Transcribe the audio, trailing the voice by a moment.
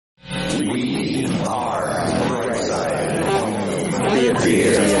We are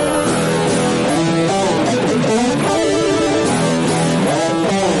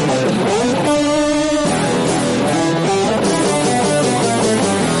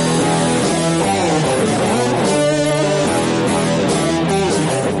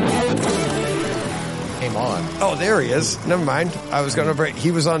Came on. Oh, there he is. Never mind. I was going to break.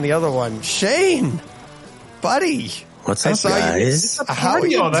 He was on the other one. Shane, buddy. What's up, guys? How are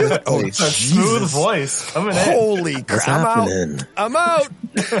you doing? That smooth voice coming in. Holy crap. I'm out.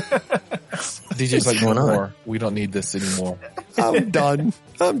 DJ's like, no more. We don't need this anymore. I'm done.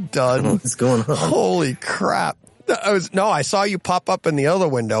 What's going on? Holy crap. I saw you pop up in the other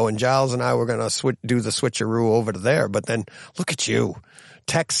window, and Giles and I were going to do the switcheroo over to there, but then look at you.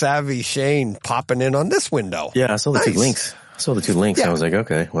 Tech savvy Shane popping in on this window. Yeah, I saw the two links. Yeah. I was like,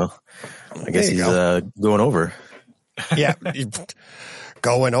 okay, well, I guess he's going over. Yeah.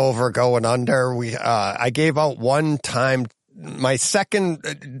 Going over, going under. I gave out one time. My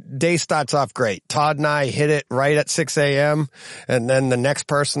second day starts off great. Todd and I hit it right at 6 a.m. And then the next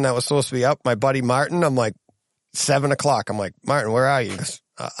person that was supposed to be up, my buddy Martin, I'm like, 7 o'clock. I'm like, Martin, where are you? He goes,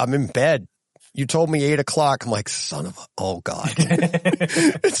 I'm in bed. You told me 8 o'clock. I'm like, oh God.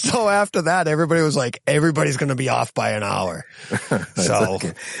 And so after that, everybody was like, everybody's going to be off by an hour. So,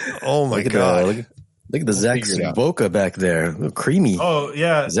 oh my God. Look at the Zach Boca back there. A little creamy. Oh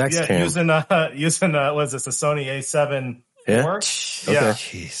yeah. Zach's cam. Using what is this, a Sony A7 IV? Yeah. Yeah.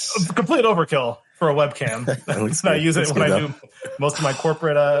 Jeez. Complete overkill for a webcam. I use it when I do most of my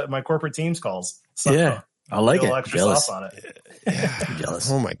corporate Teams calls. So yeah. I like it. Extra Jealous. sauce on it. I'm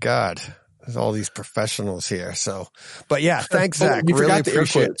jealous. Oh my God. There's all these professionals here. So, but yeah, thanks, Zach. We really forgot the air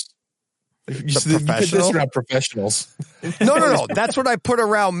appreciate quotes. You put this around professionals. No. That's what I put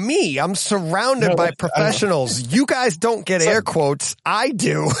around me. I'm surrounded by professionals. You guys don't get air quotes. I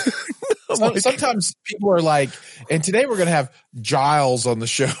do. Sometimes people are like, and today we're going to have Giles on the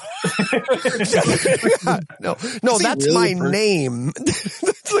show. No, that's really my name.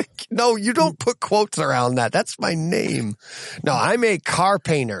 No, you don't put quotes around that. That's my name. No, I'm a car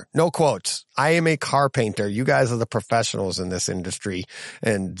painter. No quotes. I am a car painter. You guys are the professionals in this industry.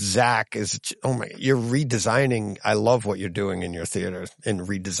 And Zach is, you're redesigning. I love what you're doing in your theater and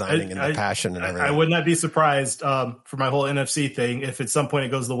redesigning and the passion and everything. I would not be surprised for my whole NFC thing if at some point it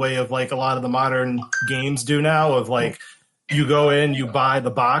goes the way of like a lot of the modern games do now of like, you go in, you buy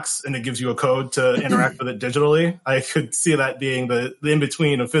the box, and it gives you a code to interact with it digitally. I could see that being the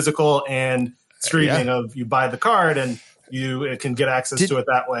in-between of physical and streaming of you buy the card and it can get access to it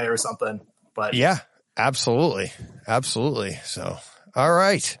that way or something. But yeah, absolutely. Absolutely. So, all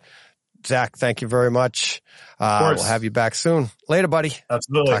right. Zach, thank you very much. We'll have you back soon. Later, buddy.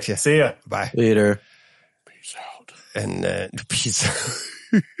 Absolutely. Talk to you. See ya. Bye. Later. Peace out. And peace out.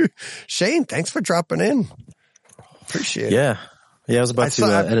 Shane, thanks for dropping in. Appreciate it. Yeah. I was about to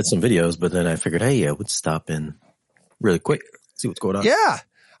edit some videos, but then I figured, hey, I would stop in really quick, see what's going on. Yeah.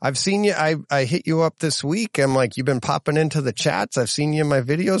 I've seen you. I hit you up this week. I'm like, you've been popping into the chats. I've seen you in my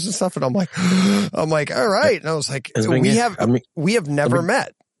videos and stuff. And I'm like, all right. And I was like, we have never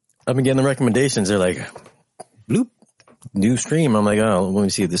met. I've been getting the recommendations. They're like, bloop, new stream. I'm like, oh, let me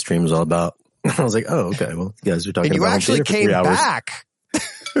see what this stream is all about. I was like, oh, okay. Well, you guys are talking and you about actually came back.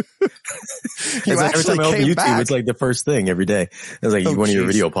 Every time I open YouTube, it's like the first thing every day. It's like one of your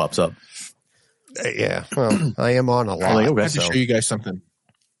video pops up. Yeah. Well, I am on a lot. Like, okay, I have to show you guys something.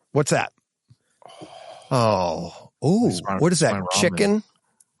 What's that? Oh, what is that? Chicken?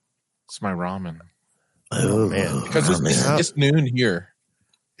 It's my ramen. Oh man, because it's noon here.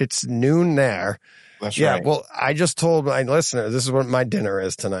 It's noon there. That's right. Well, I just told my listener this is what my dinner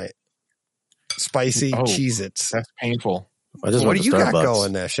is tonight. Spicy Cheez-Its. That's painful. What do you got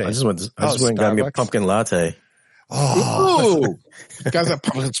going there, Shane? I just went and got me a pumpkin latte. Oh, you guys have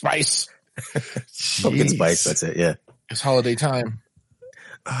pumpkin spice. Pumpkin spice. That's it. Yeah. It's holiday time.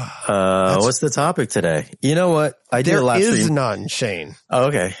 What's the topic today? You know what? I did a live stream. There is none, Shane. Oh,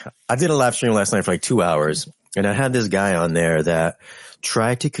 okay. I did a live stream last night for like 2 hours, and I had this guy on there that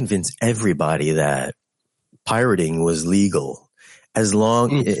tried to convince everybody that pirating was legal. As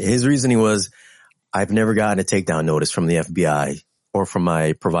long, his reasoning was, I've never gotten a takedown notice from the FBI or from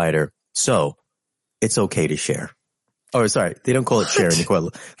my provider, so it's okay to share. Oh, sorry, they don't call it sharing. They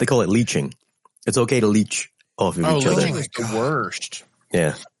call it leeching. It's okay to leech off of each other. Leeching is the worst.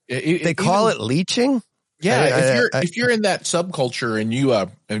 Yeah, they call it leeching. Yeah, if you're in that subculture and you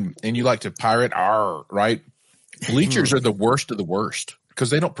and you like to pirate, right? Leechers are the worst of the worst because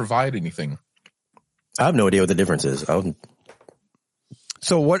they don't provide anything. I have no idea what the difference is.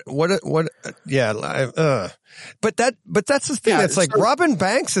 So what But that's the thing. Yeah, it's like so- robbing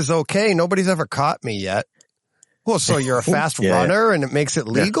banks is okay. Nobody's ever caught me yet. Well, so you're a fast runner and it makes it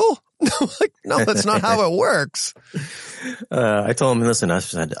legal? Like, no, that's not how it works. I told him, listen, I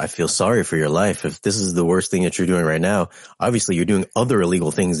feel sorry for your life. If this is the worst thing that you're doing right now, obviously you're doing other illegal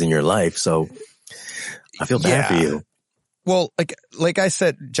things in your life. So I feel bad for you. Well, like I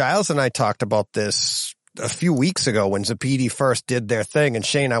said, Giles and I talked about this a few weeks ago when Zapedi first did their thing. And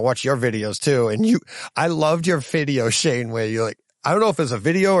Shane, I watched your videos too. And I loved your video, Shane, where you're like, I don't know if it's a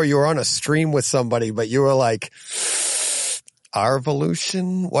video or you were on a stream with somebody, but you were like,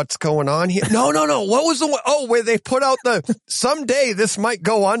 Arvolution, what's going on here? No. What was the one? Oh, where they put out someday this might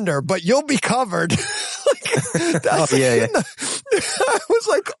go under, but you'll be covered. That's yeah. I was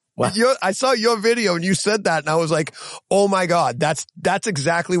like, wow. I saw your video and you said that and I was like, oh my God, that's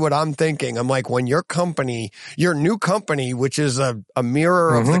exactly what I'm thinking. I'm like, when your new company, which is a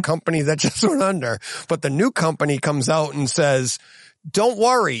mirror of the company that just went under, but the new company comes out and says, don't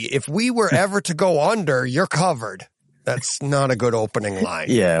worry, if we were ever to go under, you're covered. That's not a good opening line.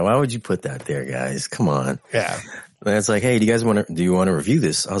 Yeah. Why would you put that there, guys? Come on. Yeah. And it's like, hey, do you want to review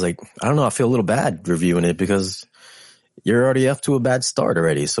this? I was like, I don't know. I feel a little bad reviewing it because you're already off to a bad start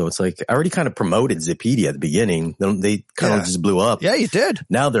already. So it's like, I already kind of promoted Zapedi at the beginning. They kind of just blew up. Yeah, you did.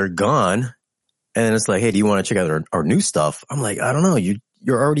 Now they're gone. And it's like, hey, do you want to check out our new stuff? I'm like, I don't know.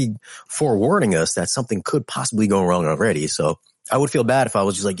 You're already forewarning us that something could possibly go wrong already. So I would feel bad if I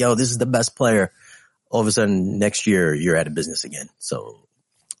was just like, yo, this is the best player. All of a sudden next year you're out of business again. So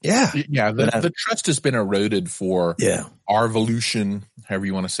yeah. The trust has been eroded for Arvolution, however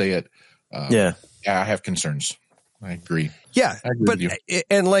you want to say it. Yeah, I have concerns. I agree. Yeah, but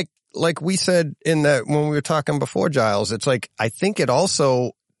and like we said when we were talking before, Giles, it's like I think it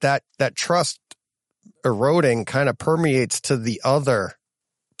also that trust eroding kind of permeates to the other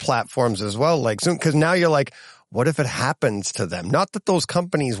platforms as well, like Zoom, because now you're like, what if it happens to them? Not that those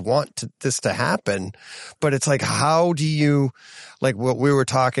companies want this to happen, but it's like, how do you, like what we were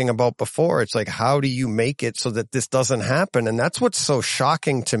talking about before, it's like, how do you make it so that this doesn't happen? And that's what's so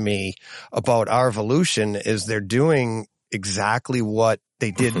shocking to me about Arvolution is they're doing exactly what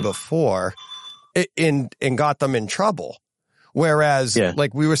they did before and got them in trouble. Whereas,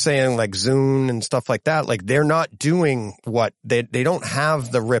 like we were saying, like Zune and stuff like that, like they're not doing what they don't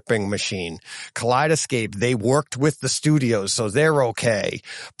have the ripping machine. Kaleidoscape, they worked with the studios, so they're okay.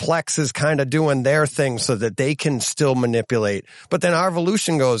 Plex is kind of doing their thing so that they can still manipulate. But then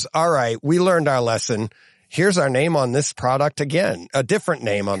Arvolution goes, all right, we learned our lesson. Here's our name on this product again, a different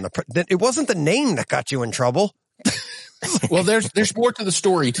name on it wasn't the name that got you in trouble. Well, there's more to the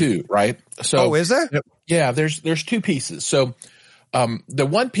story too, right? So, is there? Yeah, there's two pieces. So, the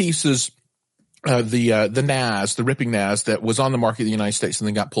one piece is the NAS, the ripping NAS that was on the market in the United States and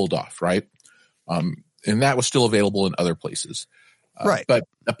then got pulled off, right? And that was still available in other places, right? But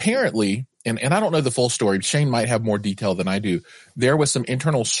apparently, and I don't know the full story. Shane might have more detail than I do. There was some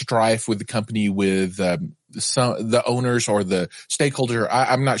internal strife with the company, with the owners or the stakeholder.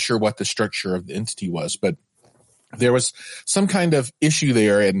 I'm not sure what the structure of the entity was, but there was some kind of issue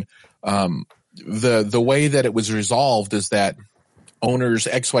there, and the way that it was resolved is that owners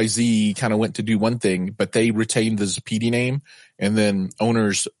XYZ kind of went to do one thing, but they retained the Zapedi name, and then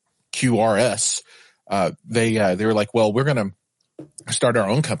owners QRS, they were like, well, we're going to start our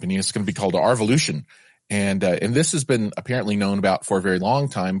own company. It's going to be called Arvolution, and this has been apparently known about for a very long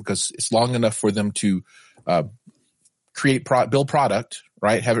time because it's long enough for them to build product,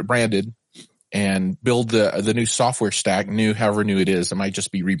 right? Have it branded. And build the new software stack, however new it is. It might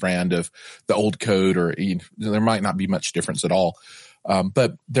just be rebrand of the old code, or there might not be much difference at all.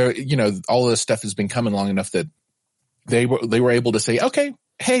 But there, all this stuff has been coming long enough that they were able to say, okay,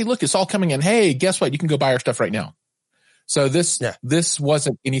 hey, look, it's all coming in. Hey, guess what? You can go buy our stuff right now. So this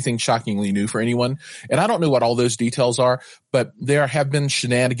wasn't anything shockingly new for anyone. And I don't know what all those details are, but there have been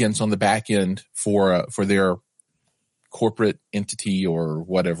shenanigans on the back end for their corporate entity or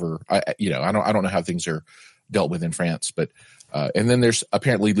whatever. I don't know how things are dealt with in France, but and then there's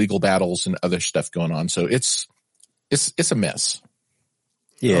apparently legal battles and other stuff going on. So it's a mess.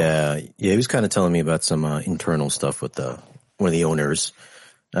 Yeah. He was kind of telling me about some internal stuff with one of the owners.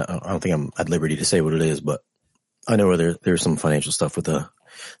 I don't think I'm at liberty to say what it is, but I know there's some financial stuff with the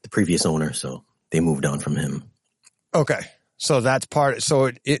previous owner, so they moved on from him. Okay. So that's part.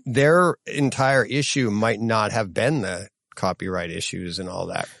 So their entire issue might not have been the copyright issues and all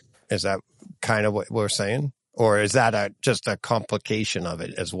that. Is that kind of what we're saying, or is that just a complication of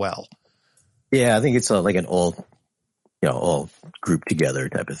it as well? Yeah, I think it's like an all grouped together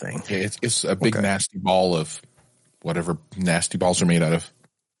type of thing. Yeah, it's a big nasty ball of whatever nasty balls are made out of.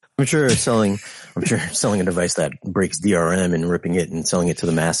 I'm sure selling a device that breaks DRM and ripping it and selling it to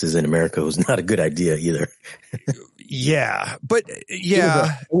the masses in America was not a good idea either. Yeah, but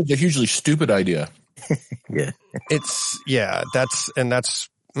yeah, It was a hugely stupid idea. Yeah. it's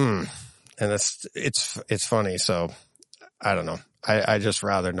funny. So I don't know. I just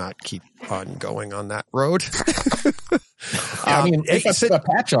rather not keep on going on that road. I mean, if I put a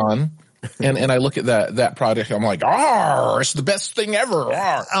patch on and I look at that product, I'm like, it's the best thing ever.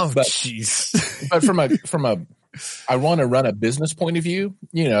 Oh, but jeez. but I want to run a business point of view.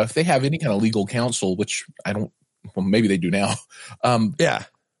 If they have any kind of legal counsel, which I don't, well, maybe they do now. Yeah.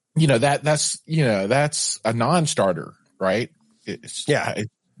 That's a non-starter, right?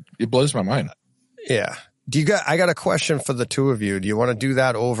 It blows my mind. Yeah. I got a question for the two of you. Do you want to do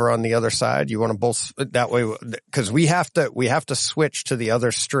that over on the other side? You want to both that way? Cause we have to switch to the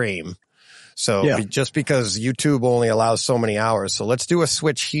other stream. So just because YouTube only allows so many hours. So let's do a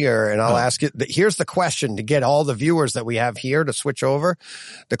switch here and I'll ask you, here's the question to get all the viewers that we have here to switch over.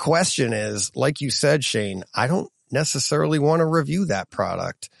 The question is, like you said, Shane, I don't necessarily want to review that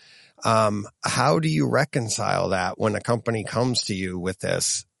product. How do you reconcile that when a company comes to you with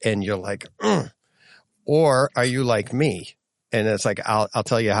this and you're like, or are you like me? And it's like, I'll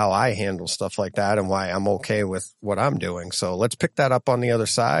tell you how I handle stuff like that and why I'm okay with what I'm doing. So let's pick that up on the other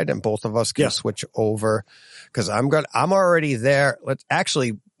side and both of us can switch over because I'm already there. Let's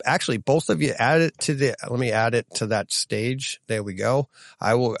actually both of you let me add it to that stage. There we go.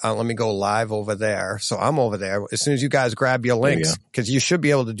 I will, let me go live over there. So I'm over there as soon as you guys grab your links because you should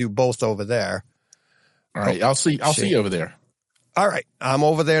be able to do both over there. All right. I'll see you over there. All right. I'm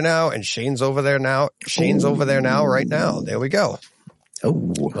over there now and Shane's over there now. Shane's over there now, right now. There we go. Oh,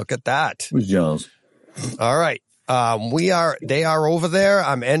 look at that. Who's Giles? All right. They are over there.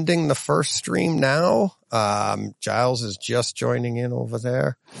 I'm ending the first stream now. Giles is just joining in over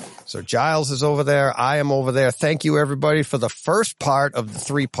there. So Giles is over there. I am over there. Thank you everybody for the first part of the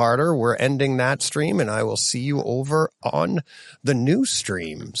 3-parter. We're ending that stream and I will see you over on the new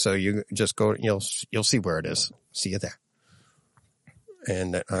stream. So you just go, you'll see where it is. See you there.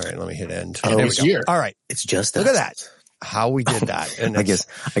 And all right, let me hit end. There we go. All right. it's just Look at that. How we did that. And I guess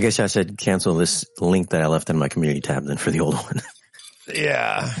I should cancel this link that I left in my community tab then for the old one.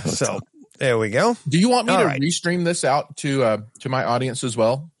 Yeah. So there we go. Do you want me to right. restream this out to my audience as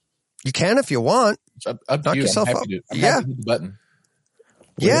well? You can if you want. It's up to Knock you. yourself I'm up. happy to Yeah. hit the button.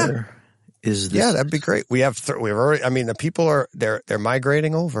 Yeah. Is this? Yeah, that'd be great. We've already, I mean, the people are, they're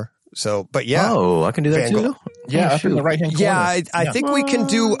migrating over. So, but yeah. Oh, I can do that Van Gogh. too. Yeah, up in the right-hand corner. Yeah, I think I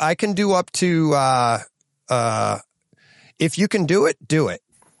can do up to, if you can do it.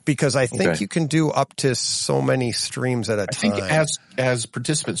 Because I think you can do up to so many streams at a time. I think as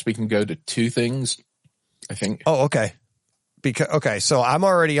participants, we can go to 2 things, I think. Oh, okay. So I'm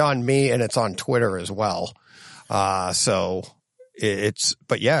already on me and it's on Twitter as well. So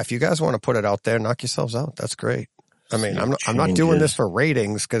but yeah, if you guys want to put it out there, knock yourselves out. That's great. I mean, I'm not doing this for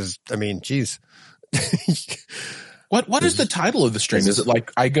ratings because I mean, geez. What is the title of the stream? Is it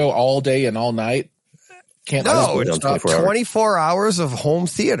like I go all day and all night? No, it's 24 hours of home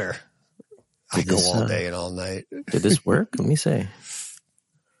theater. I go this, all day and all night. Did this work? Let me see.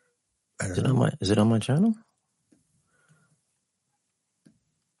 Is it on my channel?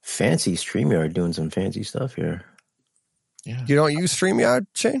 Fancy StreamYard doing some fancy stuff here. Yeah. You don't use StreamYard,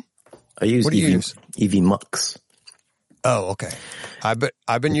 Shane? I use What do you use? EV Mux. Oh, okay.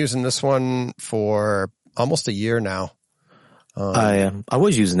 I've been using this one for almost a year now. I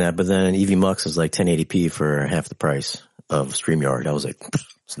was using that, but then EV Mux is like 1080p for half the price of StreamYard. I was like,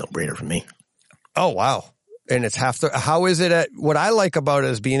 it's no brainer for me. Oh, wow. And it's how is it what I like about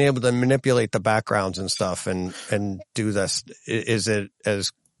it is being able to manipulate the backgrounds and stuff and do this. Is it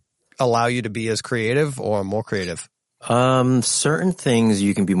allow you to be as creative or more creative? Certain things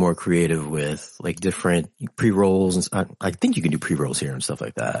you can be more creative with, like different pre-rolls. And I think you can do pre-rolls here and stuff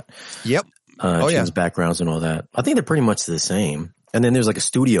like that. Yep. Change backgrounds and all that. I think they're pretty much the same. And then there's like a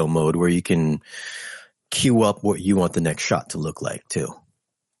studio mode where you can queue up what you want the next shot to look like too.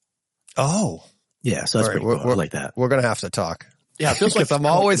 Oh. Yeah, so that's pretty cool. I like that. We're going to have to talk. Yeah, it feels like I'm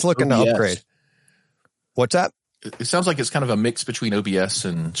always looking to upgrade. What's that? It sounds like it's kind of a mix between OBS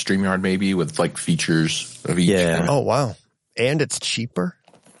and StreamYard maybe with like features of each. Yeah. Oh, wow. And it's cheaper.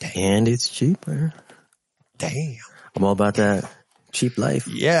 And it's cheaper. Damn. I'm all about that cheap life.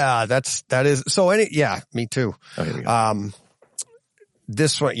 Yeah, that is. So me too. Oh, here we go.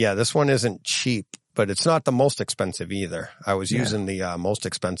 This one isn't cheap, but it's not the most expensive either. I was using the most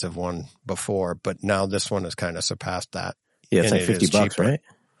expensive one before, but now this one has kind of surpassed that. Yeah, it's and like $50, cheaper. right?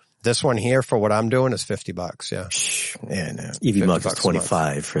 This one here for what I'm doing is $50. Yeah. Yeah, no. EV Mux is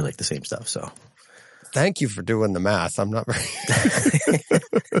 25 for like the same stuff. So thank you for doing the math. I'm not very.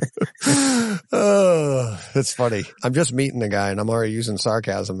 Oh, it's funny. I'm just meeting the guy and I'm already using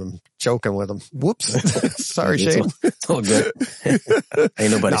sarcasm and joking with him. Whoops. Sorry, Shane. It's all good.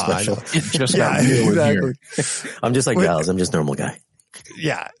 Ain't nobody special. It just Yeah, got real in exactly. here. I'm just like Giles. I'm just a normal guy.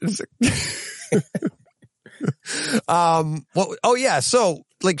 Yeah. Oh yeah. So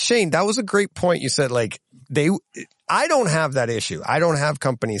like Shane, that was a great point. You said like I don't have that issue. I don't have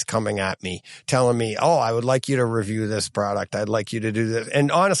companies coming at me telling me, "Oh, I would like you to review this product. I'd like you to do this."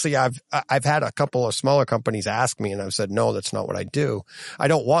 And honestly, I've had a couple of smaller companies ask me and I've said, "No, that's not what I do. I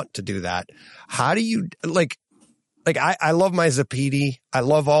don't want to do that." How do you like I love my Zapedi. I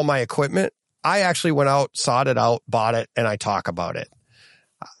love all my equipment. I actually went out, sought it out, bought it, and I talk about it.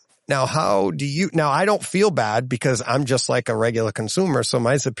 Now, I don't feel bad because I'm just like a regular consumer. So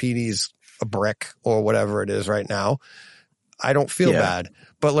my Zapedi's a brick or whatever it is right now. I don't feel bad.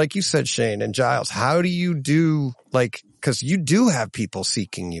 But like you said, Shane and Giles, how do you do cause you do have people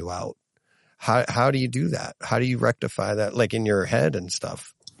seeking you out. How do you do that? How do you rectify that like in your head and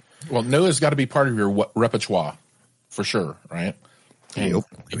stuff? Well, no has got to be part of your repertoire for sure. Right. And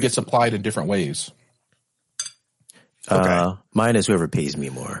it gets applied in different ways. Okay. Mine is whoever pays me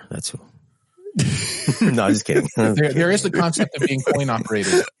more. That's who. No, I'm just kidding. There is the concept of being coin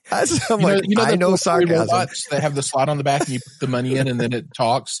operated. I know sarcasm. Robots that have the slot on the back and you put the money in and then it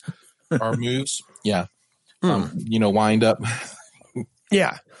talks or moves. Yeah. Wind up.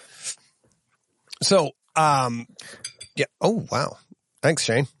 Yeah. So, yeah. Oh, wow. Thanks,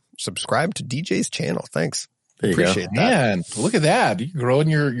 Shane. Subscribe to DJ's channel. Thanks. Appreciate that. Man, look at that. You're growing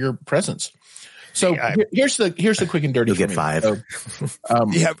your presence. So here's the quick and dirty. You'll get 5. So,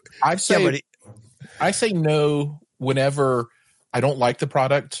 I say no whenever I don't like the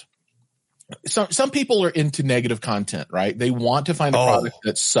product. Some people are into negative content, right? They want to find a product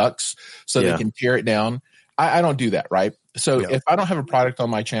that sucks so they can tear it down. I don't do that, right? So if I don't have a product on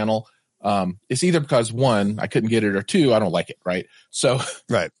my channel, it's either because 1, I couldn't get it, or 2, I don't like it, right? So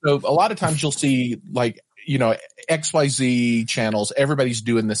a lot of times you'll see XYZ channels, everybody's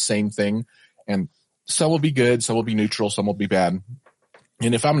doing the same thing. And some will be good, some will be neutral, some will be bad.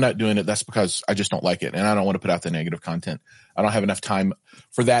 And if I'm not doing it, that's because I just don't like it. And I don't want to put out the negative content. I don't have enough time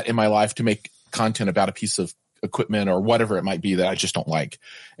for that in my life to make content about a piece of equipment or whatever it might be that I just don't like.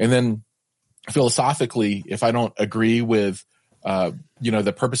 And then philosophically, if I don't agree with,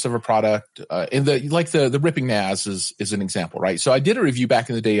 the purpose of a product, and the ripping NAS is an example, right? So I did a review back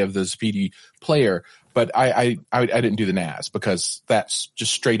in the day of the Zapedi player, but I didn't do the NAS because that's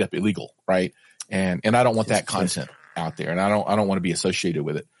just straight up illegal, right? And I don't want that content out there, and I don't want to be associated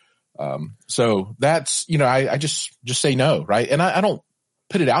with it. So that's, I just say no, right? And I don't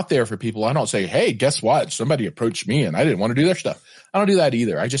put it out there for people. I don't say, hey, guess what? Somebody approached me and I didn't want to do their stuff. I don't do that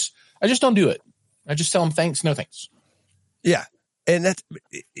either. I just don't do it. I just tell them thanks, no thanks. Yeah. And that's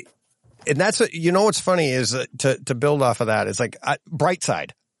what's funny is to build off of that is like bright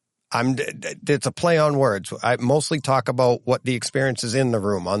side. It's a play on words. I mostly talk about what the experience is in the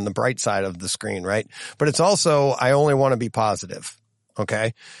room on the bright side of the screen, right? But it's also, I only want to be positive.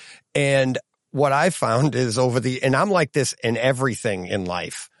 Okay. And what I found is and I'm like this in everything in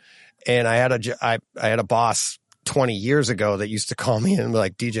life. And I had a boss 20 years ago that used to call me and be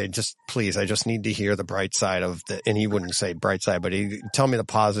like, DJ, just please, I just need to hear the bright side of and he wouldn't say bright side, but he'd tell me the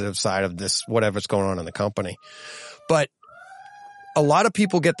positive side of this, whatever's going on in the company. But a lot of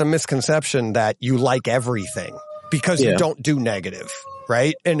people get the misconception that you like everything because you don't do negative,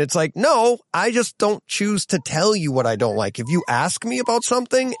 right? And it's like, no, I just don't choose to tell you what I don't like. If you ask me about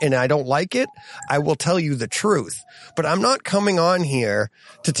something and I don't like it, I will tell you the truth. But I'm not coming on here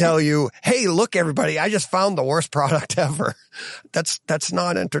to tell you, hey, look, everybody, I just found the worst product ever. That's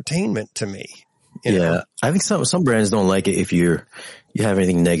not entertainment to me. You know? I think some brands don't like it if you have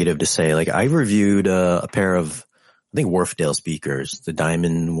anything negative to say. Like I reviewed a pair of, I think Wharfdale speakers, the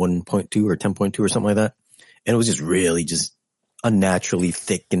Diamond 1.2 or 10.2 or something like that. And it was just really just unnaturally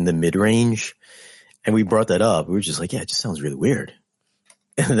thick in the mid range. And we brought that up. We were just like, yeah, it just sounds really weird.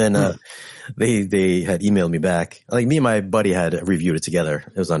 And then, they had emailed me back. Like me and my buddy had reviewed it together.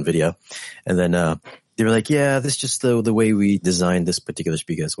 It was on video. And then, they were like, yeah, this is just the way we designed this particular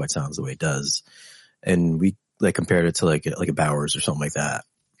speaker. That's why it sounds the way it does. And we like compared it to like a Bowers or something like that.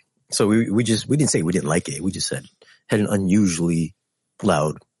 So we didn't say we didn't like it. We just said had an unusually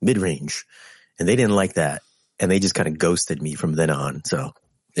loud mid range, and they didn't like that, and they just kind of ghosted me from then on. So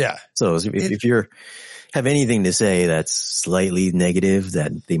yeah. So if you have anything to say that's slightly negative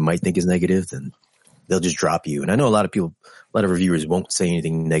that they might think is negative, then they'll just drop you. And I know a lot of reviewers won't say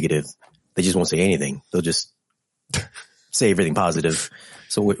anything negative. They just won't say anything. They'll just say everything positive.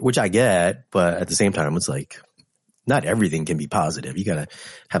 So, which I get, but at the same time, it's like, not everything can be positive. You gotta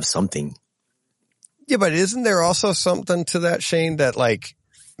have something. Yeah, but isn't there also something to that, Shane, that like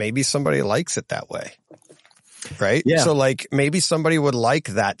maybe somebody likes it that way? Right? Yeah. So like maybe somebody would like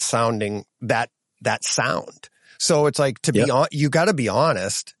that sounding, that sound. So it's like you got to be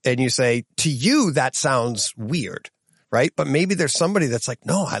honest and you say to you, that sounds weird. Right. But maybe there's somebody that's like,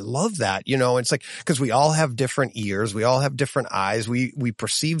 no, I love that. You know, it's like, cause we all have different ears. We all have different eyes. We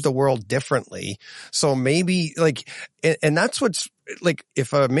perceive the world differently. So maybe like, and that's what's like,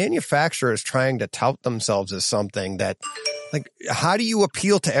 if a manufacturer is trying to tout themselves as something that like, how do you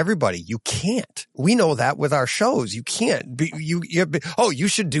appeal to everybody? You can't. We know that with our shows. You can't be, you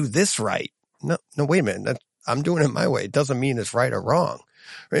should do this right. No, wait a minute. I'm doing it my way. It doesn't mean it's right or wrong.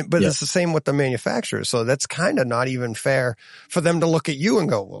 Right? But it's the same with the manufacturers. So that's kind of not even fair for them to look at you and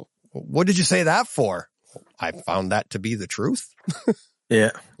go, well, what did you say that for? I found that to be the truth.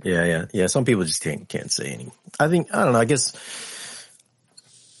 Yeah. Some people just can't say anything. I don't know. I guess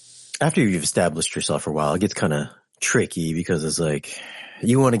after you've established yourself for a while, it gets kind of tricky because it's like,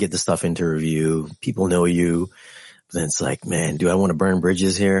 you want to get the stuff into review. People know you. But then it's like, man, do I want to burn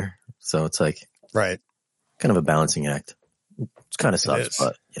bridges here? So it's like, right. Kind of a balancing act. It kind of sucks,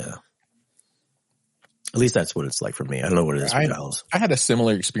 but yeah. At least that's what it's like for me. I don't know what it is for Giles. I had a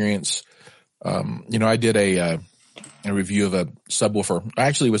similar experience. I did a review of a subwoofer.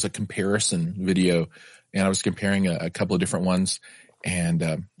 Actually, it was a comparison video, and I was comparing a couple of different ones.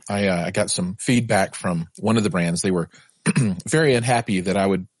 And I got some feedback from one of the brands. They were very unhappy that I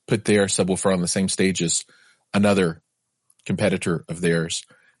would put their subwoofer on the same stage as another competitor of theirs.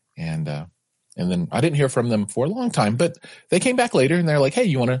 And then I didn't hear from them for a long time, but they came back later and they're like, hey,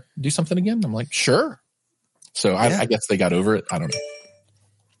 you want to do something again? I'm like, sure. So I guess they got over it. I don't know.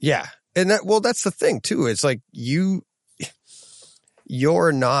 Yeah. And that's the thing too. It's like you're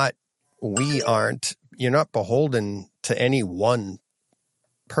not beholden to any one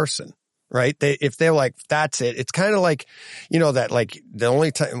person, right? If they're like, that's it. It's kind of like, that like the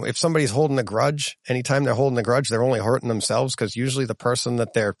only time, if somebody's holding a grudge, anytime they're holding a grudge, they're only hurting themselves because usually the person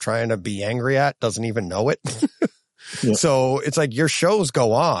that they're trying to be angry at doesn't even know it. Yeah. So it's like your shows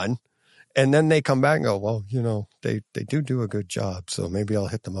go on and then they come back and go, well, they do a good job. So maybe I'll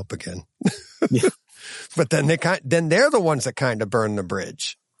hit them up again. Yeah. But then they're the ones that kind of burn the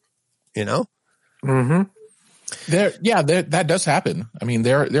bridge, Mm-hmm. That does happen. I mean,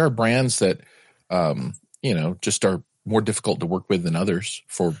 there are brands that, just are more difficult to work with than others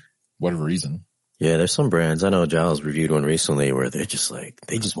for whatever reason. Yeah, there's some brands. I know Giles reviewed one recently where they're just like,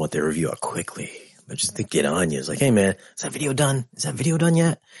 they just want their review out quickly. They just to get on you. It's like, hey man, is that video done? Is that video done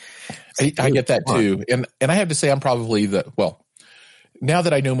yet? I get that too. And I have to say I'm probably now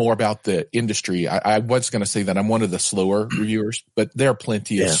that I know more about the industry, I was going to say that I'm one of the slower reviewers, but there are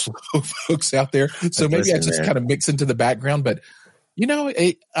plenty of slow folks out there. So maybe I just kind of mix into the background. But,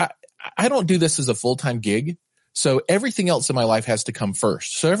 I don't do this as a full-time gig. So everything else in my life has to come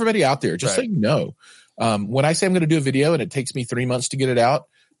first. So everybody out there, just so you know, when I say I'm going to do a video and it takes me 3 months to get it out,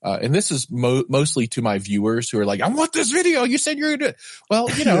 and this is mostly to my viewers who are like, I want this video. You said you're going to do it. Well,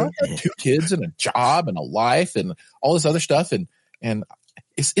 I have 2 kids and a job and a life and all this other stuff. And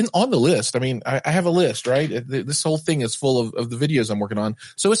it's on the list. I mean, I have a list, right? This whole thing is full of the videos I'm working on.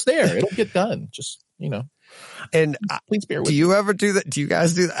 So it's there. It'll get done. Just, And please bear with me. Do you ever do that? Do you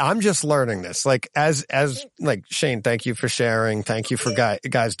guys do that? I'm just learning this. Like as like Shane, thank you for sharing. Thank you for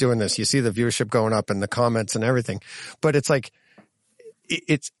guys doing this. You see the viewership going up and the comments and everything, but it's like,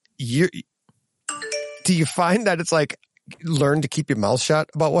 do you find that it's like, learn to keep your mouth shut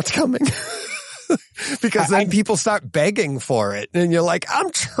about what's coming? Because then people start begging for it and you're like, I'm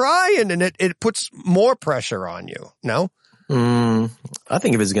trying, and it puts more pressure on you. No? I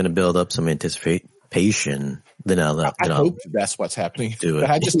think if it's going to build up some anticipation, then I'll hope that's what's happening. Do it.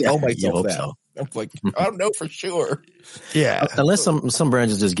 I just tell myself that. So. I'm like, I don't know for sure. Yeah. Unless some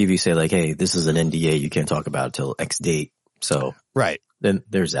brands just give you, say like, hey, this is an NDA. You can't talk about it till X date. So right. Then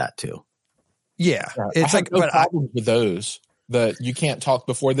there's that too. Yeah. It's like, no problems with those. That you can't talk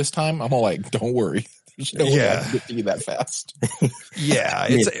before this time. I'm all like, don't worry. There's no way I can get to you that fast. Yeah.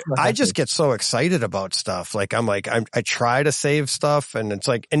 I just get so excited about stuff. Like I try to save stuff and it's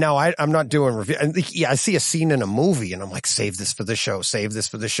like, and now I'm not doing review. I see a scene in a movie and I'm like, save this for the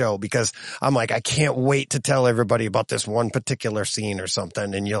show, because I'm like, I can't wait to tell everybody about this one particular scene or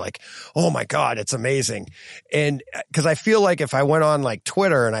something. And you're like, oh my God, it's amazing. And cause I feel like if I went on like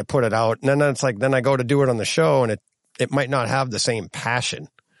Twitter and I put it out and then it's like, then I go to do it on the show and it might not have the same passion.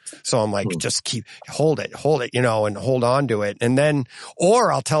 So I'm like, just hold it, and hold on to it. And then,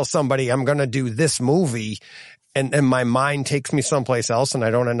 or I'll tell somebody I'm going to do this movie and my mind takes me someplace else and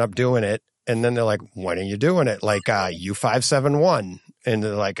I don't end up doing it. And then they're like, when are you doing it? Like, U571. And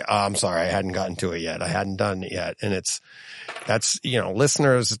they're like, oh, I'm sorry, I hadn't gotten to it yet. I hadn't done it yet. And that's,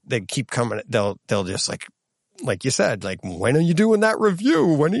 listeners, they keep coming. They'll just like you said, like, when are you doing that review?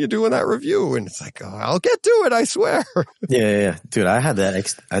 When are you doing that review? And it's like, oh, I'll get to it, I swear. Yeah. Dude, I did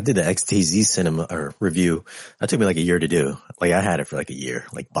the XTZ cinema or review. That took me like a year to do. Like I had it for like a year,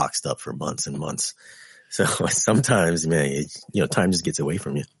 like boxed up for months and months. So sometimes, man, time just gets away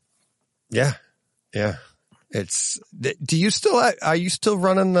from you. Yeah. Are you still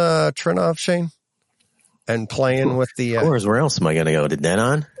running the Trinnov, Shane? And playing with the, Of course, where else am I going to go? To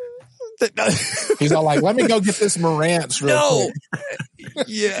Denon? He's all like, let me go get this Marantz real quick.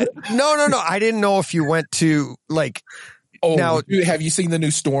 Yeah. No. I didn't know if you went to like, now, have you seen the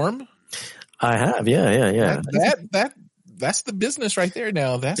new Storm? I have. Yeah. That's the business right there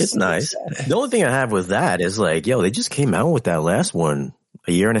now. It's nice. The only thing I have with that is like, they just came out with that last one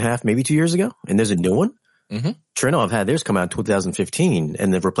a year and a half, maybe 2 years ago. And there's a new one. Mm-hmm. Trinnov had theirs come out in 2015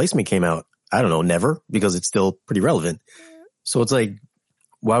 and the replacement came out, I don't know, never, because it's still pretty relevant. So it's like,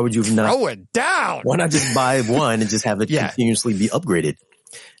 why would you not throw it down? Why not just buy one and just have it continuously be upgraded?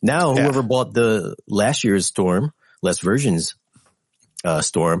 Now, whoever bought the last year's Storm, less versions,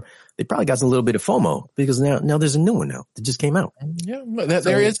 Storm, they probably got a little bit of FOMO because now there's a new one now that just came out. Yeah,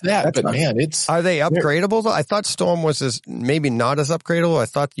 there is that, but man, are they upgradable though? I thought Storm was maybe not as upgradable. I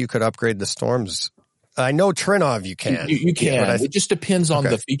thought you could upgrade the Storms. I know Trinnov you can. You can. It just depends on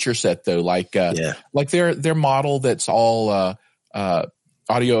the feature set though. Like their model that's all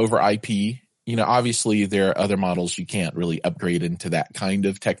audio over IP. Obviously there are other models you can't really upgrade into that kind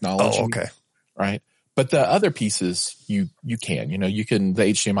of technology. Oh, okay. Right. But the other pieces you can, you can, the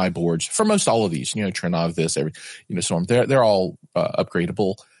HDMI boards for most all of these, Trinnov, Storm, they're all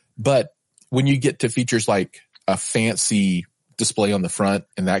upgradable. But when you get to features like a fancy display on the front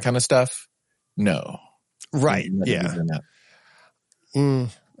and that kind of stuff, no. Right. Yeah.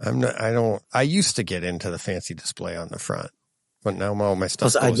 I used to get into the fancy display on the front, but now all my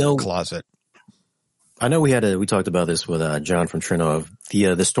stuff goes in the closet. I know we talked about this with John from Trinnov.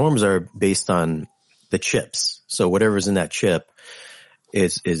 The Storms are based on the chips. So whatever's in that chip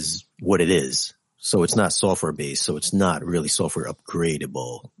is what it is. So it's not software based. So it's not really software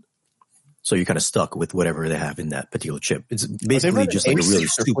upgradable. So you're kind of stuck with whatever they have in that particular chip. It's basically just like a really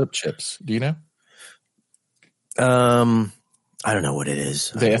flip chips. Do you know? I don't know what it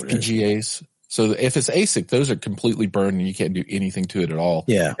is. The FPGAs. So if it's ASIC, those are completely burned and you can't do anything to it at all.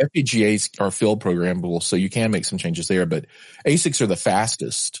 Yeah. FPGAs are field programmable, so you can make some changes there, but ASICs are the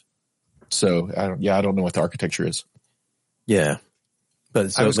fastest. So I don't know what the architecture is. Yeah.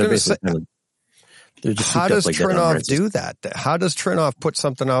 But so I was going to say, how does Trinnov do that? How does Trinnov put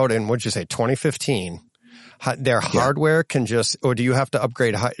something out in, what'd you say, 2015? Their hardware can just, or do you have to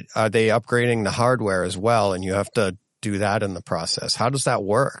upgrade? Are they upgrading the hardware as well? And you have to do that in the process. How does that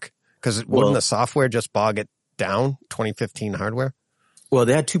work? Because wouldn't the software just bog it down, 2015 hardware? Well,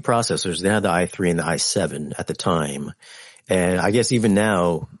 they had two processors. They had the i3 and the i7 at the time. And I guess even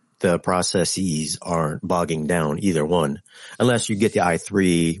now, the processes aren't bogging down either one, unless you get the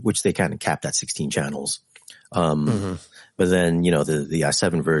i3, which they kind of capped at 16 channels. But then, the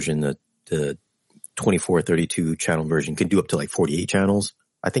i7 version, the 24, 32 channel version can do up to like 48 channels.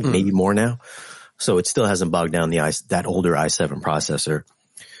 I think maybe more now. So it still hasn't bogged down that older i7 processor.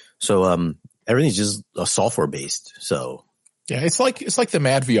 So, everything's just software based. So. Yeah, it's like the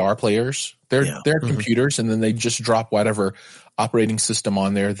Mad VR players. They're computers, and then they just drop whatever operating system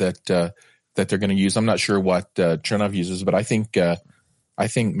on there that they're going to use. I'm not sure what Trinnov uses, but I think Mad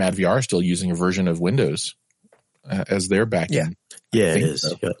VR is still using a version of Windows as their backend. Yeah, it is.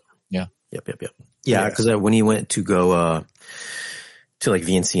 So. Yeah. Yep. Yeah, because when he went to go to like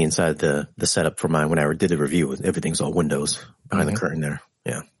VNC inside the setup for mine when I did the review, everything's all Windows behind the curtain there.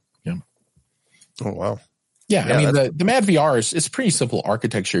 Yeah. Oh wow. Yeah, I mean, the Mad VR it's pretty simple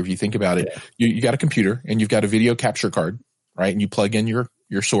architecture if you think about it. You got a computer and you've got a video capture card, right? And you plug in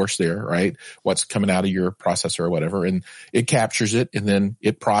your source there, right? What's coming out of your processor or whatever, and it captures it and then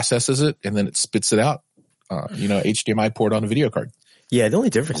it processes it and then it spits it out, HDMI port on a video card. Yeah, the only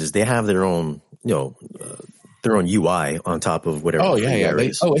difference is they have their own, their own UI on top of whatever. Oh yeah.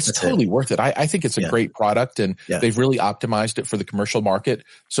 It's totally worth it. I think it's a great product and they've really optimized it for the commercial market.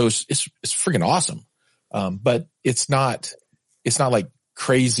 So it's freaking awesome. But it's not like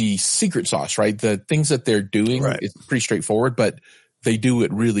crazy secret sauce, right? The things that they're doing is pretty straightforward, but they do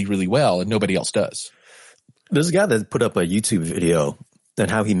it really, really well and nobody else does. There's a guy that put up a YouTube video and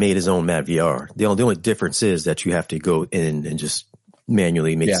how he made his own Matt VR. The only difference is that you have to go in and just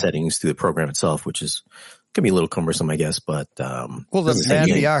manually make settings through the program itself, which can be a little cumbersome, I guess. But well, the Matt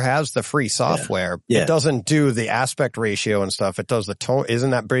VR has the free software. Yeah. It doesn't do the aspect ratio and stuff. It does the tone. Isn't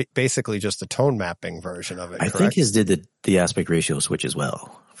that basically just the tone mapping version of it? I think his did the aspect ratio switch as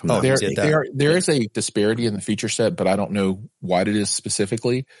well. There is a disparity in the feature set, but I don't know what it is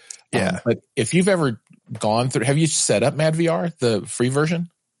specifically. Yeah. But if you've ever gone through, have you set up Mad VR, the free version?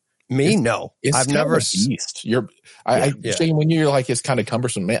 No. I've never. Beast. I'm saying when you're like, it's kind of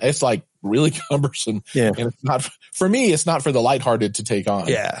cumbersome, man. It's like really cumbersome. Yeah. And it's not, for me, it's not for the lighthearted to take on.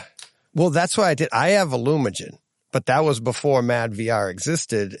 Yeah. Well, that's why I have Illumigen, but that was before Mad VR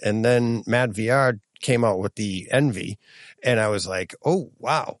existed. And then Mad VR came out with the Envy, and I was like, oh,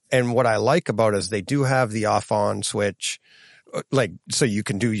 wow. And what I like about it is they do have the off-on switch, like, so you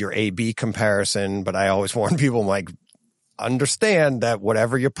can do your A/B comparison, but I always warn people, like, understand that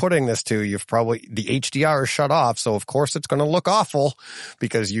whatever you're putting this to, the HDR is shut off. So of course it's going to look awful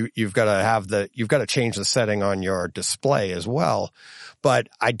because you've got to change the setting on your display as well. But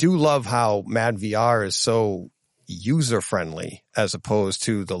I do love how Mad VR is so user friendly as opposed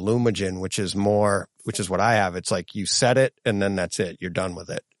to the Illumigen, which is what I have. It's like you set it and then that's it. You're done with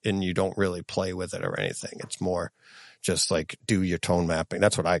it and you don't really play with it or anything. It's more just like do your tone mapping.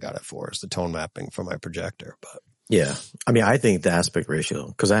 That's what I got it for, is the tone mapping for my projector. But yeah. I mean, I think the aspect ratio,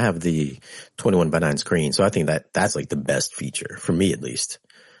 because I have the 21:9 screen, so I think that's like the best feature for me, at least.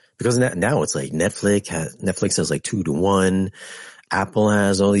 Because now it's like Netflix has like 2:1. Apple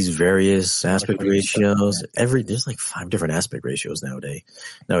has all these various aspect ratios. There's like 5 different aspect ratios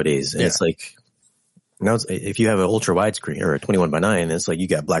nowadays. And it's like, now if you have an ultra wide screen or a 21:9, it's like you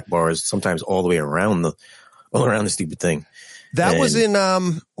got black bars sometimes all the way around the stupid thing. That was in,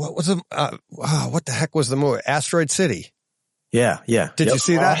 what the heck was the movie? Asteroid City. Yeah. Did you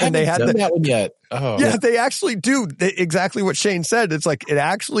see that? And they had that one yet. Oh, yeah, they actually do exactly what Shane said. It's like, it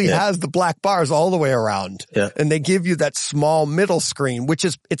actually has the black bars all the way around. Yeah. And they give you that small middle screen,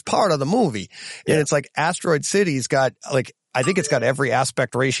 it's part of the movie. And it's like Asteroid City's got like, I think it's got every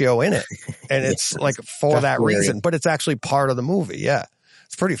aspect ratio in it. And it's like for that reason, but it's actually part of the movie. Yeah.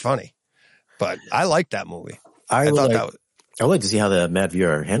 It's pretty funny, but I like that movie. I would like to see how the Mad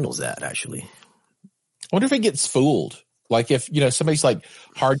VR handles that, actually. I wonder if it gets fooled. Like if, somebody's like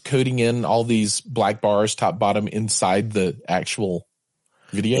hard coding in all these black bars, top, bottom, inside the actual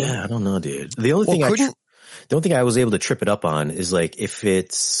video. Yeah, I don't know, dude. The only thing I was able to trip it up on is like if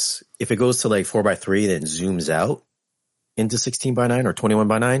it goes to like 4:3, then zooms out into 16:9 or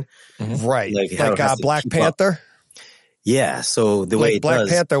 21:9. Mm-hmm. Right. Like Black Panther. Yeah, so the way Black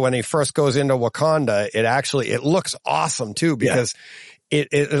Panther, when he first goes into Wakanda, it looks awesome too, because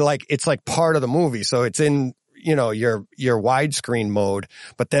it's like part of the movie. So it's in, your widescreen mode,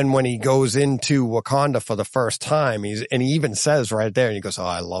 but then when he goes into Wakanda for the first time, he even says right there, and he goes, "Oh,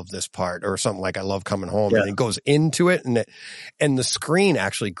 I love this part," or something like, "I love coming home." And he goes into it, and the screen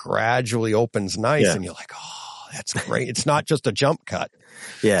actually gradually opens nice, and you're like, "Oh, that's great." It's not just a jump cut.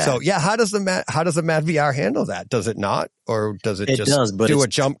 Yeah. So how does the Mad VR handle that? Does it not, or does it just do a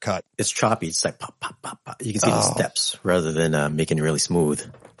jump cut? It's choppy. It's like pop, pop, pop, pop. You can see the steps rather than making it really smooth.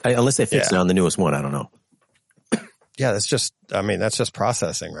 Unless they fix it on the newest one, I don't know. Yeah, that's just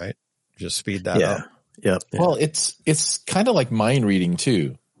processing, right? Just speed that up. Yeah. Well, it's kind of like mind reading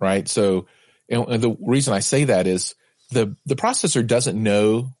too, right? So, and the reason I say that is the processor doesn't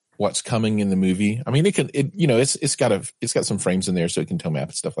know what's coming in the movie. I mean, it's got some frames in there so it can tone map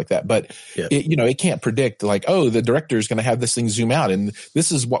and stuff like that, but it can't predict like, oh, the director is going to have this thing zoom out and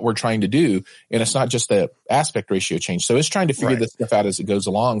this is what we're trying to do. And it's not just the aspect ratio change. So it's trying to figure this stuff out as it goes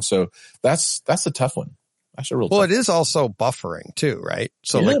along. So that's a tough one. Well, it is also buffering too, right?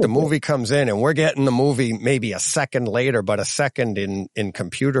 So like the movie comes in and we're getting the movie maybe a second later, but a second in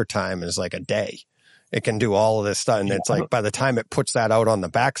computer time is like a day. It can do all of this stuff. And it's like by the time it puts that out on the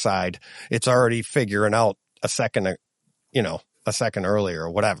backside, it's already figuring out a second earlier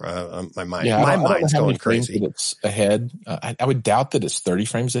or whateher. My mind's going crazy. It's ahead. I would doubt that it's 30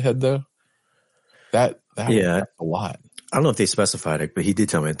 frames ahead though. That a lot. I don't know if they specified it, but he did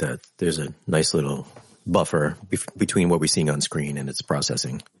tell me that there's a nice little buffer between what we're seeing on screen and its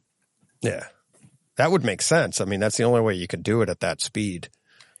processing. Yeah. That would make sense. I mean, that's the only way you could do it at that speed,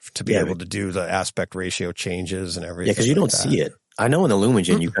 to be able to do the aspect ratio changes and everything. Yeah, because you don't see it. I know in the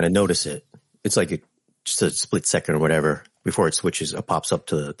Illumigen you kind of notice it. It's like just a split second or whatever before it switches, it pops up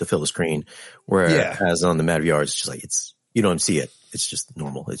to fill the screen. Whereas on the Mad VR, it's just like you don't see it. It's just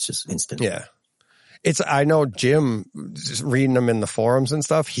normal. It's just instant. Yeah. I know Jim, just reading them in the forums and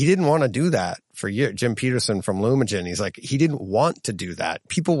stuff, he didn't want to do that for years. Jim Peterson from Lumagen, he's like, he didn't want to do that.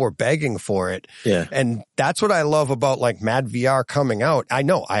 People were begging for it. Yeah. And that's what I love about like Mad VR coming out. I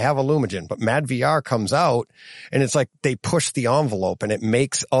know I have a Lumagen, but Mad VR comes out and it's like they push the envelope and it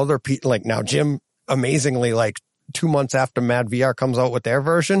makes other people, like now Jim, amazingly, like 2 months after Mad VR comes out with their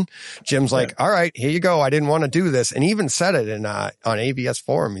version, Jim's like, all right, here you go. I didn't want to do this. And he even said it in, on AVS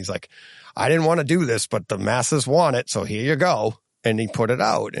forum. He's like, I didn't want to do this, but the masses want it. So here you go. And he put it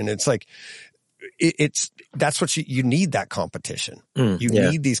out. And it's like, that's what you need, that competition. You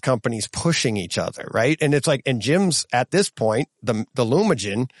need these companies pushing each other. Right. And it's like, and Jim's at this point, the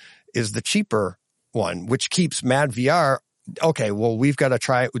Lumagen is the cheaper one, which keeps Mad VR. Okay. Well, we've got to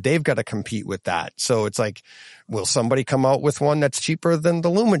try it. They've got to compete with that. So it's like, will somebody come out with one that's cheaper than the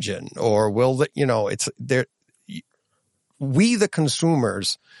Lumagen, or will the, it's there. We, the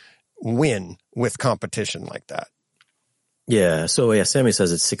consumers, win with competition like that. Yeah. So yeah, Sammy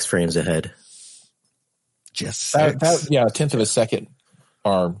says it's 6 frames ahead. Just 6. A tenth of a second,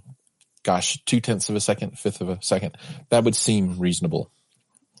 or 0.2 of a second, 1/5 of a second. That would seem reasonable.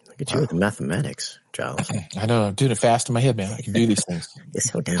 Look at you with mathematics, Giles. I know. I'm doing it fast in my head, man. I can do these things.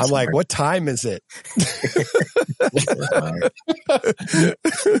 So damn I'm smart. like, what time is it?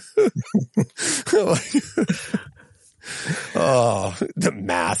 Oh, the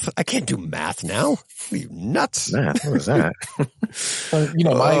math. I can't do math now. Are you nuts? Math? What was that?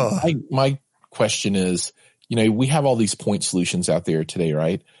 My question is, we have all these point solutions out there today,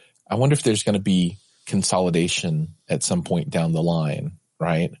 right? I wonder if there's going to be consolidation at some point down the line,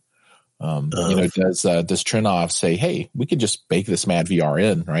 right? Does Trinnov say, hey, we could just bake this Mad VR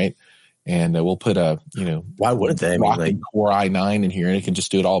in, right? And we'll put why wouldn't they? Core i9 in here, and it can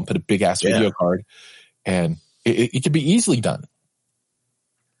just do it all and put a big ass video card, and it could be easily done.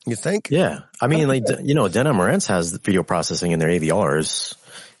 You think? Yeah. I mean, Denon Marantz has the video processing in their AVRs.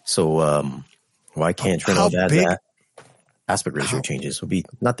 So, why can't Trinnov add that? Aspect ratio changes would be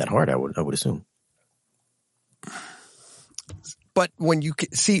not that hard, I would assume. But when you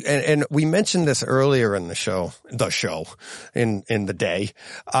see, and we mentioned this earlier in in the day,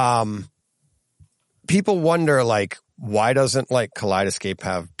 people wonder, like, why doesn't like Kaleidoscape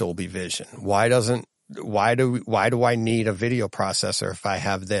have Dolby Vision? Why do I need a video processor if I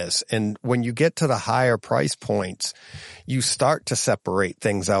have this? And when you get to the higher price points, you start to separate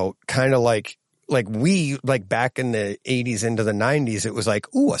things out, kind of like back in the 80s into the 90s, it was like,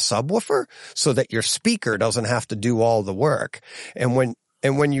 ooh, a subwoofer so that your speaker doesn't have to do all the work. And when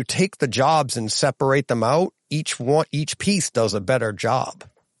you take the jobs and separate them out, each piece does a better job,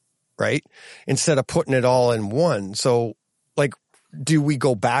 right? Instead of putting it all in one. So like, do we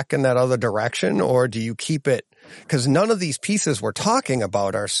go back in that other direction, or do you keep it? Because none of these pieces we're talking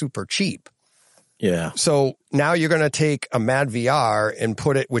about are super cheap. Yeah. So now you're going to take a Mad VR and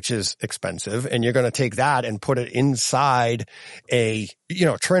put it, which is expensive, and you're going to take that and put it inside a,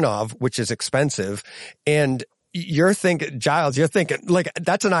 Trinnov, which is expensive. And you're thinking, Giles, like,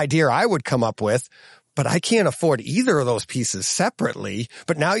 that's an idea I would come up with, but I can't afford either of those pieces separately.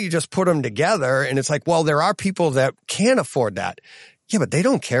 But now you just put them together and it's like, well, there are people that can afford that. Yeah, but they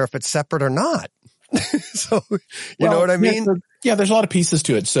don't care if it's separate or not. So, you know what I mean? Yeah, there's a lot of pieces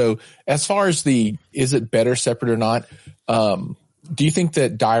to it. So as far as is it better separate or not? Do you think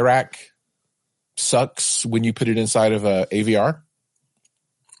that Dirac sucks when you put it inside of a AVR?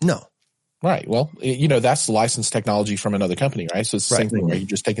 No. Right. Well, that's licensed technology from another company, right? So it's the same thing, right? You're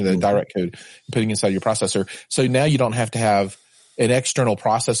just taking the Dirac code and putting it inside your processor. So now you don't have to have an external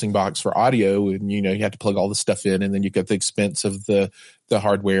processing box for audio, and you have to plug all the stuff in, and then you get the expense of the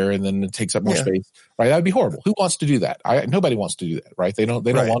hardware, and then it takes up more space, right? That would be horrible. Who wants to do that? Nobody wants to do that, right? They don't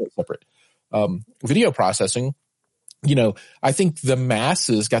want it separate. Video processing, I think the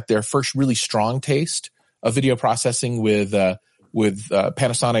masses got their first really strong taste of video processing with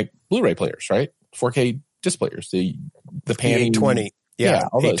Panasonic Blu-ray players, right? 4K disc players, the Pan 820,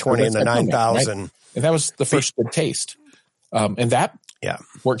 all those 820 and the 9000, right? And that was the first good taste. And that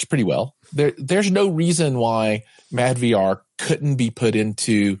works pretty well. There's no reason why Mad VR couldn't be put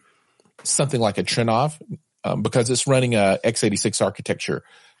into something like a Trinnov, because it's running a x86 architecture.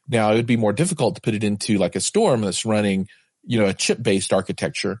 Now it would be more difficult to put it into like a Storm that's running, a chip-based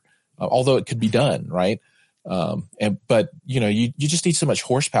architecture, although it could be done, right? But you just need so much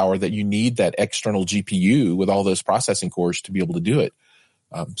horsepower that you need that external GPU with all those processing cores to be able to do it.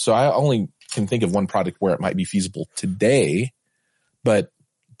 So I only can think of one product where it might be feasible today, but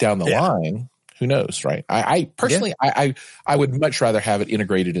down the line, who knows, right? I personally, I would much rather have it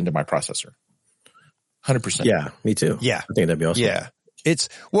integrated into my processor. 100%. Yeah, me too. Yeah. I think that'd be awesome. Yeah.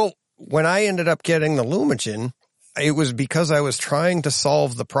 when I ended up getting the Lumigen, it was because I was trying to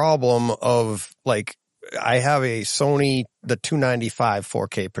solve the problem of like, I have a Sony, the 295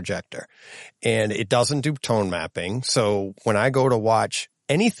 4K projector, and it doesn't do tone mapping. So when I go to watch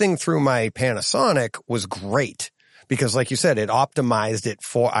anything through my Panasonic was great because like you said, it optimized it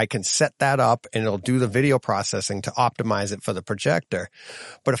for, I can set that up and it'll do the video processing to optimize it for the projector.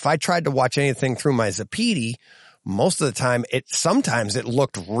 But if I tried to watch anything through my Zapiti, most of the time sometimes it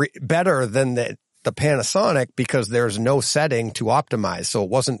looked better than the Panasonic because there's no setting to optimize. So it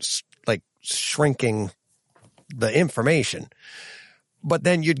wasn't like shrinking the information. But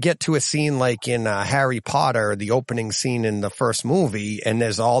then you'd get to a scene like in Harry Potter, the opening scene in the first movie, and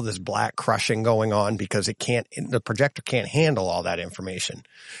there's all this black crushing going on because the projector can't handle all that information.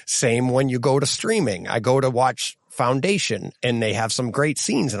 Same when you go to streaming. I go to watch Foundation and they have some great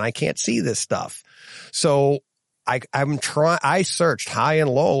scenes and I can't see this stuff. So I searched high and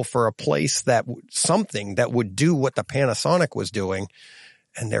low for a place something that would do what the Panasonic was doing,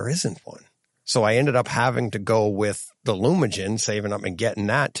 and there isn't one. So I ended up having to go with the Lumigen, saving up and getting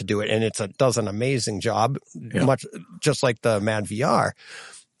that to do it. And it does an amazing job, much just like the Mad VR.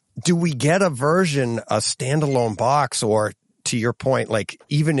 Do we get a standalone box, or to your point, like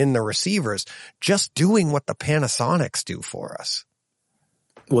even in the receivers, just doing what the Panasonics do for us?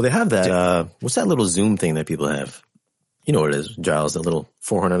 Well, they have that, what's that little Zoom thing that people have? You know what it is, Giles, that little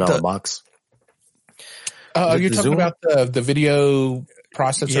 $400 box. Oh, you're talking about the video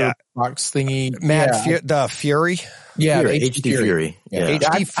processor box thingy? The Fury? Yeah, the HD Fury. Yeah.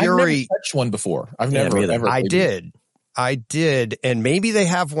 HD Fury. I've never touched one before. I've never ever. I did, and maybe they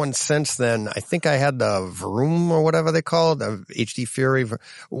have one since then. I think I had the Vroom or whatever they call it, the HD Fury,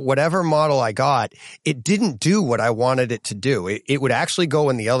 whatever model I got. It didn't do what I wanted it to do. It would actually go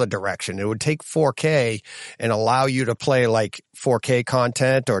in the other direction. It would take 4K and allow you to play like 4K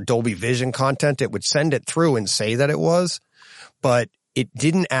content or Dolby Vision content. It would send it through and say that it was, but it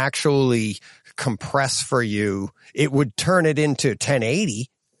didn't actually compress for you. It would turn it into 1080.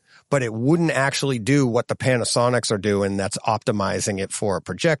 But it wouldn't actually do what the Panasonics are doing. That's optimizing it for a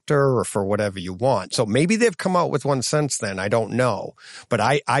projector or for whatever you want. So maybe they've come out with one since then. I don't know. But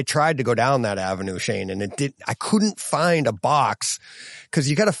I tried to go down that avenue, Shane, and I couldn't find a box, because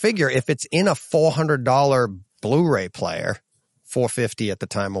you got to figure if it's in a $400 Blu-ray player, $450 at the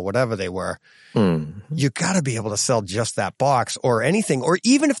time or whatever they were, you got to be able to sell just that box or anything. Or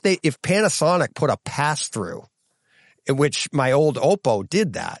even if Panasonic put a pass-through, in which my old Oppo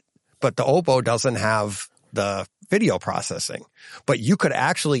did that. But the Oppo doesn't have the video processing. But you could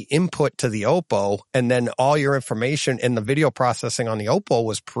actually input to the Oppo, and then all your information in the video processing on the Oppo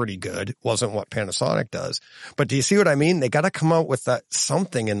was pretty good. It wasn't what Panasonic does. But do you see what I mean? They got to come out with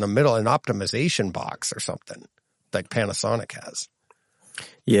something in the middle, an optimization box or something like Panasonic has.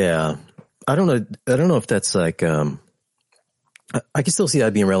 Yeah. I don't know if that's like, I can still see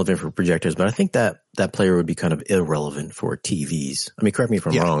that being relevant for projectors, but I think that player would be kind of irrelevant for TVs. I mean, correct me if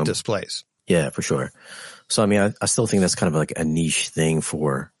I'm wrong. Displays. Yeah, for sure. So, I mean, I still think that's kind of like a niche thing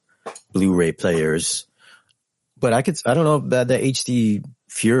for Blu-ray players. But I don't know about the HD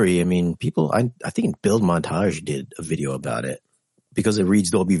Fury. I mean, I think Build Montage did a video about it because it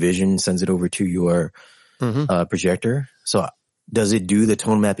reads Dolby Vision, sends it over to your projector. So does it do the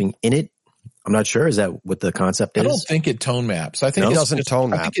tone mapping in it? I'm not sure. Is that what the concept is? I don't think it tone maps. I think it doesn't tone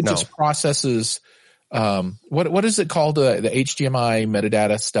map. I think it just processes. What is it called? The HDMI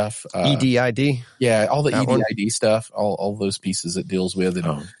metadata stuff. EDID. Yeah, all the EDID stuff. All those pieces it deals with,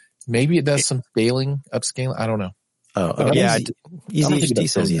 and maybe it does some scaling, upscaling. I don't know. Easy HD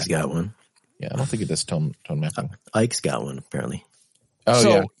says he's got one. Yeah, I don't think it does tone mapping. Ike's got one apparently.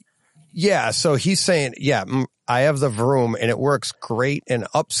 So he's saying, I have the Vroom and it works great in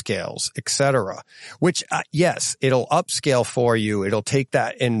upscales, etc. Which, yes, it'll upscale for you. It'll take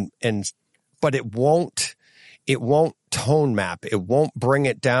that but it won't tone map. It won't bring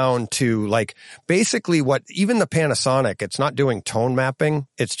it down to like basically what even the Panasonic, it's not doing tone mapping.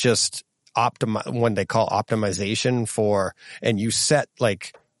 It's just when they call optimization for, and you set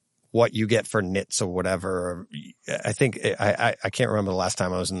like what you get for nits or whatever. I think I can't remember the last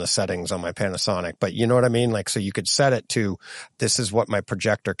time I was in the settings on my Panasonic, but you know what I mean? Like, so you could set it to, this is what my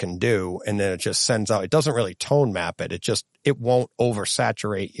projector can do. And then it just sends out, it doesn't really tone map it. It won't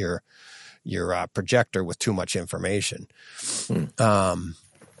oversaturate your projector with too much information. It's,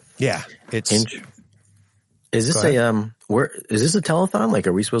 is this is this a telethon? Like,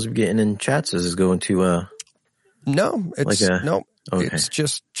 are we supposed to be getting in chats? Is this going to, no, it's, Okay. It's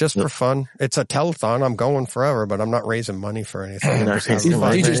just for fun. It's a telethon. I'm going forever, but I'm not raising money for anything. You're not I'm just raising having fun.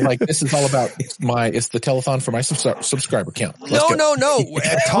 money. DJ's like, this is all about it's the telethon for my subscriber count. Let's go. No.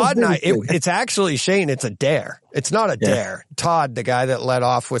 Todd and I, it's actually, Shane, it's a dare. It's not a dare. Todd, the guy that led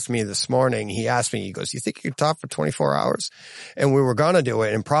off with me this morning, he asked me, he goes, you think you could talk for 24 hours? And we were going to do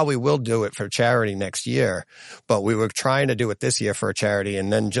it and probably will do it for charity next year. But we were trying to do it this year for a charity and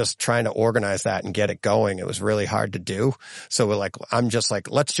then just trying to organize that and get it going. It was really hard to do. So I'm just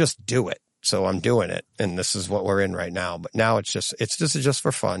like, let's just do it. So I'm doing it. And this is what we're in right now. But now it's just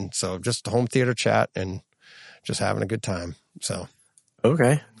for fun. So just home theater chat and just having a good time. So.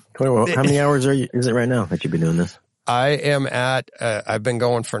 Okay. How many hours is it right now that you've been doing this? I am at, I've been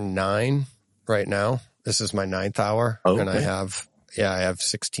going for 9 right now. This is my 9th hour. Oh, and okay. I have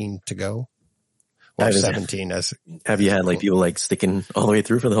 16 to go. Well, 17 as. Have you had people sticking all the way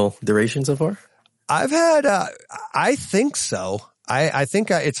through for the whole duration so far? I've had, I think so. I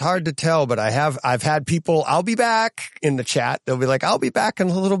think it's hard to tell, but I've had people, I'll be back in the chat. They'll be like, I'll be back in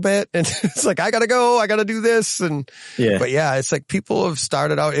a little bit. And it's like, I gotta go. I gotta do this. And but yeah, it's like people have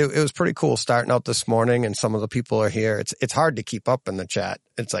started out. It was pretty cool starting out this morning and some of the people are here. It's hard to keep up in the chat.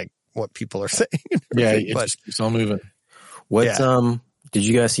 It's like what people are saying. Yeah. It just keeps on moving. Did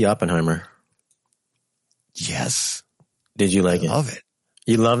you guys see Oppenheimer? Yes. Did you like it? Love it.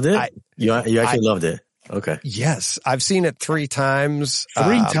 You loved it? You actually loved it. Okay. Yes. I've seen it 3 times.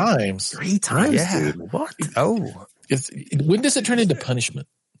 3 times? 3 times, yeah. dude. What? Oh. When does it turn into punishment?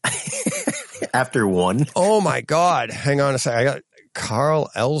 After 1? Oh my God. Hang on a second. I got Carl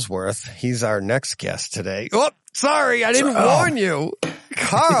Ellsworth. He's our next guest today. Oh, sorry. I didn't warn you.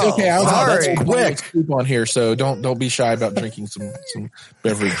 Carl. Okay, sorry. That's quick scoop on here, so don't be shy about drinking some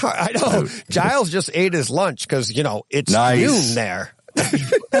beverage. I know. Giles just ate his lunch because, it's noon there.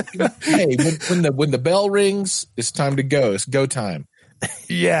 Hey, when the bell rings, it's time to go. It's go time.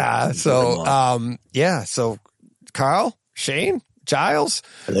 Yeah. So, So, Carl, Shane, Giles.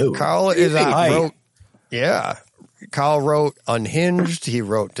 Hello. Carl is Carl wrote Unhinged. He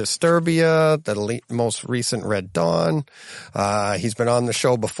wrote Disturbia, the most recent Red Dawn. He's been on the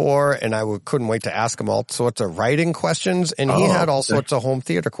show before, and I couldn't wait to ask him all sorts of writing questions. And he had all sorts of home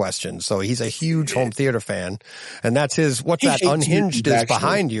theater questions. So he's a huge home theater fan. And that's Unhinged is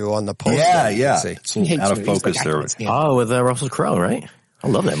behind you on the poster. Yeah. It's out of focus there. Oh, with Russell Crowe, right? I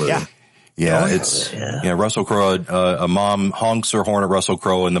love that movie. Yeah. Russell Crowe, a mom honks her horn at Russell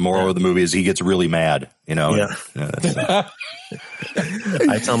Crowe, and the moral of the movie is he gets really mad, Yeah. I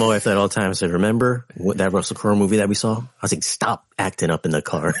tell my wife that all the time. I said, remember that Russell Crowe movie that we saw? I was like, stop acting up in the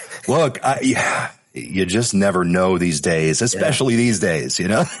car. Look, you just never know these days, especially these days,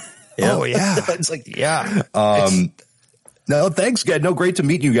 Yeah. Oh, yeah. It's like, no, thanks, guys. No, great to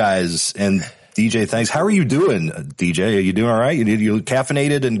meet you guys. And DJ, thanks. How are you doing, DJ? Are you doing all right? You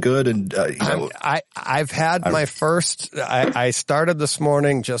caffeinated and good? And I've had my first. I started this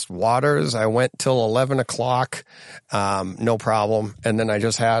morning just waters. I went till 11 o'clock, no problem. And then I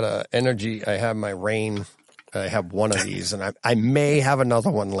just had energy. I have my rain. I have one of these, and I may have another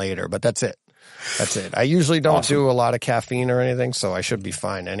one later, but that's it. I usually don't do a lot of caffeine or anything, so I should be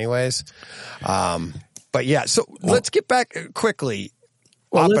fine anyways. But yeah, so let's get back quickly.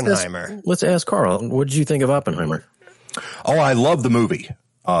 Oppenheimer. Let's ask Carl. What did you think of Oppenheimer? Oh, I love the movie.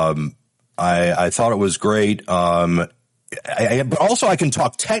 I thought it was great. But also I can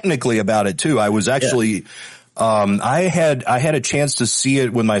talk technically about it too. I was actually, I had a chance to see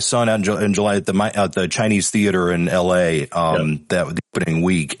it with my son in July at the Chinese Theater in LA, that opening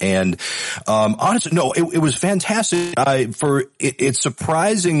week. And, honestly, no, it was fantastic. It's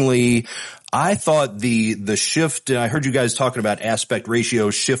surprisingly, I thought the shift, and I heard you guys talking about aspect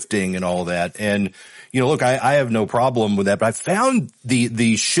ratio shifting and all that. And, look, I have no problem with that, but I found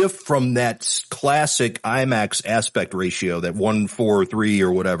the shift from that classic IMAX aspect ratio, that 1:4:3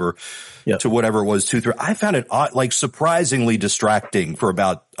 or whatever, to whatever it was, 2:3. I found it surprisingly distracting for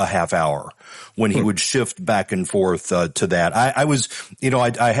about a half hour when he would shift back and forth to that. I was,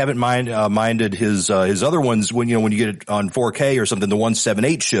 I haven't minded his other ones when you get it on 4K or something, the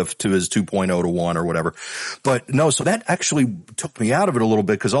 1:7:8 shift to his 2.0 to 1 or whatever. But no, so that actually took me out of it a little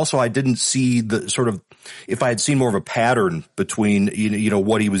bit, because also I didn't see the sort of, if I had seen more of a pattern between,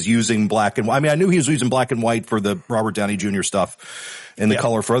 what he was using black and white. I mean, I knew he was using black and white for the Robert Downey Jr. stuff and the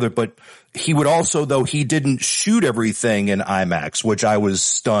color for other, but he would also, though, he didn't shoot everything in IMAX, which I was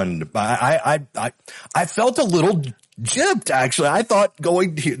stunned. I felt a little gypped, actually. I thought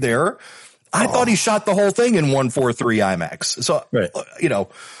going there, thought he shot the whole thing in 1:4:3 IMAX. So,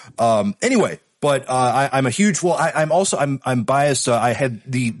 anyway, But I'm a huge. Well, I'm biased. I had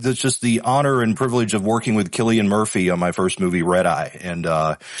just the honor and privilege of working with Cillian Murphy on my first movie, Red Eye, and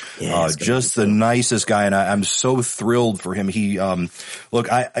just the nicest guy. And I'm so thrilled for him. He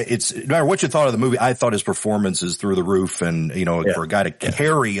it's no matter what you thought of the movie, I thought his performance is through the roof, and for a guy to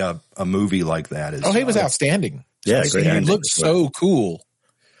carry a movie like that is. Oh, he was outstanding. Yeah, he looked so cool.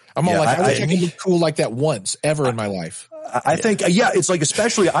 I'm all I wish I could look cool like that once ever in my life. I think, it's like,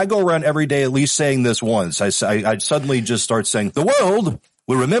 especially I go around every day at least saying this once. I suddenly just start saying, the world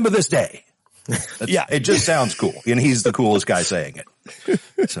will remember this day. It just sounds cool. And he's the coolest guy saying it.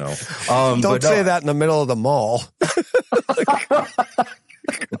 So, don't say that in the middle of the mall.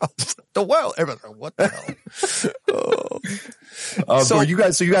 The world, everything. What the hell? So you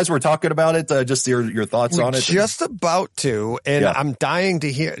guys were talking about it, just your thoughts on it? Just about to, and I'm dying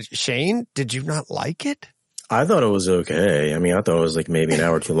to hear. Shane, did you not like it? I thought it was okay. I mean, I thought it was like maybe an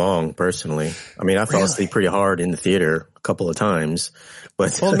hour too long, personally. I mean, I fell asleep pretty hard in the theater a couple of times.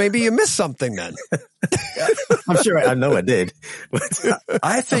 But well, maybe you missed something then. I'm sure I know I did. But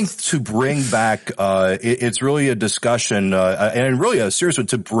I think to bring back, it's really a discussion, and really a serious one,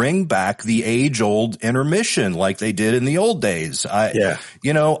 to bring back the age-old intermission like they did in the old days.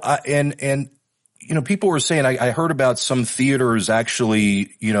 People were saying, I heard about some theaters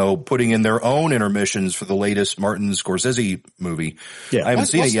actually, putting in their own intermissions for the latest Martin Scorsese movie. Yeah. I haven't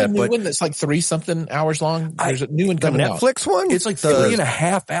seen it yet, but one that's like 3-something hours long. There's a new one coming out. Netflix one? It's like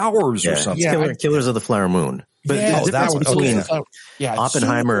 3.5 hours or something. Yeah, Killers of the Flower Moon. But the difference between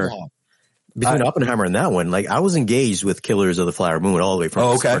Oppenheimer, Oppenheimer and that one, like I was engaged with Killers of the Flower Moon all the way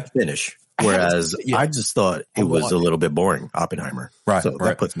from start to finish. Whereas I just thought it was a little bit boring, Oppenheimer. Right. So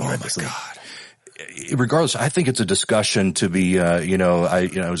that puts me right to sleep. Regardless, I think it's a discussion to be,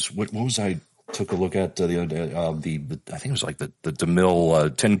 what was I took a look at the other day, I think it was like the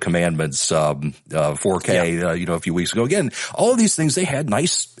DeMille, 10 Commandments, 4K, a few weeks ago. Again, all of these things, they had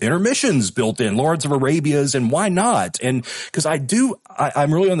nice intermissions built in, Lawrence of Arabia's, and why not? And cause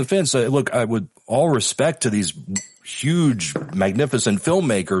I'm really on the fence. Look, I would all respect to these huge, magnificent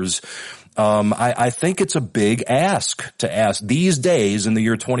filmmakers. I think it's a big ask to ask these days in the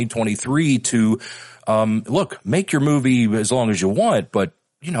year 2023 to, make your movie as long as you want, but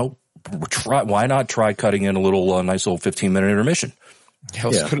why not try cutting in a little, nice little 15-minute intermission?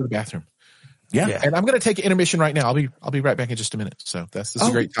 Let's go to the bathroom. Yeah. And I'm going to take an intermission right now. I'll be right back in just a minute. So this is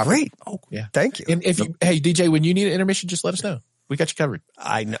a great topic. Great. Oh, yeah. Thank you. And hey, DJ, when you need an intermission, just let us know. We got you covered.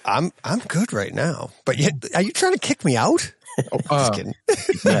 I'm good right now, but are you trying to kick me out? Just kidding.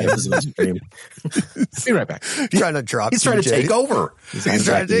 Be right back. Trying to drop. He's trying to take over. He's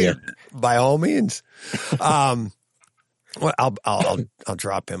trying to take. By all means. Well, I'll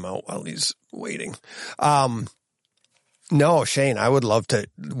drop him out while he's waiting. No, Shane, I would love to.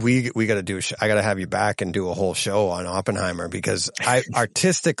 We got to do. I got to have you back and do a whole show on Oppenheimer because I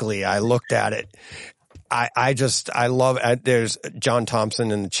looked at it. I love it. There's John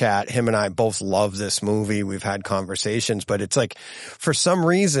Thompson in the chat. Him and I both love this movie. We've had conversations, but it's like for some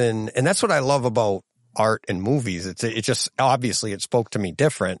reason, and that's what I love about art and movies. It just obviously it spoke to me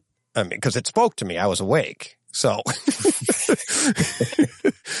different. I mean, because it spoke to me. I was awake. So,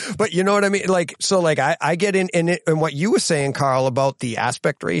 but you know what I mean? I get in it, and what you were saying, Carl, about the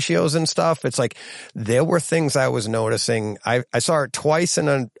aspect ratios and stuff. It's like, there were things I was noticing. I saw it twice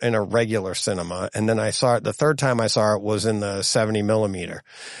in a regular cinema. And then the third time I saw it was in the 70 millimeter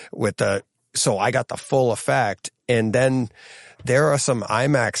so I got the full effect. And then there are some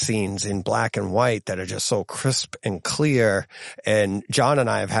IMAX scenes in black and white that are just so crisp and clear. And John and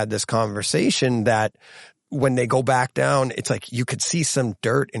I have had this conversation that when they go back down, it's like you could see some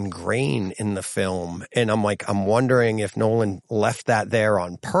dirt and grain in the film. And I'm wondering if Nolan left that there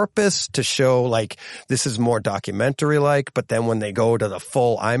on purpose to show like this is more documentary like, but then when they go to the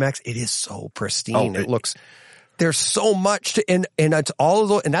full IMAX, it is so pristine. There's so much and it's all of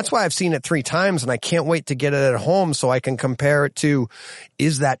those, and that's why I've seen it 3 times and I can't wait to get it at home so I can compare it to,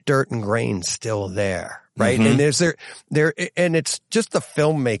 is that dirt and grain still there? Right. Mm-hmm. And there's there, and it's just the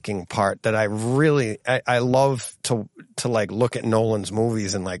filmmaking part that I really, I love to like look at Nolan's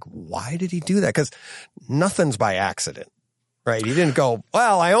movies and like, why did he do that? Cause nothing's by accident, right? He didn't go,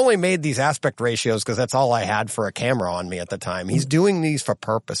 well, I only made these aspect ratios cause that's all I had for a camera on me at the time. He's doing these for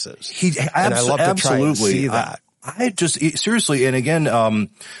purposes. And I love to try and see that. I just seriously, and again,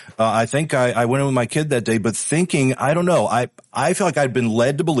 I think I went in with my kid that day, but thinking, I don't know, I feel like I'd been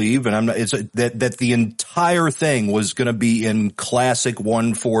led to believe, and that the entire thing was going to be in classic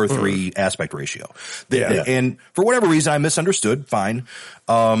 1:4:3 aspect ratio. And for whatever reason, I misunderstood. Fine,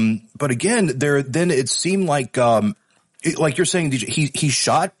 but again, then it seemed like you're saying, DJ, he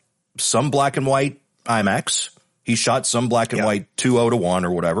shot some black and white IMAX. He shot some black and white 2:0:1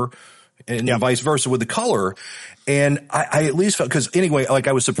 or whatever, and vice versa with the color. And I at least felt, because anyway, like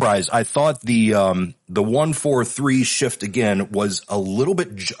I was surprised. I thought the 1:4:3 shift again was a little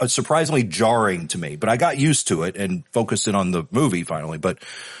bit surprisingly jarring to me, but I got used to it and focused in on the movie finally. But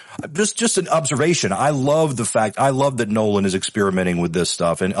just an observation. I love that Nolan is experimenting with this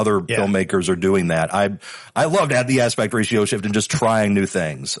stuff and other filmmakers are doing that. I loved the aspect ratio shift and just trying new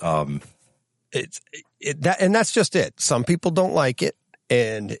things. And that's just it. Some people don't like it.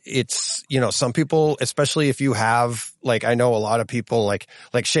 And it's, some people, especially if you have, like, I know a lot of people like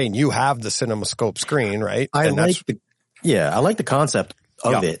Shane, you have the CinemaScope screen, right? I like the concept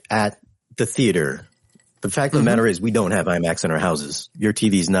of it at the theater. The fact of the matter is we don't have IMAX in our houses. Your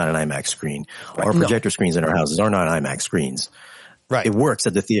TV is not an IMAX screen. Right. Our projector screens in our houses are not IMAX screens. Right. It works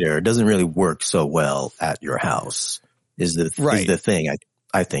at the theater. It doesn't really work so well at your house is the thing,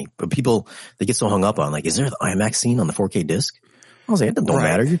 I think. But people, they get so hung up on, like, is there the IMAX scene on the 4K disc? I was like, it don't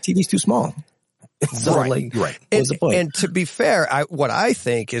matter. Your TV's too small. So what's the point? And to be fair, what I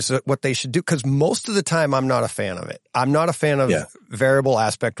think is that what they should do, because most of the time I'm not a fan of it. I'm not a fan of variable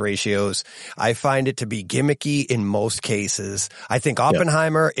aspect ratios. I find it to be gimmicky in most cases. I think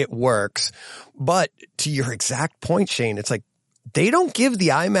Oppenheimer, it works. But to your exact point, Shane, it's like they don't give the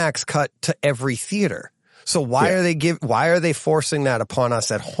IMAX cut to every theater. So why are they forcing that upon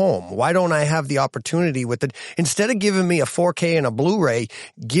us at home? Why don't I have the opportunity with it? Instead of giving me a 4K and a Blu-ray,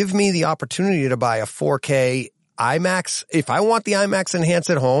 give me the opportunity to buy a 4K IMAX. If I want the IMAX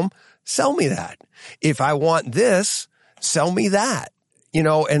enhanced at home, sell me that. If I want this, sell me that.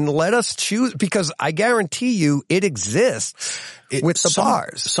 And let us choose, because I guarantee you it exists with the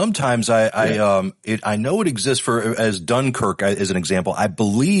bars. Sometimes I know it exists as Dunkirk as an example. I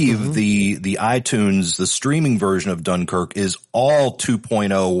believe the iTunes, the streaming version of Dunkirk is all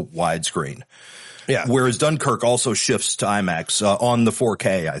 2.0 widescreen. Yeah. Whereas Dunkirk also shifts to IMAX on the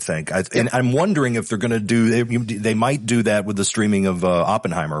 4K, I think. And I'm wondering if they're going to they might do that with the streaming of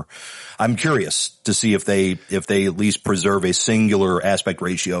Oppenheimer. I'm curious to see if they at least preserve a singular aspect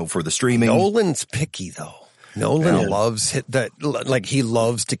ratio for the streaming. Nolan's picky though. Nolan loves that, like he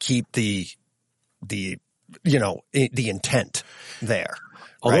loves to keep the intent there.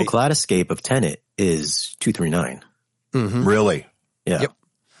 Although Kaleidoscape of Tenet is 239. Mm-hmm. Really? Yeah. Yep.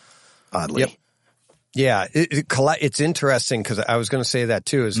 Oddly. Yep. Yeah, it's interesting because I was going to say that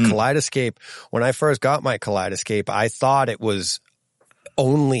too. Is Kaleidoscape, when I first got my Kaleidoscape, I thought it was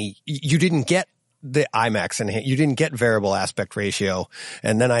only, you didn't get the IMAX and you didn't get variable aspect ratio.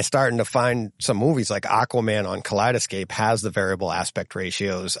 And then I started to find some movies like Aquaman on Kaleidoscape has the variable aspect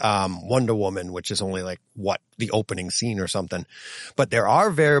ratios. Wonder Woman, which is only like the opening scene or something. But there are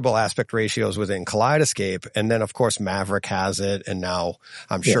variable aspect ratios within Kaleidoscape. And then of course Maverick has it. And now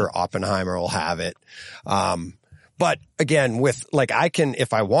I'm sure Oppenheimer will have it. But again, with like, I can,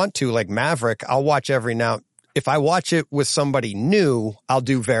 if I want to, like Maverick, I'll watch every now. If I watch it with somebody new, I'll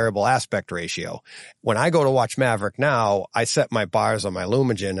do variable aspect ratio. When I go to watch Maverick now, I set my bars on my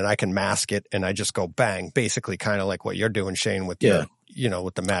Lumagen and I can mask it and I just go bang, basically kind of like what you're doing, Shane, with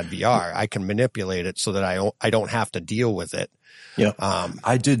with the Mad VR. I can manipulate it so that I don't have to deal with it. Yeah.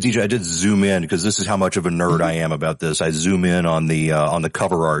 I did zoom in because this is how much of a nerd I am about this. I zoom in on the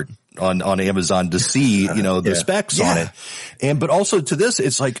cover art on Amazon to see, the specs on it. But also to this,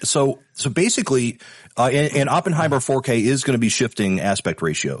 it's like, so basically, and Oppenheimer 4K is going to be shifting aspect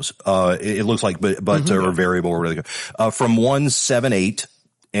ratios. It looks like, but or variable or whatever, from 1.78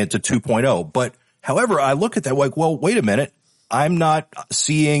 and to 2.0. But however, I look at that like, well, wait a minute. I'm not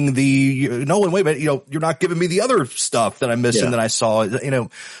seeing Nolan, wait a minute, you're not giving me the other stuff that I'm missing that I saw,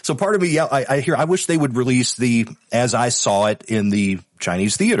 So part of me, I wish they would release as I saw it in the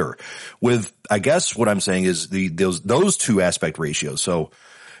Chinese theater with, I guess what I'm saying is those two aspect ratios. So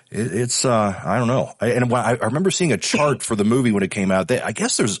it's, I don't know. I remember seeing a chart for the movie when it came out. I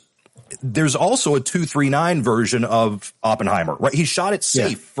guess there's also a 239 version of Oppenheimer, right? He shot it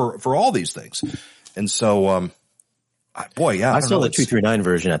safe for all these things. And so, I saw the 239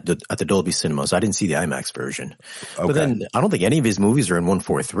 version at the Dolby Cinema, so I didn't see the IMAX version. Okay. But then I don't think any of his movies are in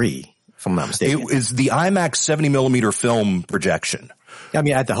 1.43, if I'm not mistaken. It is the IMAX 70 millimeter film projection. I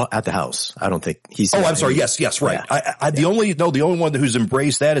mean, at the house. I don't think he's. Oh, I'm sorry. Yes, right. Yeah. The only one who's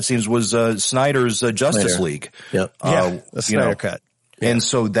embraced that, it seems, was Snyder's Justice League. Yep. The Snyder cut. And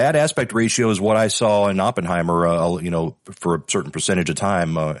so that aspect ratio is what I saw in Oppenheimer, for a certain percentage of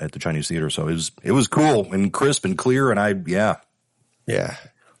time at the Chinese theater. So it was cool and crisp and clear. And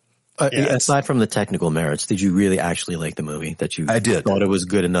aside from the technical merits, did you really actually like the movie? I did. Thought it was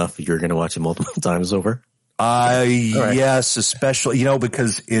good enough you're going to watch it multiple times over? Yes, especially,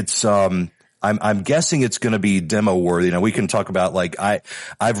 because it's, I'm guessing it's going to be demo worthy. Now we can talk about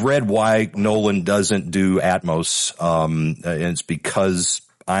I've read why Nolan doesn't do Atmos. And it's because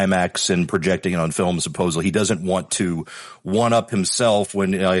IMAX and projecting it on film, supposedly he doesn't want to one up himself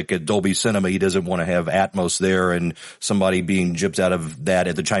when at Dolby Cinema, he doesn't want to have Atmos there and somebody being gypped out of that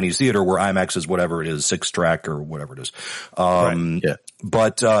at the Chinese theater where IMAX is whatever it is, 6-track or whatever it is. Right. Yeah.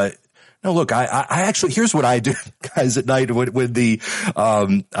 But, no, look, I actually, here's what I do, guys, at night with the,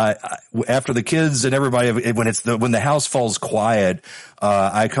 after the kids and everybody, when the house falls quiet,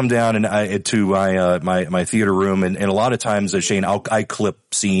 I come down and to my theater room and a lot of times, Shane, I clip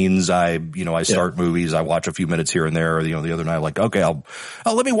scenes. I start movies. I watch a few minutes here and there. The other night, okay, I'll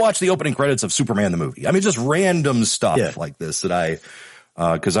let me watch the opening credits of Superman the movie. I mean, just random stuff like this that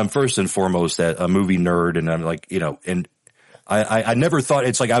cause I'm first and foremost a movie nerd and I'm and I never thought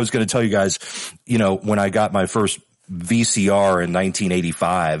it's I was going to tell you guys, when I got my first VCR in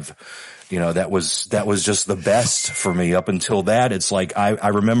 1985, that was just the best for me up until that. It's I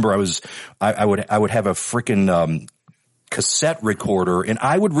remember I would have a freaking, cassette recorder and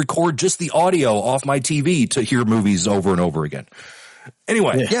I would record just the audio off my TV to hear movies over and over again.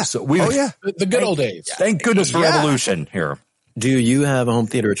 Anyway. Yeah. So the good old days. Thank goodness for evolution here. Do you have a home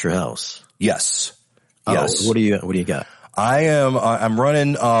theater at your house? Yes. Oh, Yes. What do you got? I'm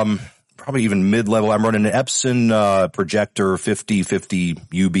running, probably even mid-level. I'm running an Epson, projector 5050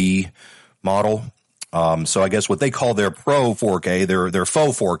 UB model. So I guess what they call their Pro 4K, their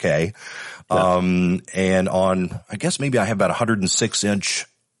faux 4K. And I guess maybe I have about 106-inch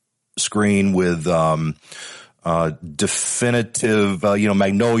screen with, definitive,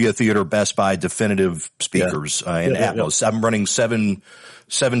 Magnolia Theater, Best Buy definitive speakers, and Atmos. I'm running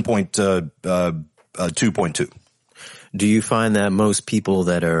 7.2.2. Do you find that most people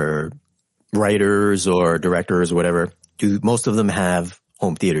that are writers or directors or whatever, do most of them have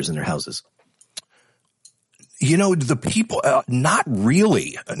home theaters in their houses? The people, not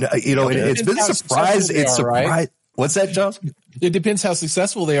really. It's been a surprise. It's surprise. Right? What's that, Josh? It depends how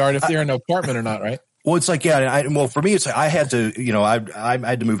successful they are and if they're in an apartment or not, right? Well, it's for me, it's I had to, I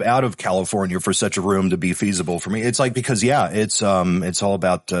had to move out of California for such a room to be feasible for me. It's because, it's all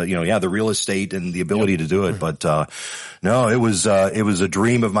about, the real estate and the ability to do it. But, no, it was a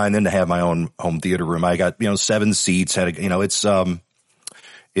dream of mine then to have my own home theater room. I got, 7 seats,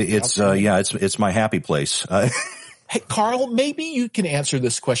 it's my happy place. Hey, Carl, maybe you can answer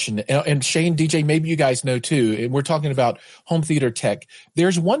this question. And Shane, DJ, maybe you guys know too. And we're talking about home theater tech.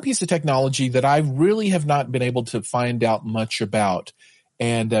 There's one piece of technology that I really have not been able to find out much about.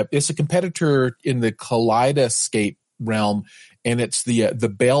 And it's a competitor in the Kaleidoscape realm. And it's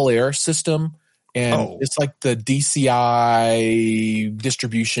the Bel Air system. And it's like the DCI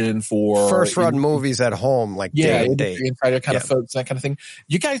distribution for first run movies at home, day and date. Insider kind of folks, that kind of thing.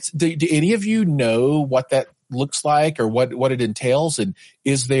 You guys, do any of you know what that looks like or what it entails? And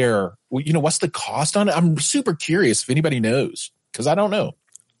is there, what's the cost on it? I'm super curious if anybody knows, because I don't know.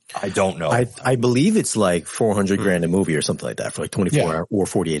 I don't know. I believe it's like $400,000 a movie or something like that for 24 hours or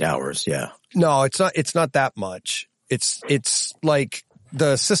 48 hours. Yeah. No, it's not that much. It's like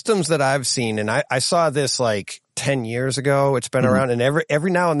the systems that I've seen, and I saw this 10 years ago. It's been around, and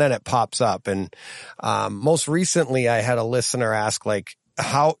every now and then it pops up. And most recently I had a listener ask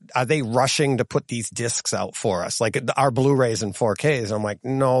how are they rushing to put these discs out for us? Our Blu-rays and 4Ks. I'm like,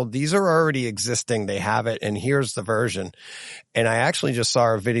 no, these are already existing. They have it. And here's the version. And I actually just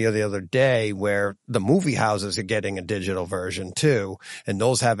saw a video the other day where the movie houses are getting a digital version too. And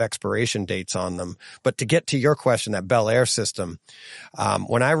those have expiration dates on them. But to get to your question, that Bel Air system,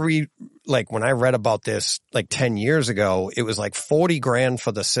 when I read about this 10 years ago, it was $40,000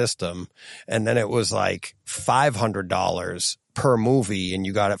 for the system. And then it was $500 per movie, and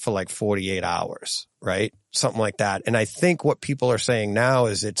you got it for 48 hours, right? Something like that. And I think what people are saying now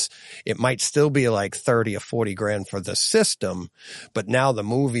is it might still be 30 or 40 grand for the system, but now the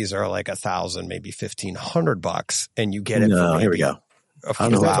movies are $1,000, maybe $1,500, and you get it. No, here we go. A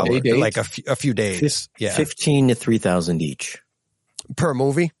few hours, a few days. 15 to 3,000 each per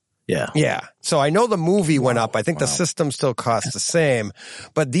movie. Yeah. Yeah. So I know the movie went up. I think the system still costs the same,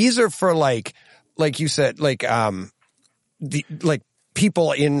 but these are for like you said,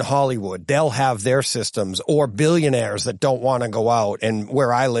 people in Hollywood, they'll have their systems, or billionaires that don't want to go out. And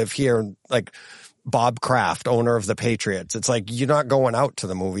where I live here, Bob Kraft, owner of the Patriots, it's you're not going out to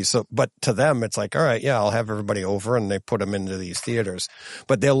the movies. So, but to them, it's all right, yeah, I'll have everybody over, and they put them into these theaters.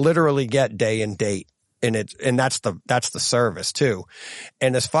 But they'll literally get day and date And that's the service too.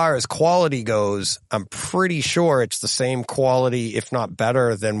 And as far as quality goes, I'm pretty sure it's the same quality, if not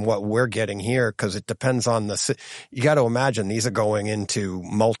better than what we're getting here. Cause it depends on you got to imagine these are going into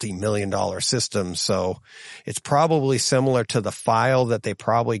multi-million-dollar systems. So it's probably similar to the file that they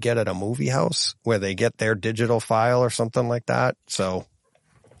probably get at a movie house where they get their digital file or something like that. So.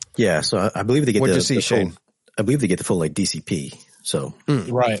 Yeah. So I believe they get What'd you see, Shane? I believe they get the full like DCP. So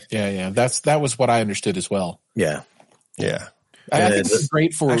right, yeah. That was what I understood as well. Yeah. I think it's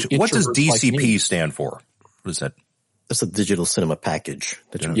great for. Actually, what does introverts like DCP me. stand for? What is that? That's a digital cinema package.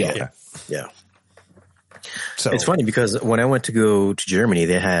 Yeah. So It's funny because when I went to go to Germany,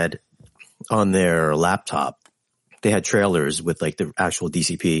 they had on their laptop, they had trailers with like the actual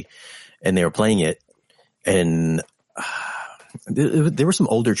DCP, and they were playing it, and there were some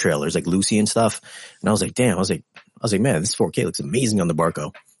older trailers like Lucy and stuff, and I was like, damn, I was like, man, this 4K looks amazing on the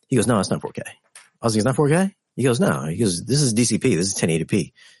Barco. He goes, no, it's not 4K. I was like, it's not 4K? He goes, no. He goes, this is DCP. This is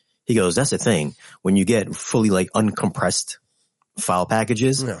 1080p. He goes, that's the thing. When you get fully like uncompressed file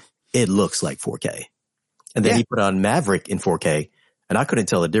packages, it looks like 4K. And then he put on Maverick in 4K, and I couldn't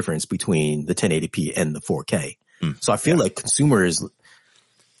tell the difference between the 1080p and the 4K. So I feel like consumers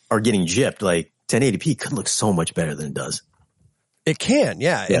are getting gypped. Like 1080p could look so much better than it does. It can,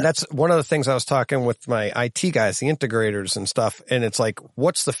 yeah. And that's one of the things I was talking with my IT guys, the integrators and stuff. And it's like,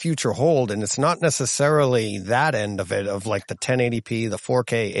 what's the future hold? And it's not necessarily that end of it, of like the 1080p, the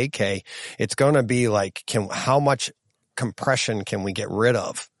 4K, 8K. It's going to be like, how much compression can we get rid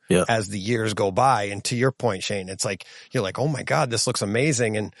of as the years go by? And to your point, Shane, it's like, you're like, oh my God, this looks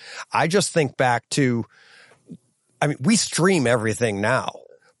amazing. And I just think back to, I mean, we stream everything now.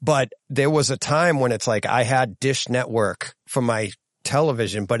 But there was a time when it's like I had Dish Network for my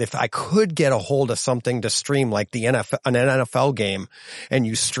television, but if I could get a hold of something to stream like an NFL game and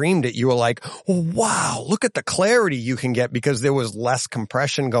you streamed it, you were like, oh, wow, look at the clarity you can get because there was less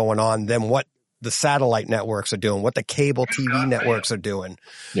compression going on than what the satellite networks are doing, what the cable TV networks are doing.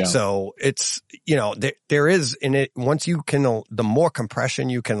 Yeah. So it's, there is in it, once you can, the more compression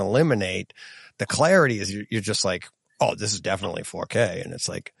you can eliminate, the clarity is you're just like, oh, this is definitely 4K. And it's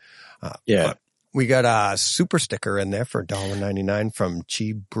like, but we got a super sticker in there for $1.99 from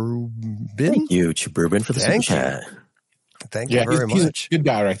Chibrubin. Thank you, Chibrubin, for the super chat. Thank you very much. Good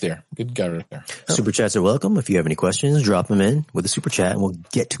guy right there. Good guy right there. Super chats are welcome. If you have any questions, drop them in with a super chat and we'll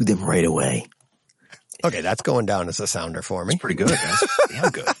get to them right away. Okay, that's going down as a sounder for me. That's pretty good. That's damn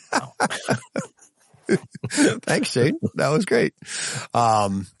good. Wow. Thanks, Shane. That was great.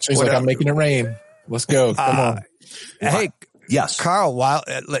 She's like, I'm making it rain. Let's go. Come on. Hey, yes, Carl.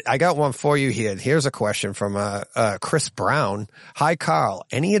 I got one for you here. Here's a question from Chris Brown. Hi, Carl.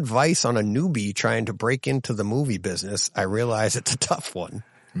 Any advice on a newbie trying to break into the movie business? I realize it's a tough one.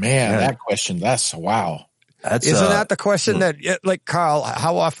 Man, that question. That's wow. Isn't that the question that, like, Carl?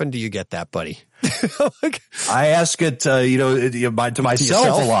 How often do you get that, buddy? I ask it, to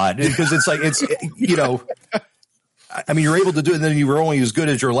myself a lot because it's like I mean, you're able to do it, and then you were only as good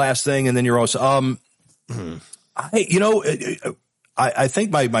as your last thing, and then you're also I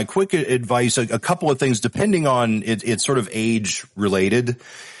think my quick advice, a couple of things, depending on it's sort of age related.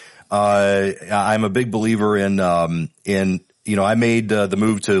 I'm a big believer in I made the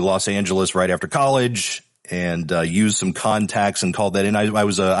move to Los Angeles right after college and used some contacts and called that in. I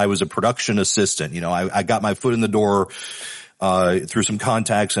was a production assistant. I got my foot in the door through some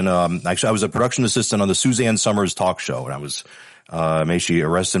contacts, and actually I was a production assistant on the Suzanne Summers talk show, and I was may she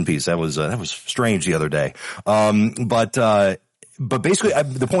rest in peace. That was strange the other day. But basically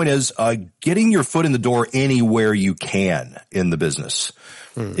the point is, getting your foot in the door anywhere you can in the business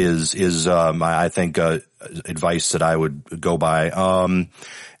is I think, advice that I would go by.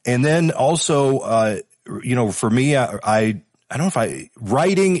 And then also, for me, I don't know if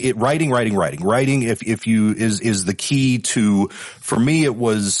writing, if you is the key to, for me, it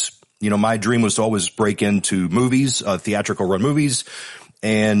was, my dream was to always break into movies, theatrical run movies.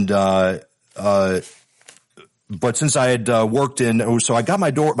 And, but since I had worked so I got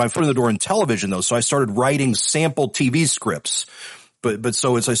my foot in the door in television though. So I started writing sample TV scripts. But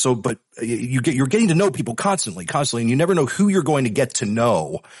so it's like, but you're getting to know people constantly, and you never know who you're going to get to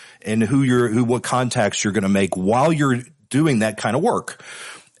know and what contacts you're going to make while you're doing that kind of work.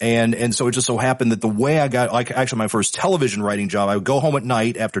 And so it just so happened that the way I got, like, actually my first television writing job, I would go home at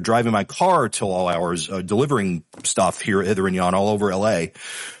night after driving my car till all hours, delivering stuff hither and yon all over LA.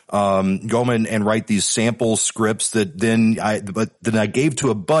 Go home and write these sample scripts that then I gave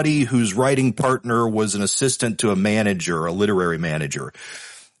to a buddy whose writing partner was an assistant to a manager, a literary manager.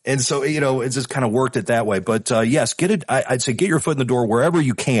 And so, it just kind of worked it that way. But, yes, I'd say get your foot in the door wherever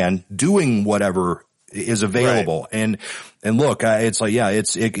you can, doing whatever is available. Right. And look, it's like, yeah,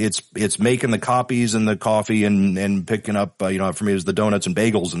 it's making the copies and the coffee and picking up, for me it was the donuts and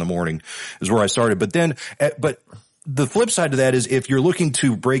bagels in the morning is where I started. But then, the flip side to that is if you're looking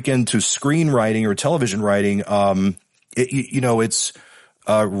to break into screenwriting or television writing, it's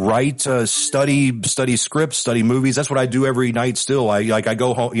write, study scripts, study movies. That's what I do every night still. I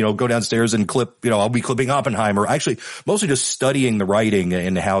go home, go downstairs and clip, I'll be clipping Oppenheimer, actually mostly just studying the writing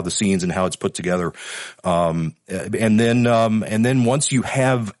and how the scenes and how it's put together. And then once you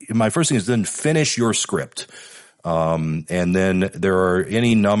have, my first thing is then finish your script. And then there are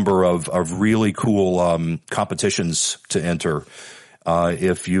any number of really cool, competitions to enter.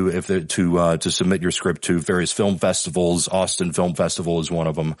 To submit your script to various film festivals. Austin Film Festival is one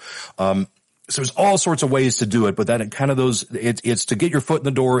of them. So there's all sorts of ways to do it, but that kind of it's to get your foot in the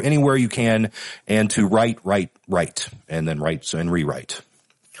door anywhere you can and to write, and then write and rewrite.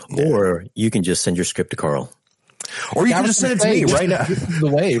 Or you can just send your script to Carl. Or you can just send it to me right now. This is the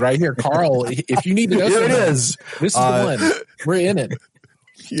way right here, Carl. If you need to know, here it is. This is the one. We're in it.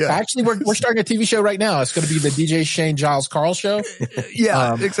 Yeah. Actually, we're starting a TV show right now. It's going to be the DJ Shane Giles Carl show.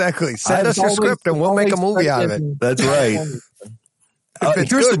 Yeah, exactly. Send us your script and we'll make a movie out of it. That's right.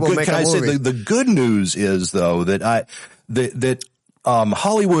 Here's the good. Can I say the good news is though that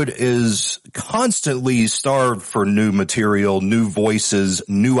Hollywood is constantly starved for new material, new voices,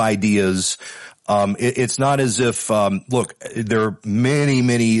 new ideas. It's not as if, look, there are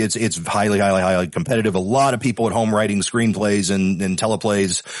many, it's highly competitive. A lot of people at home writing screenplays and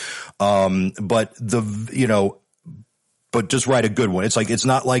teleplays. But just write a good one. It's like, it's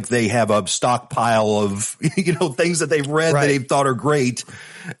not like they have a stockpile of, things that they've read that they've thought are great.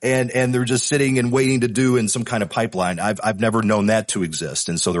 And they're just sitting and waiting to do in some kind of pipeline. I've never known that to exist.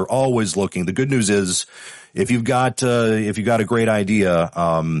 And so they're always looking. The good news is, if you've got a great idea,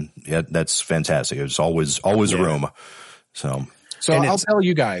 that's fantastic. There's always a room. So I'll tell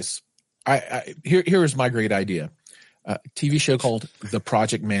you guys, here is my great idea. TV show called The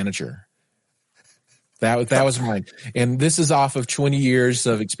Project Manager. That was mine. And this is off of 20 years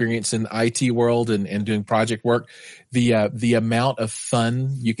of experience in the IT world and doing project work. The amount of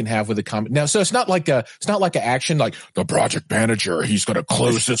fun you can have with a comic. Now, so it's not like an action, like the project manager, he's going to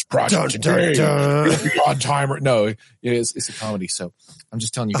close this project today. It'll be on timer. No, it's a comedy. So I'm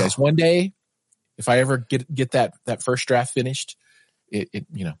just telling you guys, one day, if I ever get that first draft finished,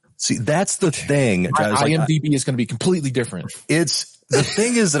 see, that's the thing. IMDb is going to be completely different. The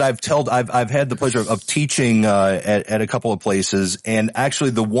thing is that I've had the pleasure of teaching at a couple of places, and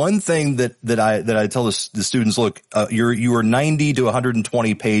actually the one thing that I tell the students, look, you are 90 to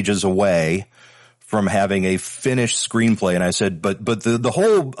 120 pages away from having a finished screenplay, and I said, but the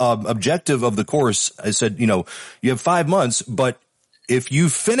whole objective of the course, I said, you have 5 months, but if you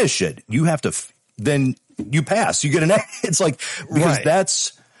finish it, you have to then you pass, you get an A. It's like because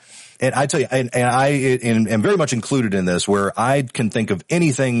that's. And I tell you, and I am very much included in this, where I can think of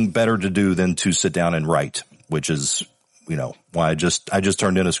anything better to do than to sit down and write, which is, why I just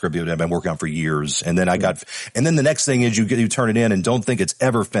turned in a script that I've been working on for years. And then and then the next thing is you turn it in and don't think it's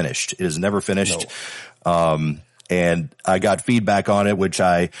ever finished. It is never finished. No. And I got feedback on it, which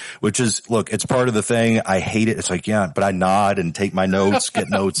is, look, it's part of the thing. I hate it. It's like, yeah, but I nod and take my notes, get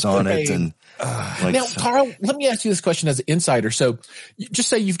notes on it. And now, Carl, let me ask you this question as an insider. So just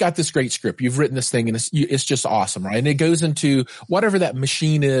say you've got this great script. You've written this thing and it's just awesome, right? And it goes into whatever that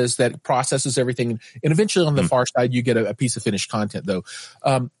machine is that processes everything. And eventually on the far side, you get a piece of finished content though.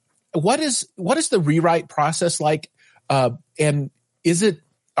 What is the rewrite process like? And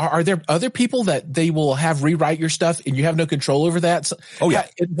are there other people that they will have rewrite your stuff and you have no control over that? So, yeah.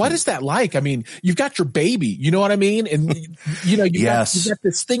 What is that like? I mean, you've got your baby, you know what I mean? And you've got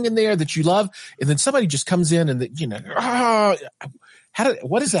this thing in there that you love, and then somebody just comes in and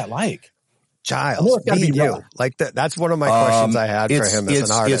what is that like? Giles, be you. Like that's one of my questions I had for him as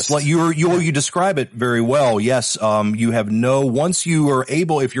an artist. It's like you describe it very well. Yes. You have once you are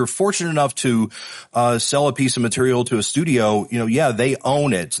able, if you're fortunate enough to, sell a piece of material to a studio, they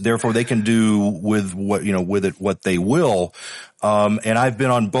own it. Therefore they can do with what they will. And I've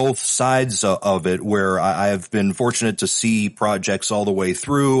been on both sides of it where I have been fortunate to see projects all the way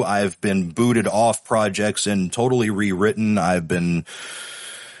through. I've been booted off projects and totally rewritten. I've been,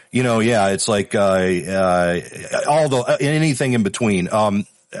 it's like, anything in between.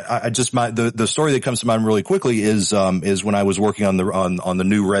 The story that comes to mind really quickly is when I was working on the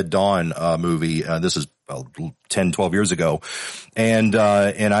new Red Dawn, movie. This is 10, 12 years ago. And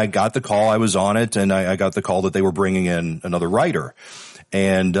I got the call, I was on it, and I got the call that they were bringing in another writer.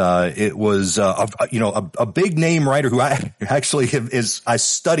 And, it was, a big name writer who I actually I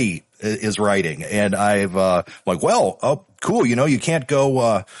study is writing. And I've, like, well, oh, cool. You can't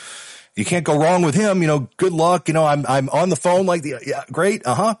go wrong with him. Good luck. I'm on the phone like yeah, great.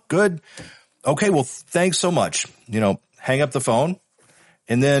 Good. Okay. Well, thanks so much. Hang up the phone.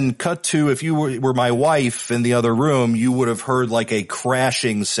 And then cut to, if you were my wife in the other room, you would have heard like a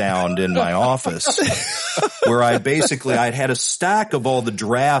crashing sound in my office where I'd had a stack of all the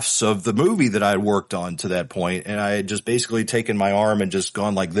drafts of the movie that I'd worked on to that point, and I had just basically taken my arm and just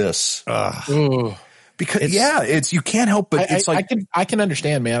gone like this. Because you can't help but it's like I can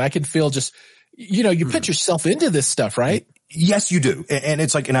understand, man. I can feel just you put yourself into this stuff, right? Yes, you do. And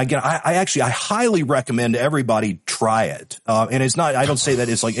it's like, and again, I highly recommend everybody try it. And it's not, I don't say that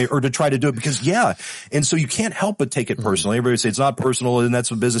it's like, or to try to do it because and so you can't help but take it personally. Everybody say it's not personal and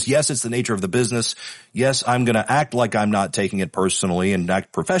that's a business. Yes, it's the nature of the business. Yes, I'm going to act like I'm not taking it personally and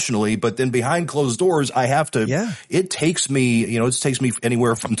act professionally, but then behind closed doors, I have to, it takes me, it takes me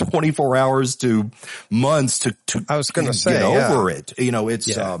anywhere from 24 hours to months to I was going to say, get over it.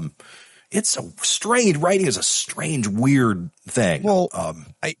 It's a strange, writing is a strange, weird thing. Well,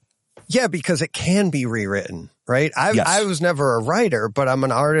 because it can be rewritten, right? I was never a writer, but I'm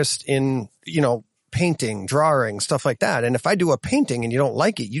an artist in, painting, drawing, stuff like that. And if I do a painting and you don't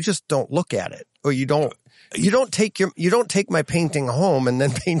like it, you just don't look at it, or you don't take my painting home and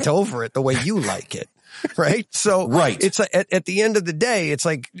then paint over it the way you like it. Right. So it's at the end of the day, it's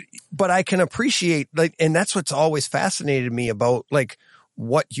like, but I can appreciate and that's what's always fascinated me about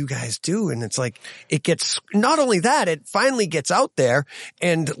what you guys do. And it's like, it gets, not only that, it finally gets out there.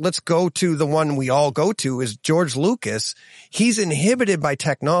 And let's go to the one we all go to is George Lucas. He's inhibited by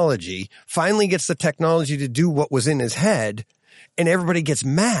technology, finally gets the technology to do what was in his head, and everybody gets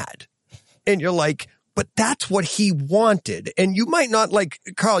mad. And you're like, but that's what he wanted. And you might not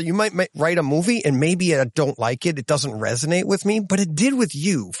Carl, you might write a movie and maybe I don't like it. It doesn't resonate with me, but it did with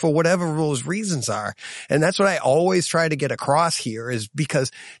you for whatever those reasons are. And that's what I always try to get across here is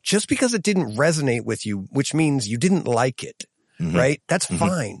just because it didn't resonate with you, which means you didn't like it. Mm-hmm. Right? That's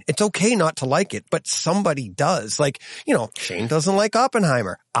fine. It's okay not to like it, but somebody does. Shane doesn't like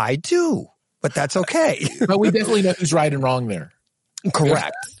Oppenheimer. I do, but that's okay. But we definitely know who's right and wrong there.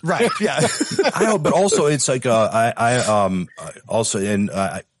 Correct. Right. Yeah. But also it's like, I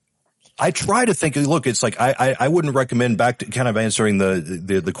try to think, look, it's like, I wouldn't recommend back to kind of answering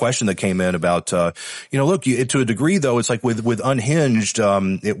the question that came in about, look, to a degree though, it's like with Unhinged,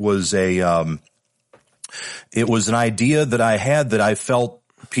 it was an idea that I had that I felt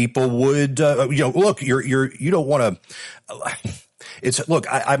people would, look, you don't want to,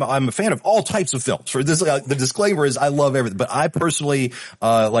 I'm a fan of all types of films. For this, the disclaimer is I love everything, but I personally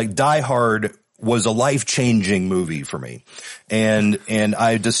Die Hard was a life-changing movie for me, and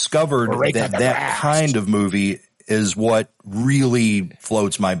I discovered that kind of movie is what really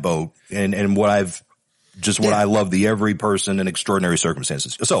floats my boat, and what I love, the every person in extraordinary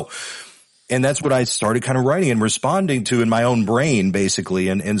circumstances. So. And that's what I started kind of writing and responding to in my own brain, basically.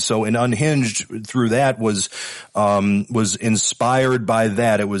 And so in Unhinged through that was inspired by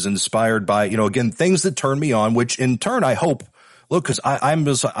that. It was inspired by, again, things that turn me on, which in turn, I hope, look, cause I'm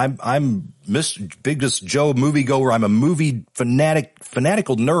biggest Joe moviegoer. I'm a movie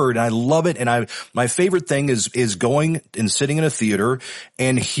fanatical nerd, and I love it. And my favorite thing is going and sitting in a theater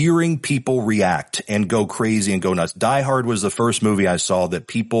and hearing people react and go crazy and go nuts. Die Hard was the first movie I saw that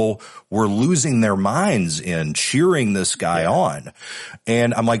people were losing their minds in, cheering this guy on.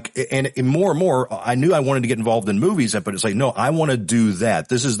 And I'm like, and more and more, I knew I wanted to get involved in movies, but it's like, no, I want to do that.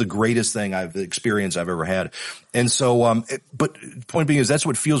 This is the greatest thing I've ever had. And so, but point being is that's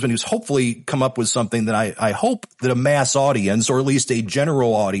what feels when he's hopefully come up with something that I hope that a mass audience, or at least a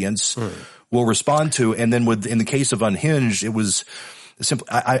general audience, will respond to. And then in the case of Unhinged, it was simple.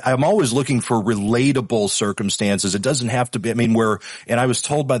 I'm always looking for relatable circumstances. It doesn't have to be, and I was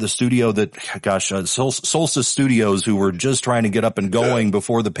told by the studio that, Solstice Studios, who were just trying to get up and going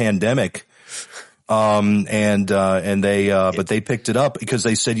before the pandemic, but they picked it up because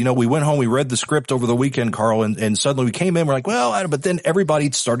they said, we went home, we read the script over the weekend, Carl, and suddenly we came in, we're like, well, but then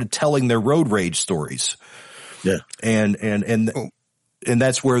everybody started telling their road rage stories. Yeah. And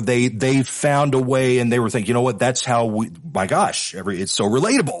that's where they found a way, and they were thinking, that's how it's so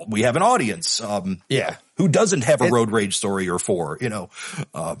relatable. We have an audience. Who doesn't have a road rage story or four,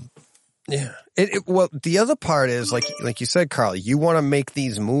 Yeah. Well, the other part is like you said, Carl, you want to make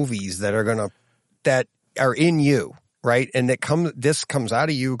these movies that are in you, right? And this comes out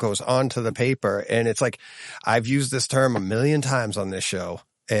of you, goes onto the paper. And it's like, I've used this term 1,000,000 times on this show.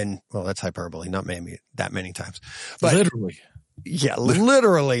 And well, that's hyperbole, not maybe that many times, but literally. Yeah,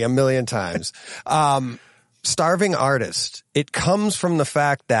 literally 1,000,000 times. Starving artist. It comes from the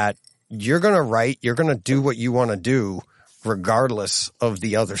fact that you're going to write, you're going to do what you want to do regardless of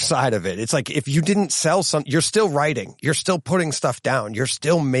the other side of it. It's like if you didn't sell you're still writing, you're still putting stuff down, you're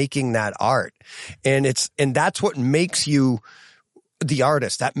still making that art. And that's what makes you the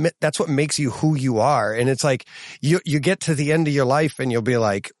artist. That's what makes you who you are. And it's like you get to the end of your life and you'll be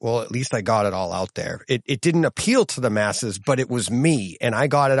like, well, at least I got it all out there. It didn't appeal to the masses, but it was me and I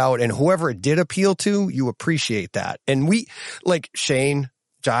got it out, and whoever it did appeal to, you appreciate that. And we, like Shane,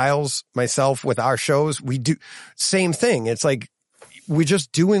 Giles, myself, with our shows, we do same thing. It's like we're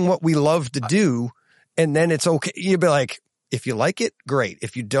just doing what we love to do, and then it's okay. You'd be like, if you like it, great.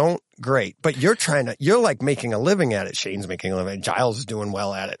 If you don't, great. But you're like making a living at it. Shane's making a living. Giles is doing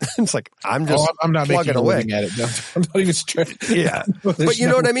well at it. It's like I'm not making a living at it. No, I'm not even straight. Yeah, but you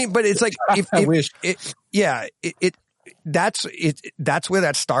know what I mean. But it's like I wish. That's where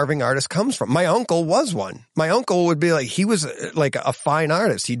that starving artist comes from. My uncle was one. My uncle would be like, he was like a fine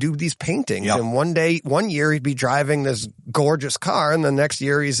artist. He'd do these paintings. Yep. And one year he'd be driving this gorgeous car, and the next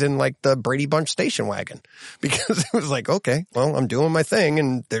year he's in like the Brady Bunch station wagon, because it was like, okay, well, I'm doing my thing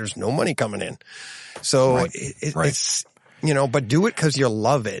and there's no money coming in. So it's, but do it because you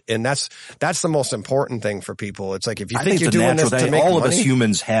love it. And that's the most important thing for people. It's like, if you think you're doing this to make all money, of us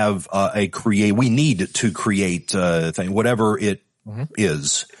humans have we need to create thing, whatever it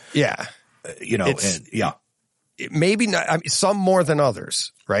is. Yeah. Maybe not, I mean, some more than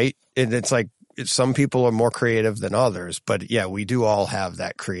others, right? And it's like, some people are more creative than others, but yeah, we do all have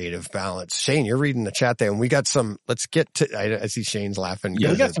that creative balance. Shane, you're reading the chat there, and we got some. Let's get to. I see Shane's laughing.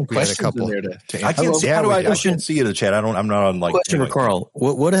 Yeah, we got some questions in there to I can't see. I can't see in the chat. I'm not on like. Question for Carl: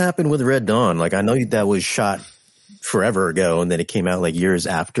 What happened with Red Dawn? Like, I know that was shot forever ago, and then it came out like years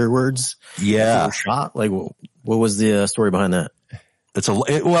afterwards. Yeah, shot. Like, what was the story behind that?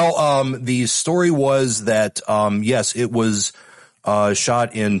 The story was that yes, it was.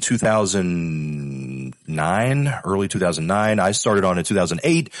 Shot in 2009, early 2009. I started on in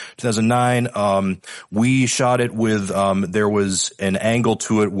 2008, 2009. We shot it with, there was an angle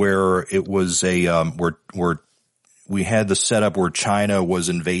to it where it was where we had the setup where China was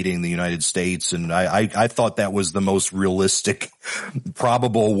invading the United States. And I thought that was the most realistic,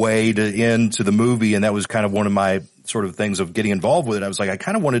 probable way to end to the movie. And that was kind of one of my sort of things of getting involved with it. I was like, I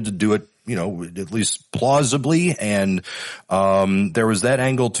kind of wanted to do it, at least plausibly. And, there was that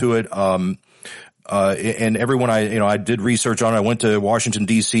angle to it. And everyone I did research on it. I went to Washington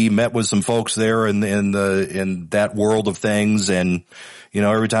DC, met with some folks there in that world of things. And,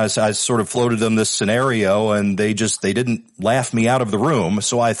 every time I sort of floated them this scenario, and they didn't laugh me out of the room.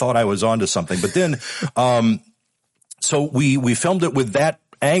 So I thought I was onto something. But then, so we filmed it with that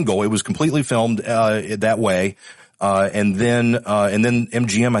angle. It was completely filmed, that way. And then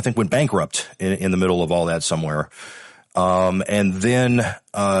MGM, I think, went bankrupt in the middle of all that somewhere. And then,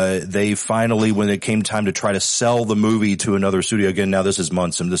 they finally, when it came time to try to sell the movie to another studio again, now this is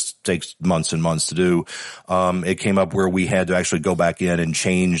months, and this takes months and months to do. It came up where we had to actually go back in and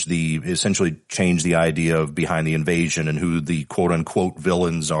essentially change the idea of behind the invasion and who the quote unquote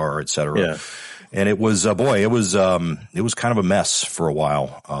villains are, et cetera. Yeah. And it was, it was kind of a mess for a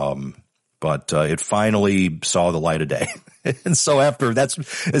while. But it finally saw the light of day. And so that's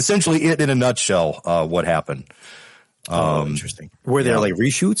essentially it in a nutshell, what happened. Interesting. Were there like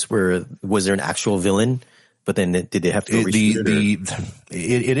reshoots? Was there an actual villain? But then did they have to reshoot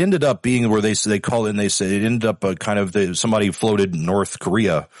it ended up being where they call it, and they said it ended up kind of somebody floated North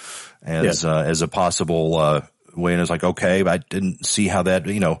Korea as a possible, way. And it's like, okay, but I didn't see how that,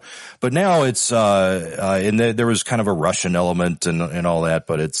 but now it's, and there was kind of a Russian element and all that,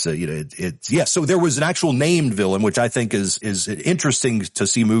 but it's, so there was an actual named villain, which I think is interesting to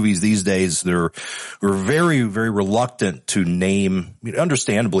see movies these days. We're very, very reluctant to name,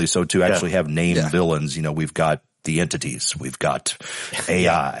 understandably so, to actually have named villains. We've got the entities, we've got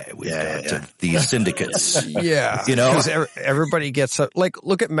AI, we've got the syndicates. Yeah. Because everybody gets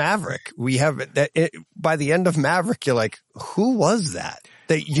look at Maverick. We have that by the end of Maverick, you're like, who was that?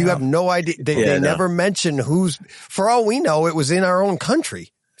 You have no idea. They never mention for all we know, it was in our own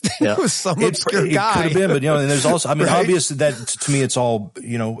country. Yeah. It was some obscure guy. It could have been, but and there's also, obvious that to me, it's all,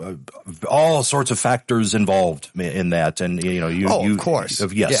 all sorts of factors involved in that. And, of course.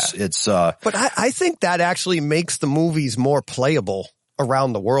 Yes, it's, but I think that actually makes the movies more playable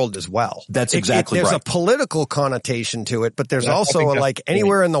around the world as well. That's exactly right. There's a political connotation to it, but there's also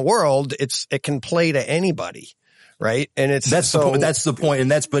anywhere in the world, it can play to anybody. Right. And that's the point.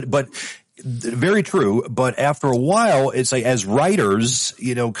 And but very true. But after a while, it's like, as writers,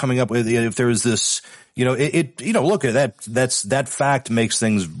 coming up with, if there's this, you know, look at that. That fact makes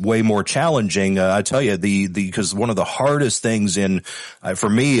things way more challenging. I tell you, because one of the hardest things for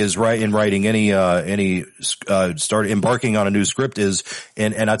me is writing any start embarking on a new script is,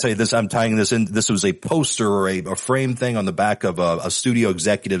 and I tell you this, I'm tying this in. This was a poster or a frame thing on the back of a studio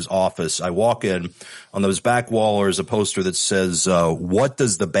executive's office. I walk in, on those back wall is a poster that says, "What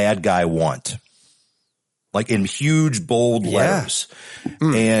does the bad guy want?" Like in huge bold letters.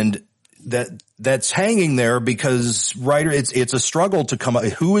 And that's hanging there because it's a struggle to come up.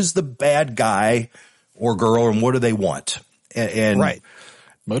 Who is the bad guy or girl and what do they want? And right.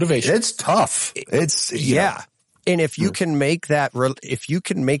 Motivation. It's tough. It's, yeah. And if you can make if you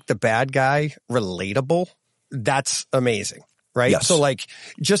can make the bad guy relatable, that's amazing. Right. Yes. So like,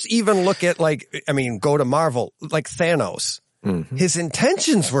 just even look at go to Marvel, like Thanos. Mm-hmm. His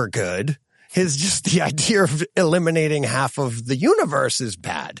intentions were good. Just the idea of eliminating half of the universe is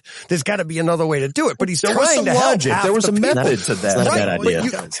bad. There's got to be another way to do it, but he's trying to help. There was a method to that. That's not a bad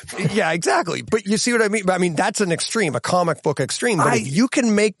idea. Yeah, exactly. But you see what I mean? I mean, that's an extreme, a comic book extreme. But if you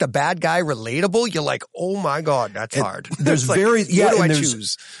can make the bad guy relatable, you're like, oh my God, that's hard. There's what do I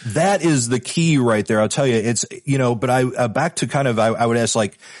choose? That is the key right there. I'll tell you, it's, but back to kind of, I would ask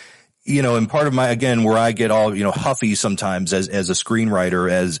like, and part of where I get all, huffy sometimes as a screenwriter,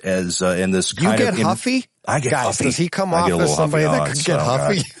 in this kind of. You get huffy? I get huffy. Does he come off as somebody that could get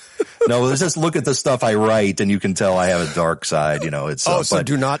huffy? No, let's just look at the stuff I write and you can tell I have a dark side, it's. So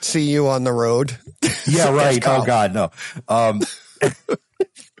do not see you on the road? Yeah, right. Oh God, no.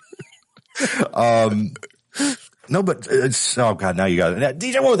 No, but it's, oh God, now you got it.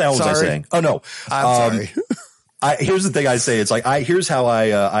 DJ, what the hell was I saying? Oh no. I'm sorry. Here's the thing I say. It's like, here's how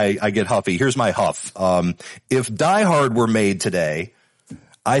I get huffy. Here's my huff. If Die Hard were made today,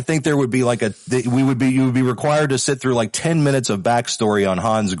 I think there would be you would be required to sit through like 10 minutes of backstory on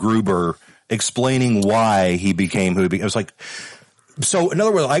Hans Gruber explaining why he became who he became. It was like, so in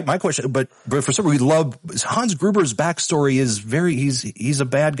other words, my question, but for some reason we love Hans Gruber's backstory is he's a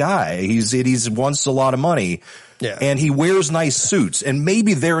bad guy. He wants a lot of money. Yeah. And he wears nice suits. And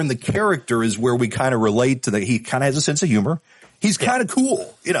maybe there in the character is where we kind of relate to he kind of has a sense of humor. He's kind of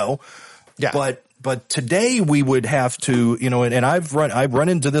cool, Yeah. But today we would have to, and I've run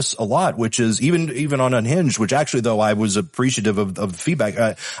into this a lot, which is even on Unhinged, which actually though I was appreciative of feedback.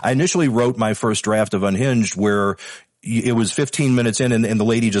 I initially wrote my first draft of Unhinged where it was 15 minutes in and the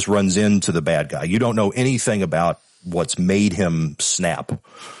lady just runs into the bad guy. You don't know anything about what's made him snap.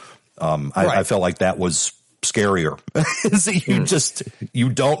 I felt like that was scarier. You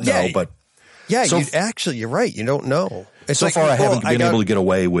don't know, but yeah, you're right. You don't know. It's so far I haven't been able to get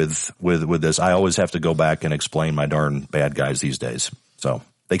away with this. I always have to go back and explain my darn bad guys these days. So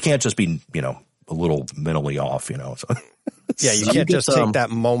they can't just be, a little mentally off, so. Yeah. You can't just take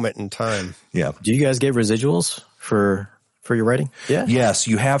that moment in time. Yeah. Do you guys get residuals for your writing? Yeah. Yes,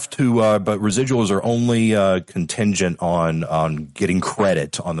 you have to, but residuals are only contingent on getting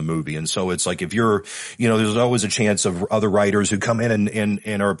credit on the movie. And so it's like if you're, there's always a chance of other writers who come in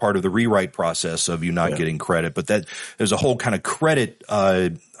and are a part of the rewrite process of you not getting credit. But there's a whole kind of credit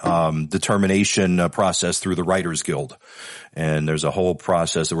determination process through the Writers Guild. And there's a whole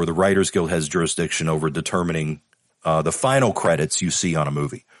process where the Writers Guild has jurisdiction over determining the final credits you see on a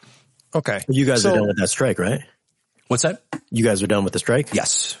movie. Okay. You guys are done with that strike, right? What's that? You guys are done with the strike?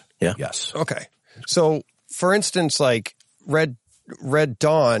 Yes. Yeah. Yes. Okay. So, for instance, like Red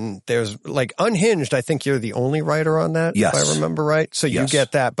Dawn, there's like Unhinged. I think you're the only writer on that. Yes. If I remember right. So you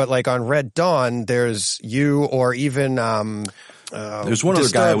get that. But like on Red Dawn, there's you or even there's one other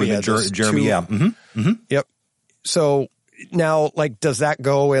guy with Jeremy. Yeah. Mm-hmm. Mm-hmm. Yep. So now, like, does that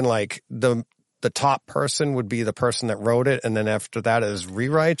go in like the top person would be the person that wrote it, and then after that is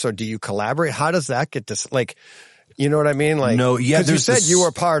rewrites, or do you collaborate? How does that get like? You know what I mean? Like, no, yeah. Because you said you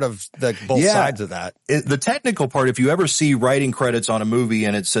were part of both sides of that. The technical part, if you ever see writing credits on a movie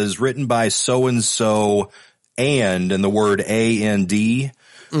and it says written by so-and-so and the word A-N-D,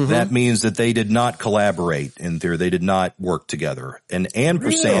 that means that they did not collaborate in theory. They did not work together. And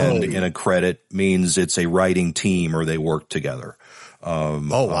ampersand in a credit means it's a writing team or they work together.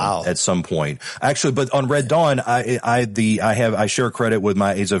 Wow. At some point. Actually, but on Red Dawn, I share credit with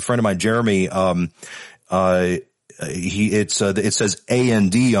he's a friend of mine, Jeremy. It says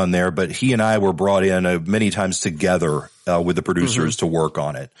A&D on there, but he and I were brought in many times together, with the producers to work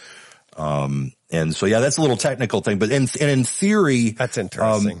on it. And so, yeah, that's a little technical thing, but in theory, that's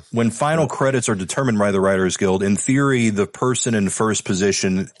interesting. When final credits are determined by the Writers Guild, in theory, the person in first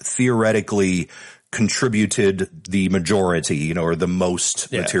position theoretically contributed the majority, or the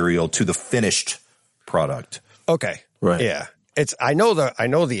most material to the finished product. Okay. Right. Yeah. I know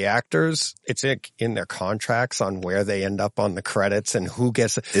the actors, it's in their contracts on where they end up on the credits and who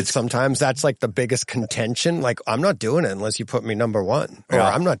gets it. Sometimes that's like the biggest contention. Like, I'm not doing it unless you put me number 1, or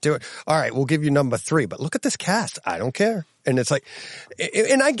I'm not doing, all right, we'll give you number 3, but look at this cast. I don't care. And it's like,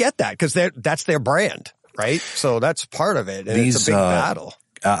 and I get that because that's their brand, right? So that's part of it. And it's a big battle.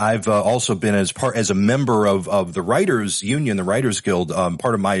 I've also been as a member of the Writers Union, the Writers Guild.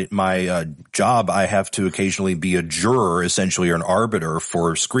 Part of my job, I have to occasionally be a juror, essentially, or an arbiter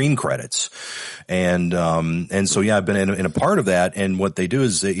for screen credits. And so, yeah, I've been in a part of that. And what they do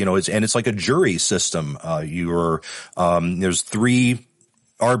is, it's like a jury system. There's 3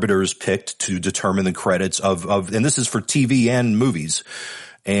 arbiters picked to determine the credits and this is for TV and movies.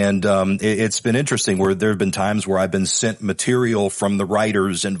 And it's been interesting where there have been times where I've been sent material from the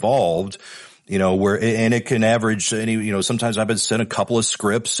writers involved, and it can average sometimes I've been sent a couple of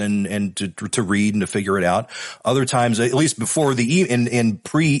scripts and to read and to figure it out. Other times, at least before in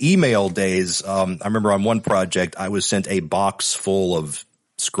pre-email days, I remember on one project I was sent a box full of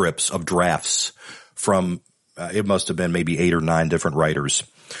scripts of drafts from it must have been maybe 8 or 9 different writers.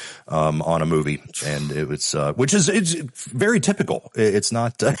 On a movie, and it's very typical. It's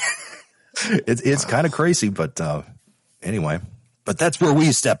not, it's kind of crazy, but anyway, but that's where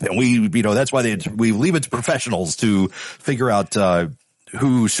we step in. That's why we leave it to professionals to figure out,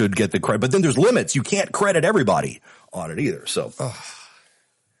 who should get the credit, but then there's limits. You can't credit everybody on it either. So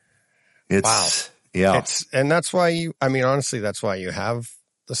and that's why honestly, that's why you have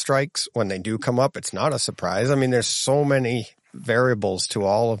the strikes when they do come up. It's not a surprise. I mean, there's so many variables to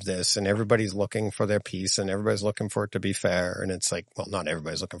all of this, and everybody's looking for their piece, and everybody's looking for it to be fair. And it's like, well, not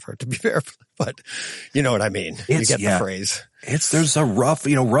everybody's looking for it to be fair, but you know what I mean. You get the phrase. There's a rough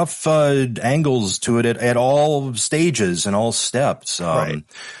angles to it at all stages and all steps. Right.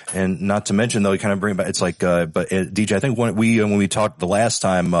 And not to mention though, you kind of bring it back. It's like, DJ, I think when we talked the last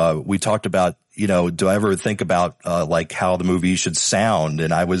time, we talked about, do I ever think about, like how the movie should sound?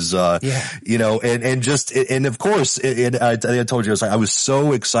 And I was, and of course, I told you, I was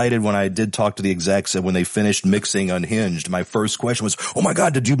so excited when I did talk to the execs and when they finished mixing Unhinged, my first question was, oh my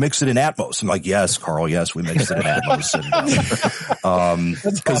God, did you mix it in Atmos? I'm like, yes, Carl, yes, we mixed it in Atmos.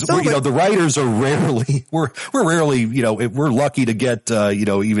 Because the writers are we're rarely, we're lucky to get,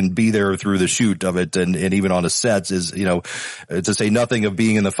 even be there through the shoot of it and even on the sets is, to say nothing of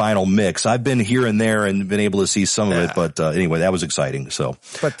being in the final mix. I've been here and there and been able to see some of it, but anyway, that was exciting. So,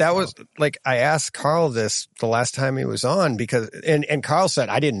 but that was like, I asked Carl this the last time he was on because, and Carl said,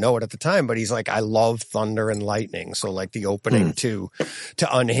 I didn't know it at the time, but he's like, I love thunder and lightning. So like the opening to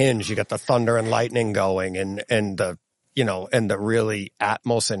Unhinged, you got the thunder and lightning going and the, and the really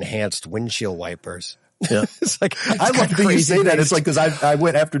Atmos enhanced windshield wipers. Yeah. It's like, I love that you say that. It's like, cause I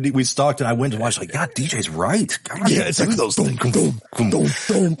went after we stalked and I went to watch like, God, DJ's right. God, yeah, it's like those things.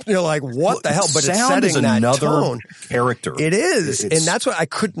 You're like, what the hell? But it's setting that tone. Character. It is. And that's what I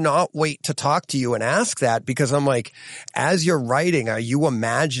could not wait to talk to you and ask that because I'm like, as you're writing, are you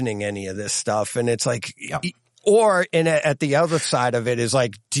imagining any of this stuff? And it's like, or at the other side of it is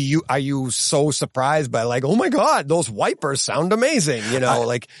like, are you so surprised by like, oh my God, those wipers sound amazing,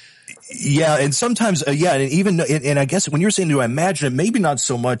 Yeah, and sometimes, and even, and I guess when you're saying, do I imagine it? Maybe not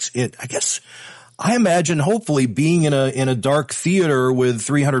so much. I imagine hopefully being in a dark theater with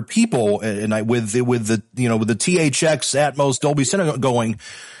 300 people, and with the THX Atmos Dolby Cinema going.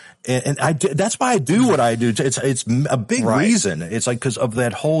 And that's why I do what I do. It's a big reason. It's like, cause of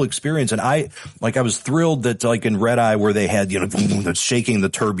that whole experience. And I was thrilled that like in Red Eye where they had, shaking the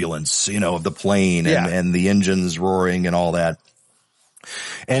turbulence, of the plane and the engines roaring and all that.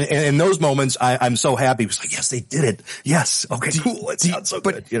 And in those moments, I'm so happy. It's like, yes, they did it. Yes. Okay, cool. It sounds so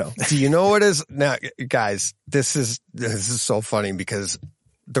good, Do you know what is now, guys, this is so funny because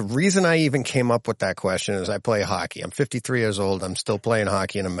the reason I even came up with that question is I play hockey. I'm 53 years old. I'm still playing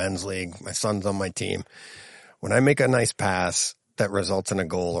hockey in a men's league. My son's on my team. When I make a nice pass that results in a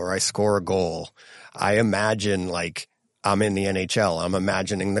goal or I score a goal, I imagine like I'm in the NHL. I'm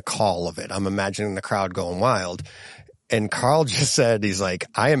imagining the call of it. I'm imagining the crowd going wild. And Carl just said, he's like,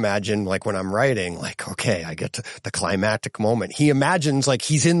 I imagine like when I'm writing, like, okay, I get to the climactic moment. He imagines like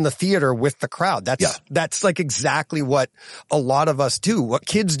he's in the theater with the crowd. That's like exactly what a lot of us do, what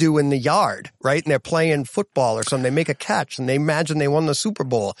kids do in the yard, right? And they're playing football or something. They make a catch and they imagine they won the Super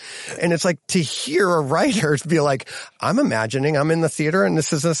Bowl. And it's like to hear a writer be like, I'm imagining I'm in the theater and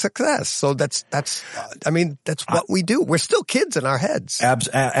this is a success. So that's what we do. We're still kids in our heads.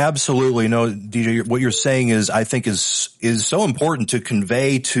 Absolutely. No, DJ, what you're saying is, I think is so important to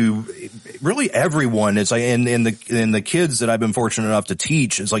convey to really everyone. It's like, in the kids that I've been fortunate enough to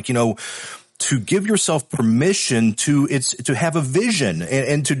teach, it's like, to give yourself permission to have a vision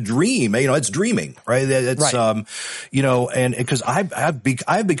and to dream. You know, it's dreaming, right? It's, right. You know, and because I've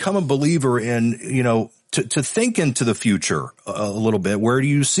become a believer in, you know, to think into the future a little bit. Where do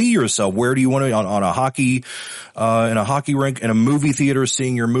you see yourself? Where do you want to, on a hockey, in a hockey rink, in a movie theater,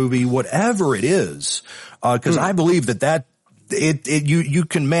 seeing your movie, whatever it is. Cause I believe that you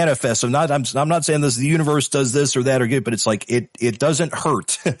can manifest. I'm not saying this, the universe does this or that or good, but it's like, it doesn't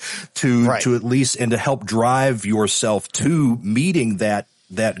hurt to at least, and to help drive yourself to meeting that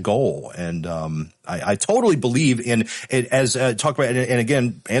goal. And, I totally believe in it as, talk about, and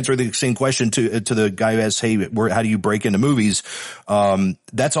again, answer the same question to the guy who asks, hey, how do you break into movies?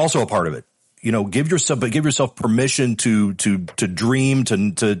 That's also a part of it. You know, give yourself permission to dream,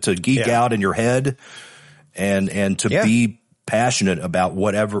 to geek out in your head and to be passionate about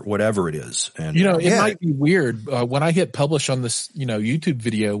whatever it is. And you know, it might be weird when I hit publish on this, you know, YouTube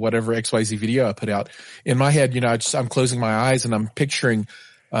video, whatever XYZ video I put out, in my head, you know, I'm closing my eyes and I'm picturing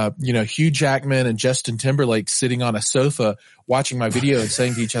you know, Hugh Jackman and Justin Timberlake sitting on a sofa watching my video and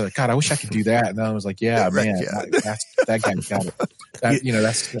saying to each other, God, I wish I could do that. And I was like, yeah, man, that guy got it. That, you know,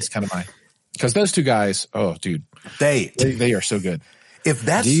 that's kind of because those two guys, oh dude, they are so good. If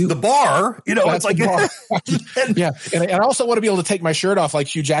that's the bar, you know, it's like, yeah. And I also want to be able to take my shirt off like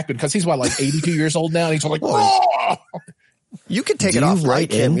Hugh Jackman, because he's like 82 years old now. And he's like, whoa. You can take it off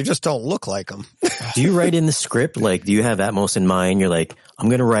like him. You just don't look like him. Do you write in the script? Like, do you have Atmos in mind? You're like, I'm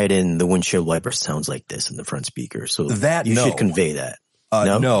going to write in the windshield wiper sounds like this in the front speaker. So that you should convey that.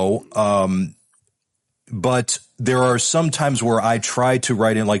 No. But there are some times where I try to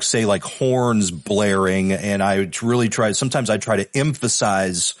write in, like, say, like horns blaring, and I really sometimes I try to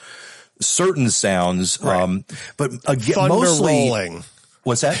emphasize certain sounds. Right. But again, Thunder mostly, rolling.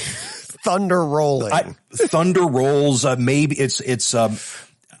 What's that? Thunder rolling. Thunder rolls. Maybe it's,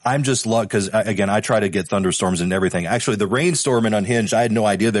 I'm just because again, I try to get thunderstorms and everything. Actually, the rainstorm in Unhinged, I had no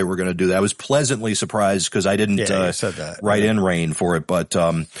idea they were going to do that. I was pleasantly surprised because I didn't write in rain for it, but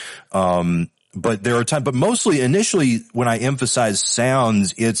there are times, but mostly initially when I emphasize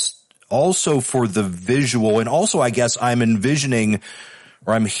sounds, it's also for the visual. And also, I guess I'm envisioning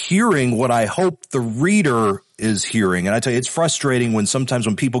or I'm hearing what I hope the reader is hearing. And I tell you, it's frustrating sometimes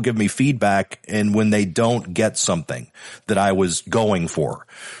when people give me feedback and when they don't get something that I was going for.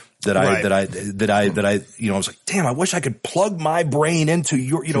 That I, you know, I was like, damn, I wish I could plug my brain into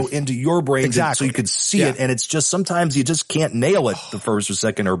your brain so you could see it. And it's just, sometimes you just can't nail it the first or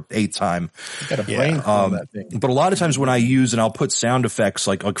second or eighth time. You got a brain that thing. But a lot of times when I use, and I'll put sound effects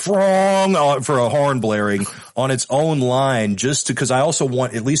like frong for a horn blaring on its own line, because I also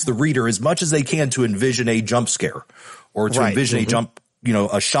want at least the reader as much as they can to envision a jump scare or to envision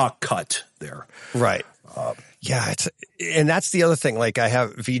a shock cut there. Right. Yeah, and that's the other thing. Like, I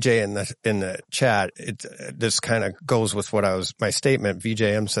have VJ in the chat. This kind of goes with my statement.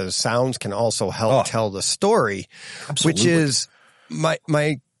 VJM says sounds can also help tell the story, which is my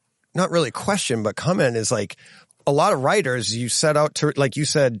not really question, but comment is like, a lot of writers, you set out to, like you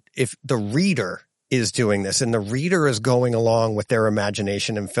said, if the reader is doing this and the reader is going along with their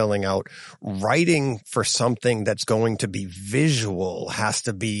imagination and filling out, writing for something that's going to be visual has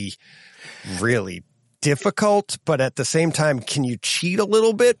to be really difficult, but at the same time, can you cheat a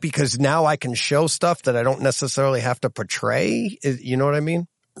little bit? Because now I can show stuff that I don't necessarily have to portray. You know what I mean?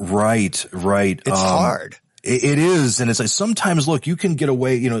 Right. It's hard. It is. And it's like, sometimes, look, you can get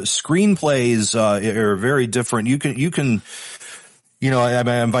away, you know, screenplays, are very different. You can, you know,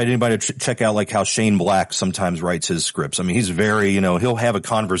 I invite anybody to check out like how Shane Black sometimes writes his scripts. I mean, he's very, you know, he'll have a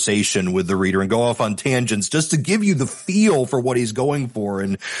conversation with the reader and go off on tangents just to give you the feel for what he's going for.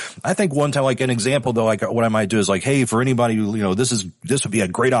 And I think one time, like an example though, like what I might do is like, hey, for anybody who, you know, this would be a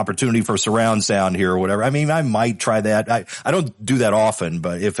great opportunity for surround sound here or whatever. I mean, I might try that. I don't do that often,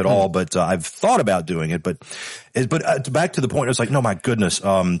 but if at all, but I've thought about doing it. But back to the point, it's like, no, my goodness,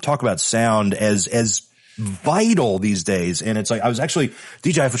 talk about sound as vital these days. And it's like, I was actually,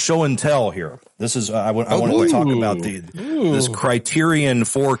 DJ, I have a show and tell here. This is, I wanted to talk about this Criterion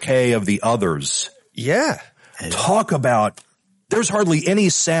 4K of The Others. Yeah. Talk about, there's hardly any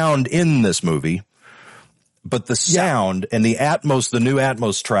sound in this movie, but the sound and the Atmos, the new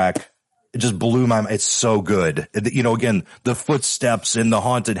Atmos track, it just blew my mind. It's so good. You know, again, the footsteps and the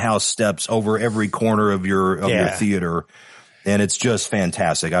haunted house steps over every corner of your theater. And it's just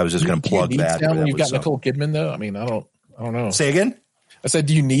fantastic. I was just going to plug that. Sound when you've got Nicole Kidman, though? I mean, I don't know. Say again? I said,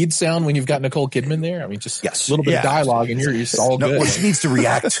 do you need sound when you've got Nicole Kidman there? I mean, just a little bit of dialogue and you're all good. Well, she needs to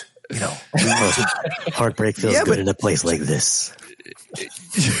react. You know, heartbreak feels good in a place like this.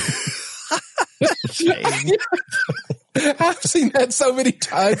 I've seen that so many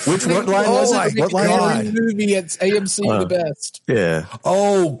times. What line was it? What line was Every movie at AMC the best. Yeah.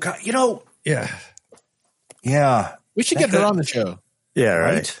 Oh, God, Yeah. yeah. We should get her on the show. Yeah,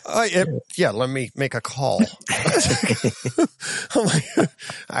 right. Let me make a call.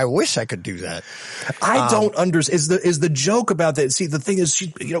 I wish I could do that. I don't understand. Is the joke about that? See, the thing is,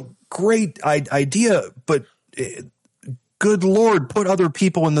 great idea, but good Lord, put other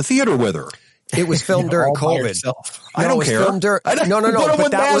people in the theater with her. It was filmed during COVID. I don't care. No.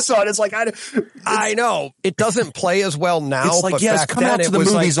 But that was on. It's like I know it doesn't play as well now. It's like, but yes, back come then out to it the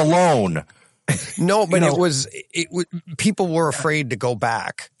was movies alone. No, but it was people were afraid to go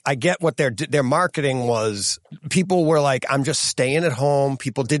back. I get what their marketing was. People were like, I'm just staying at home.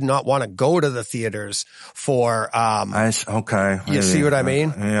 People did not want to go to the theaters for, okay. You see what I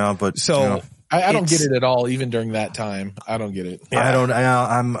mean? Yeah, but so I don't get it at all. Even during that time, I don't get it. Yeah. I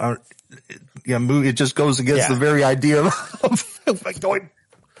don't, it just goes against the very idea of like going,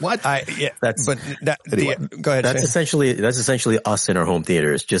 what? Go ahead. That's essentially us in our home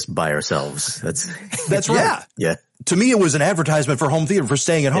theaters, just by ourselves. That's right. Yeah. To me, it was an advertisement for home theater, for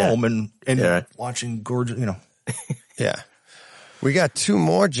staying at home and watching gorgeous, Yeah. We got two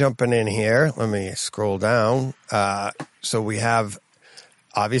more jumping in here. Let me scroll down. So we have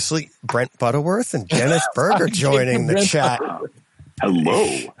obviously Brent Butterworth and Dennis Berger joining the chat.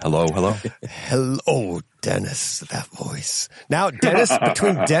 Hello, Dennis. That voice. Now, Dennis,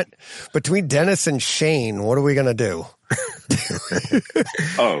 between Dennis and Shane, what are we gonna do?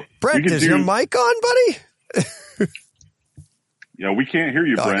 Brent, is your mic on, buddy? Yeah, we can't hear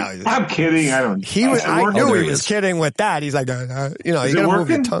you, Brent. No. I'm kidding. I don't. I knew he was kidding with that. He's like, you gotta move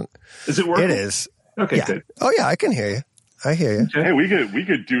your tongue. Is it working? It is. Okay, good. Oh yeah, I can hear you. I hear you. Hey, we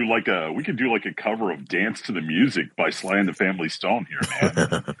could do like a cover of "Dance to the Music" by Sly and the Family Stone here,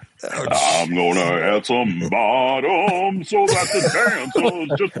 man. I'm gonna add some bottom so that the dancers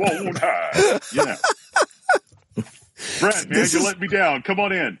just won't hide. Yeah, Brent, man, you let me down. Come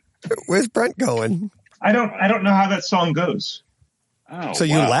on in. Where's Brent going? I don't know how that song goes. Oh, so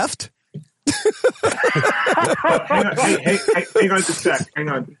you left? Hang on just a sec. Hang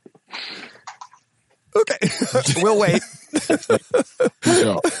on. Okay, we'll wait.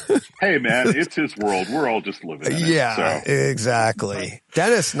 Hey, man, it's his world. We're all just living in it. Yeah, exactly.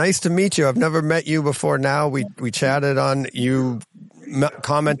 Dennis, nice to meet you. I've never met you before now. We chatted on, you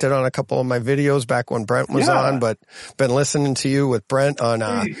commented on a couple of my videos back when Brent was on, but been listening to you with Brent on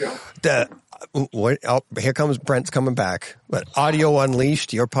here comes Brent's coming back. But Audio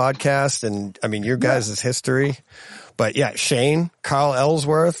Unleashed, your podcast, and I mean your guys' history. But yeah, Shane, Carl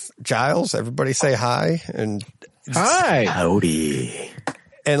Ellsworth, Giles, everybody say hi. And hi. Howdy.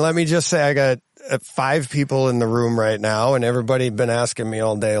 And let me just say, I got 5 people in the room right now, and everybody been asking me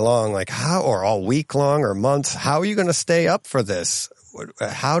all day long, like how, or all week long or months, how are you going to stay up for this?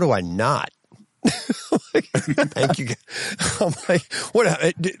 How do I not? Thank you. I'm like,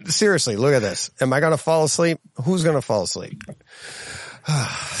 what? Seriously, look at this. Am I going to fall asleep? Who's going to fall asleep?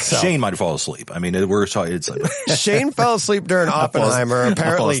 Shane might fall asleep. I mean, we're talking. It's like Shane fell asleep during Oppenheimer,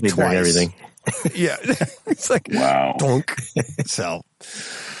 apparently twice. Everything. Yeah, it's like wow. Donk. So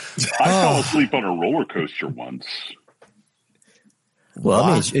I fell asleep on a roller coaster once. Well,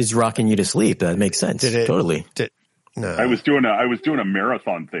 I mean, it's rocking you to sleep. That makes sense. Totally. No, I was doing a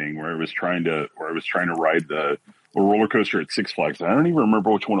marathon thing where I was trying to ride a roller coaster at Six Flags. I don't even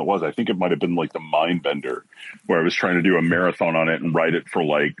remember which one it was. I think it might have been like the Mindbender, where I was trying to do a marathon on it and ride it for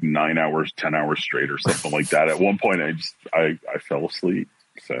like 9 hours, 10 hours straight or something like that. At one point, I fell asleep.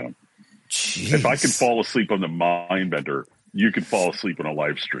 So if I could fall asleep on the Mindbender, you could fall asleep on a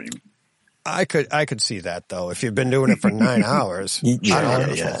live stream. I could see that though. If you've been doing it for 9 hours, I'm not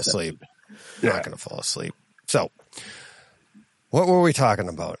going to fall asleep. You're not going to fall asleep. So what were we talking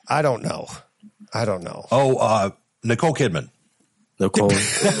about? I don't know. Oh, Nicole Kidman. I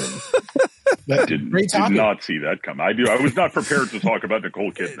did not see that come. I was not prepared to talk about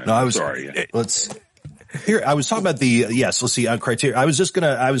Nicole Kidman. No, I was sorry. I was talking about let's see, criteria. I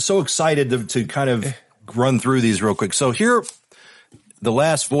was so excited to kind of run through these real quick. So here, The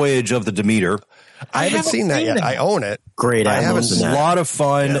Last Voyage of the Demeter. I haven't seen that yet. I own it. Great. I haven't seen a lot of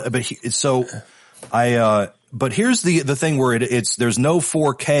fun, but here's the thing where there's no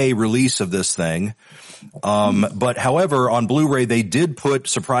 4K release of this thing. But however, on Blu-ray, they did put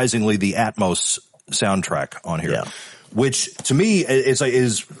surprisingly the Atmos soundtrack on here, which to me is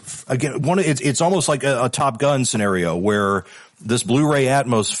again, it's almost like a Top Gun scenario where this Blu-ray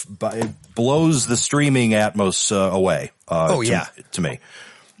Atmos blows the streaming Atmos away. To me.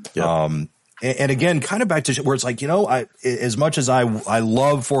 Yeah. And again, kind of back to where it's like, as much as I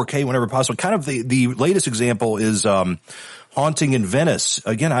love 4K whenever possible, kind of the latest example is, Haunting in Venice.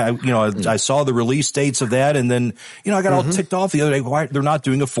 Again, I saw the release dates of that, and then, I got all ticked off the other day. Why they're not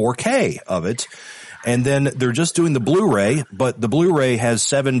doing a 4K of it. And then they're just doing the Blu-ray, but the Blu-ray has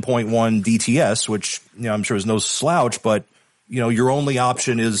 7.1 DTS, which, I'm sure is no slouch, but, your only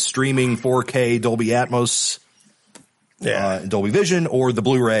option is streaming 4K Dolby Atmos, Dolby Vision, or the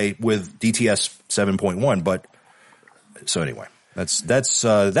Blu-ray with DTS 7.1. But so anyway, that's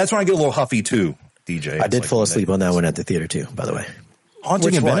when I get a little huffy too, DJ. I did fall asleep on that one at the theater too, by the way.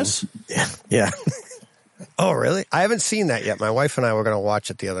 Haunting in Venice? Yeah. Oh, really? I haven't seen that yet. My wife and I were going to watch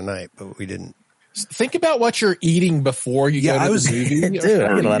it the other night, but we didn't. Think about what you're eating before you go to the movie. Dude,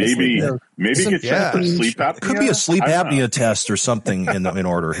 Or maybe get checked for sleep apnea. Could be a sleep apnea test or something in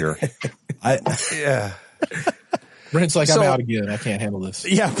order here. Brent's like, I'm out again. I can't handle this.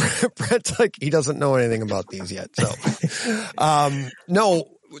 Yeah, Brent's like, he doesn't know anything about these yet. So, no,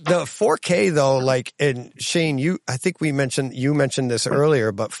 the 4K though, like, and Shane, I think you mentioned this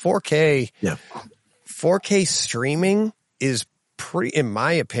earlier, but 4K streaming is pretty, in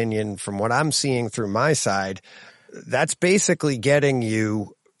my opinion, from what I'm seeing through my side, that's basically getting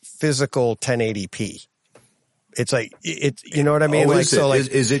you physical 1080p. It's like you know what I mean?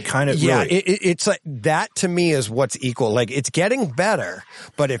 Is it kind of really? It's like that to me is what's equal. Like it's getting better,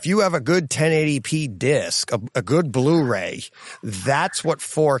 but if you have a good 1080p disc, a good Blu-ray, that's what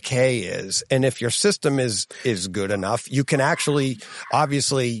 4K is. And if your system is good enough, you can actually,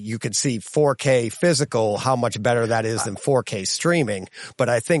 obviously, you could see 4K physical, how much better that is than 4K streaming. But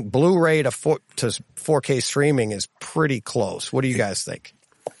I think Blu-ray to 4K streaming is pretty close. What do you guys think?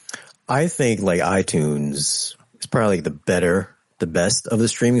 I think like iTunes is probably like the best of the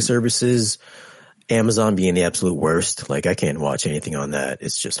streaming services. Amazon being the absolute worst. Like I can't watch anything on that.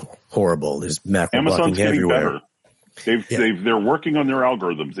 It's just horrible. There's macro Amazon's blocking getting everywhere. better. They're working on their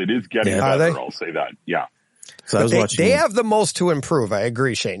algorithms. It is getting better. I'll say that. Yeah. So I was watching. They have the most to improve. I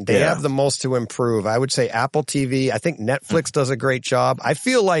agree, Shane. They have the most to improve. I would say Apple TV. I think Netflix does a great job. I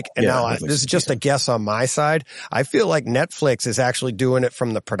feel like, and this is just a guess on my side, I feel like Netflix is actually doing it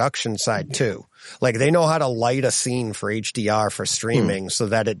from the production side too. Like they know how to light a scene for HDR for streaming so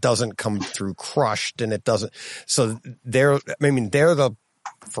that it doesn't come through crushed and it doesn't. So they're the,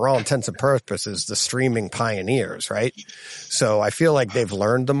 for all intents and purposes, the streaming pioneers, right? So I feel like they've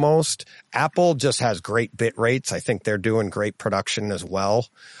learned the most. Apple just has great bit rates. I think they're doing great production as well.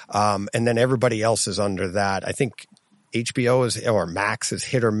 And then everybody else is under that. I think HBO or Max is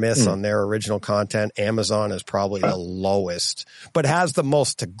hit or miss on their original content. Amazon is probably the lowest, but has the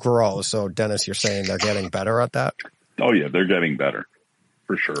most to grow. So Dennis, you're saying they're getting better at that? Oh yeah, they're getting better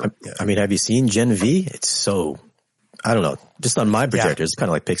for sure. I mean, have you seen Gen V? It's so, I don't know. Just on my projector, it's kind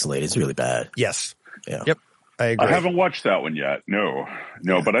of like pixelated. It's really bad. Yes. Yeah. Yep. I agree. I haven't watched that one yet. No,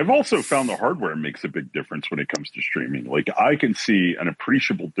 but I've also found the hardware makes a big difference when it comes to streaming. Like I can see an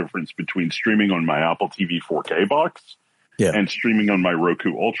appreciable difference between streaming on my Apple TV 4K box and streaming on my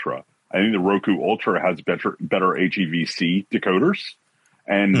Roku Ultra. I think the Roku Ultra has better HEVC decoders.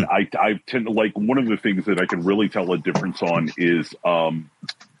 And I tend to like, one of the things that I can really tell a difference on is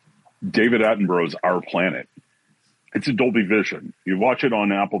David Attenborough's Our Planet. It's a Dolby Vision. You watch it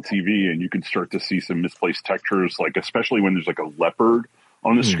on Apple TV and you can start to see some misplaced textures, like especially when there's like a leopard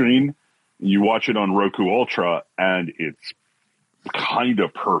on the screen. You watch it on Roku Ultra and it's kind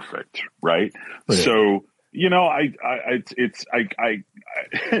of perfect, right? So,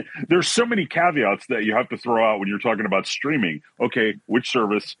 there's so many caveats that you have to throw out when you're talking about streaming. Okay, which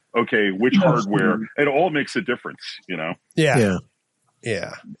service? Okay, which hardware? It all makes a difference, Yeah.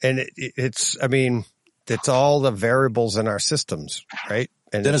 And it's all the variables in our systems, right?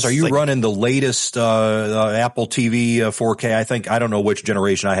 And Dennis, are you running the latest Apple TV 4K? I don't know which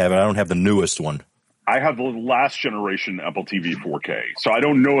generation I have. I don't have the newest one. I have the last generation Apple TV 4K, so I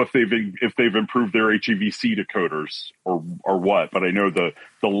don't know if they've improved their HEVC decoders or what. But I know the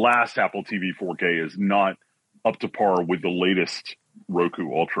last Apple TV 4K is not up to par with the latest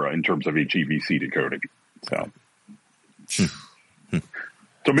Roku Ultra in terms of HEVC decoding.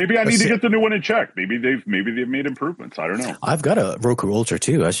 So maybe I need to get the new one in check. Maybe they've made improvements. I don't know. I've got a Roku Ultra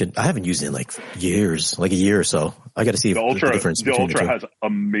too. I haven't used it in like years, like a year or so. I got to see the difference. The Ultra has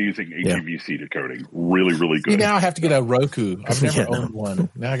amazing HEVC decoding. Really, really good. You now have to get a Roku. I've never owned one.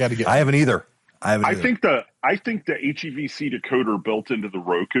 Now I got to get. I haven't either. I think the HEVC decoder built into the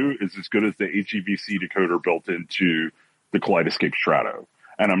Roku is as good as the HEVC decoder built into the Kaleidoscape Strato.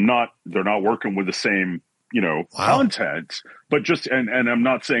 And they're not working with the same, content, but just, and I'm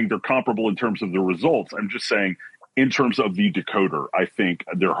not saying they're comparable in terms of the results. I'm just saying in terms of the decoder, I think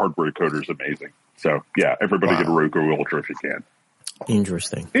their hardware decoder is amazing. So yeah, everybody get a Roku Ultra if you can.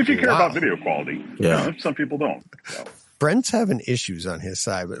 Interesting. If you care about video quality. Yeah. You know, some people don't. So. Brent's having issues on his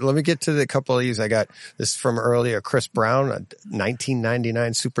side, but let me get to the couple of these. I got this from earlier. Chris Brown, a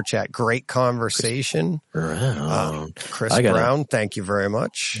 1999 super chat. Great conversation. Chris Brown, thank you very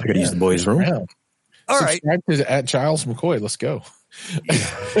much. I got to use the boys' room. Yeah. All right. Subscribe to at Giles McCoy. Let's go.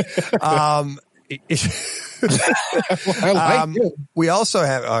 I like it. We also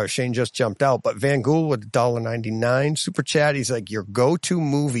have, Shane just jumped out, but Van Gool with $1.99 super chat. He's like, your go-to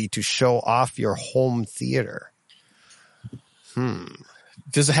movie to show off your home theater.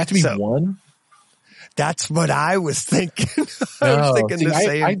 Does it have to be one? That's what I was thinking. I was thinking the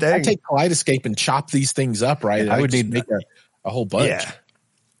same thing. I take Kaleidoscape and chop these things up, right? I would need to make a whole bunch.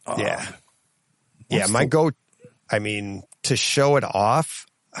 Yeah. My to show it off,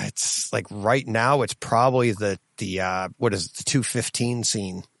 it's like right now, it's probably the 2:15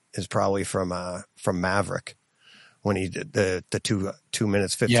 scene is probably from Maverick when he did the 2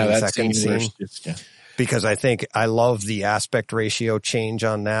 minutes, 15 second scene. Because I love the aspect ratio change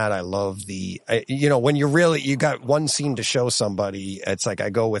on that. I love when you got one scene to show somebody, it's like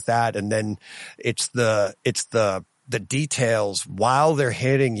I go with that. And then it's the details while they're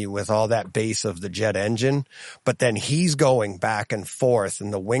hitting you with all that bass of the jet engine, but then he's going back and forth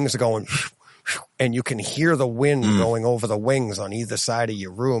and the wings are going and you can hear the wind going over the wings on either side of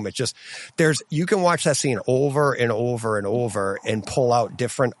your room. It just, you can watch that scene over and over and over and pull out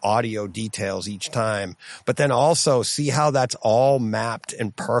different audio details each time, but then also see how that's all mapped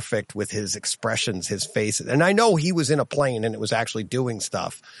and perfect with his expressions, his faces. And I know he was in a plane and it was actually doing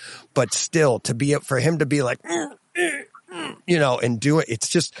stuff, but still for him to be like, and do it. It's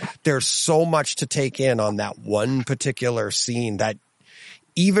just, there's so much to take in on that one particular scene that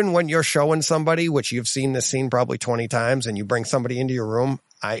even when you're showing somebody, which you've seen this scene probably 20 times and you bring somebody into your room,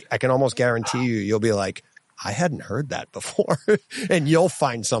 I can almost guarantee you'll be like, I hadn't heard that before. And you'll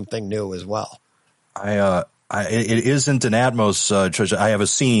find something new as well. It isn't an Atmos treasure. I have a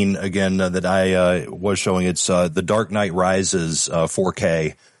scene again that I was showing. It's The Dark Knight Rises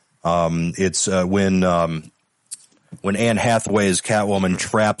 4K. It's when Anne Hathaway's Catwoman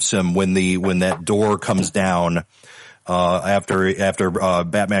traps him when that door comes down after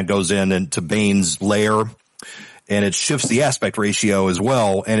Batman goes in into Bane's lair, and it shifts the aspect ratio as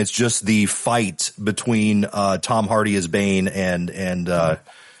well, and it's just the fight between Tom Hardy as Bane and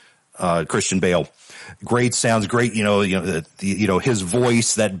Christian Bale. Great sounds, great, his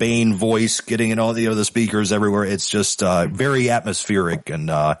voice, that Bane voice getting in all the speakers everywhere. It's just very atmospheric, and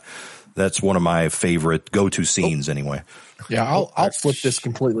that's one of my favorite go-to scenes anyway. Yeah, I'll flip this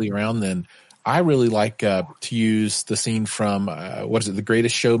completely around then. I really like to use the scene from The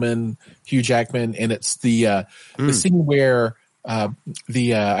Greatest Showman, Hugh Jackman, and it's the scene where I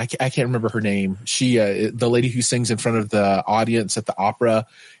can't remember her name. She the lady who sings in front of the audience at the opera,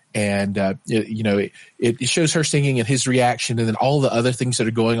 and it shows her singing and his reaction, and then all the other things that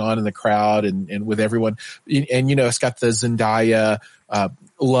are going on in the crowd and with everyone, and it's got the Zendaya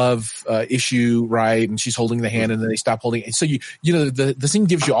love issue, right? And she's holding the hand, and then they stop holding it. So the scene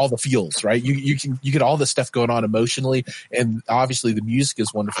gives you all the feels, right? You get all the stuff going on emotionally, and obviously the music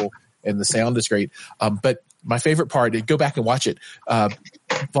is wonderful and the sound is great. But my favorite part, go back and watch it.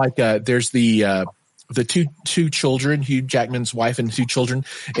 There's the two children, Hugh Jackman's wife and two children,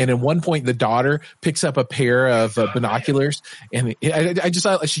 and at one point the daughter picks up a pair of binoculars, and I just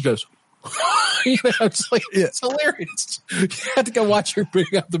thought she goes. It's like, it's hilarious. You have to go watch her bring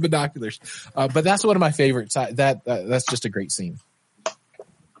up the binoculars. But that's one of my favorites. That's just a great scene.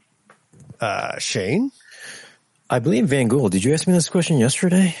 Shane? I believe Van Gool. Did you ask me this question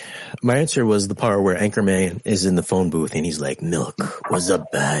yesterday? My answer was the part where Anchorman is in the phone booth and he's like, milk was a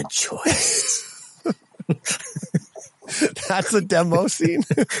bad choice. That's a demo scene.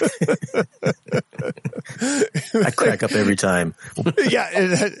 I crack up every time.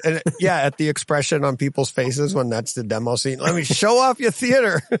 At the expression on people's faces when that's the demo scene. Let me show off your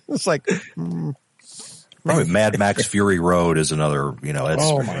theater. It's like probably Mad Max Fury Road is another.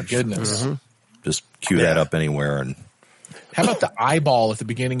 Oh my goodness! Just cue that up anywhere. And how about the eyeball at the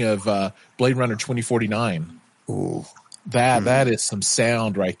beginning of Blade Runner 2049? Ooh, that is some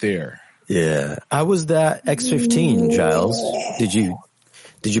sound right there. Yeah, I was that X-15, Giles. Did you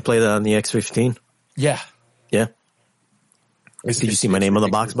play that on the X-15? Yeah. Did you see my name on the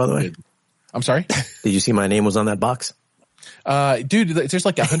box, by the way? I'm sorry? Did you see my name was on that box? Dude, there's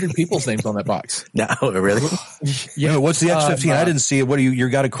like 100 people's names on that box. No, really? Yeah. What's the X-15? I didn't see it. What do you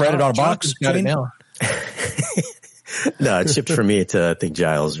got a credit on a box? Got it now. No, it shipped for me to, I think,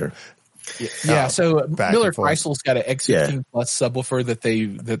 Giles or. Yeah, so back Miller and forth. Chrysler's got an X15 Plus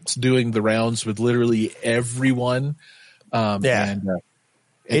subwoofer that's doing the rounds with literally everyone.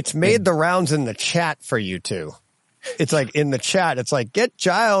 It's made the rounds in the chat for you two. It's like in the chat, it's like, get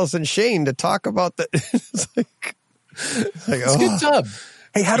Giles and Shane to talk about the. It's a good sub.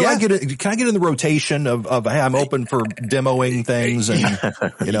 Hey, how do I get it? Can I get in the rotation of hey, I'm open for demoing things and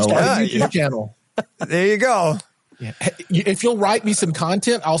YouTube channel. There you go. Yeah. If you'll write me some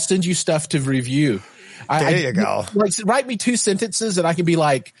content, I'll send you stuff to review. There you go. Like, write me 2 sentences and I can be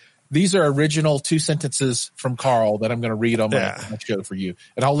like, these are original 2 sentences from Carl that I'm going to read on my show for you.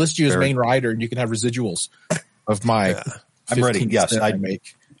 And I'll list you as main writer and you can have residuals of my. I'm ready. Yes, I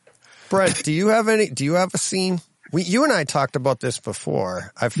make. Brent, do you have a scene? You and I talked about this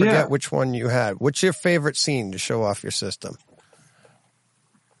before. I forget which one you had. What's your favorite scene to show off your system?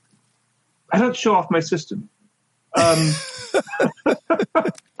 I don't show off my system. I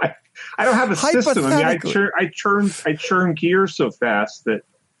don't have a system. I mean, I churn gears so fast that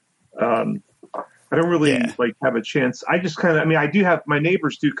I don't really like have a chance. I just kind of. I mean, I do have my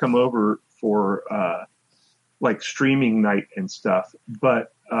neighbors do come over for like streaming night and stuff,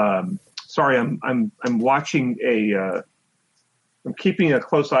 but. Sorry, I'm watching I'm keeping a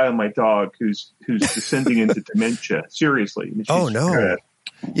close eye on my dog who's descending into dementia. Seriously. I mean, oh no.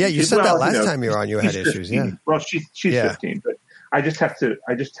 Yeah, you said that last time you were on. You had 15. issues. Yeah. Well, she's 15, but I just have to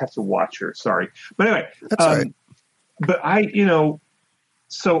watch her. Sorry, but anyway. That's all right. But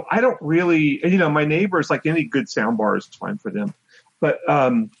so I don't really. My neighbors, like any good sound bar is fine for them, but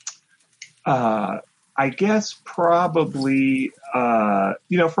I guess probably, for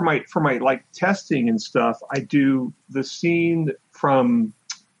my like testing and stuff, I do the scene from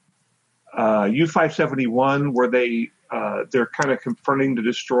U-571 where they're kind of confronting the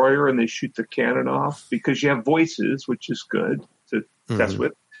destroyer and they shoot the cannon off because you have voices, which is good to test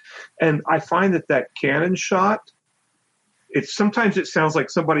with. And I find that cannon shot, sometimes it sounds like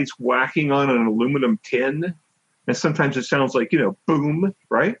somebody's whacking on an aluminum tin, and sometimes it sounds like, boom,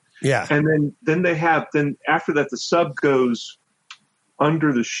 right? Yeah. And then after that, the sub goes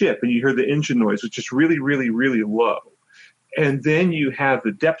under the ship and you hear the engine noise, which is really, really, really low. And then you have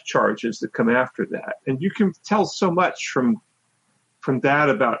the depth charges that come after that. And you can tell so much from that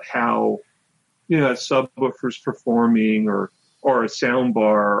about how, a subwoofer's performing or a sound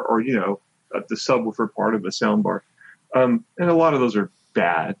bar or, the subwoofer part of a sound bar. And a lot of those are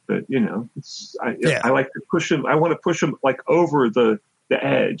bad, but, I like to push them. I want to push them like over the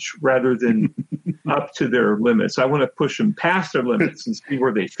edge rather than up to their limits. I want to push them past their limits and see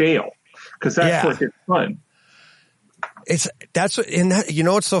where they fail, because that's what it's fun.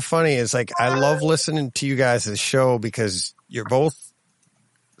 What's so funny is like I love listening to you guys' show because you're both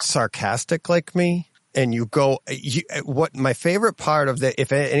sarcastic like me, and what my favorite part of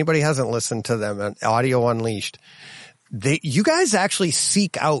if anybody hasn't listened to them on Audio Unleashed, you guys actually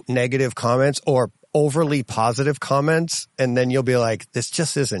seek out negative comments or overly positive comments, and then you'll be like, this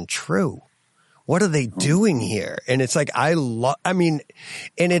just isn't true. What are they doing here? And it's like,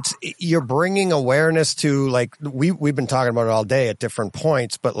 you're bringing awareness to, like, we've been talking about it all day at different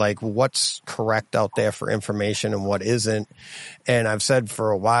points, but like what's correct out there for information and what isn't. And I've said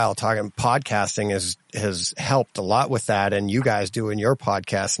for a while, podcasting has helped a lot with that. And you guys doing your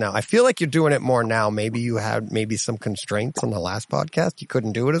podcast now, I feel like you're doing it more now. Maybe you had some constraints on the last podcast. You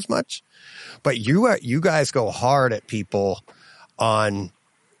couldn't do it as much, but you guys go hard at people on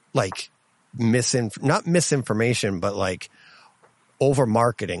like, not misinformation, but like over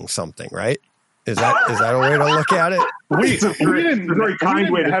marketing something, right? Is that a way to look at it? We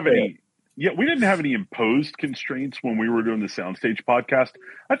didn't have any imposed constraints when we were doing the Soundstage podcast.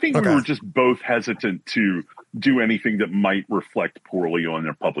 I think we were just both hesitant to do anything that might reflect poorly on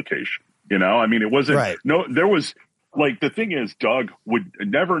their publication. I mean, it wasn't there was. Like, the thing is, Doug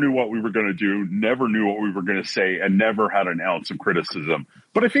never knew what we were going to do, never knew what we were going to say, and never had an ounce of criticism.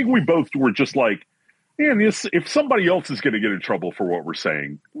 But I think we both were just like, man, if somebody else is going to get in trouble for what we're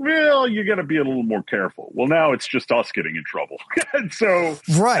saying, well, you got to be a little more careful. Well, now it's just us getting in trouble. And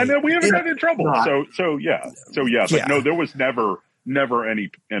then we haven't gotten in trouble. So yeah. But no, there was never any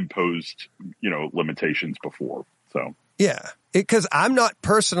imposed, limitations before. So. Yeah. Because I'm not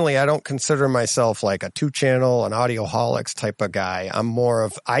personally, I don't consider myself like a 2-channel, an Audioholics type of guy. I'm more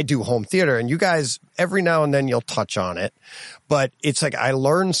of, I do home theater, and you guys, every now and then you'll touch on it. But it's like I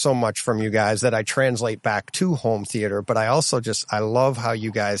learn so much from you guys that I translate back to home theater. But I also I love how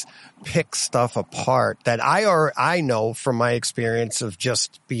you guys pick stuff apart that I know from my experience of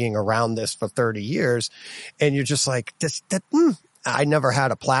just being around this for 30 years. And you're just like, I never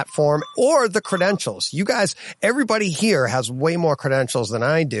had a platform or the credentials. You guys, everybody here has way more credentials than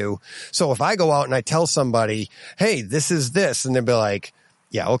I do. So if I go out and I tell somebody, hey, this is this, and they'll be like,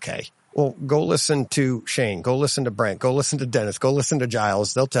 yeah, okay. Well, go listen to Shane, go listen to Brent, go listen to Dennis, go listen to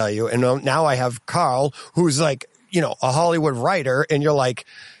Giles. They'll tell you. And now I have Carl, who's like, a Hollywood writer, and you're like,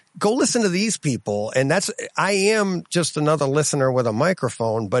 go listen to these people. And I am just another listener with a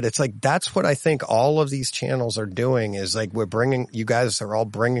microphone, but it's like, that's what I think all of these channels are doing is like, you guys are all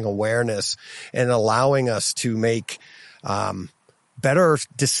bringing awareness and allowing us to make, better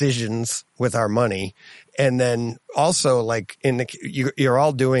decisions with our money. And then also like you're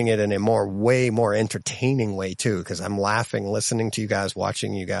all doing it in a way more entertaining way too. Cause I'm laughing, listening to you guys,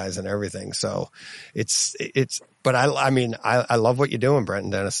 watching you guys and everything. So but I love what you're doing, Brent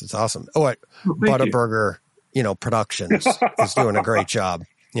and Dennis. It's awesome. Butterburger, Productions is doing a great job,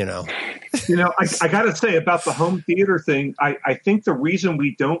 I got to say about the home theater thing, I think the reason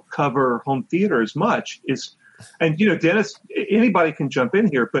we don't cover home theater as much is, and Dennis, anybody can jump in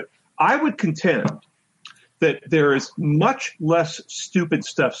here, but I would contend that there is much less stupid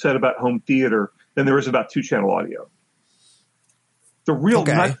stuff said about home theater than there is about 2-channel audio. The real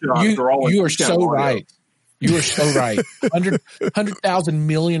nut jobs are all you are so right. You are so right. 100,000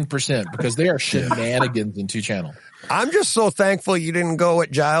 million%, because they are shenanigans in 2-channel. I'm just so thankful you didn't go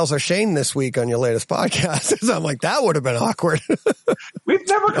at Giles or Shane this week on your latest podcast. I'm like, that would have been awkward. We've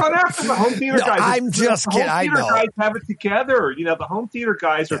never gone after the home theater guys. I'm just kidding. I know. The home theater guys have it together. The home theater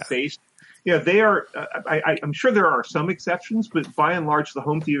guys are based. They are. I'm sure there are some exceptions, but by and large, the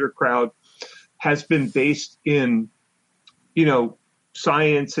home theater crowd has been based in,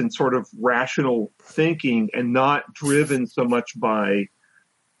 science and sort of rational thinking, and not driven so much by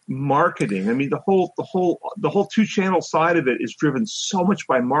marketing. I mean, the whole 2-channel side of it is driven so much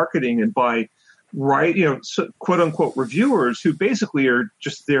by marketing and by quote unquote reviewers who basically are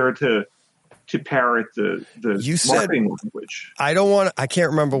just there to parrot the marketing language. I can't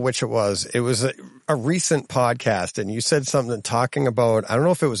remember which it was. It was a recent podcast, and you said something talking about, I don't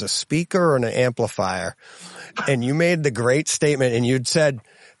know if it was a speaker or an amplifier, and you made the great statement, and you'd said,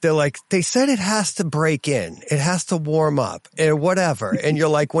 they said it has to break in, it has to warm up, and whatever. And you're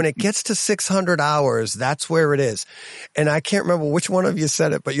like, when it gets to 600 hours, that's where it is. And I can't remember which one of you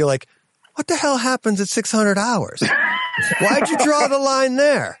said it, but you're like, what the hell happens at 600 hours? Why'd you draw the line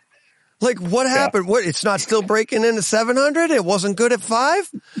there? Like, what happened? What? It's not still breaking into 700? It wasn't good at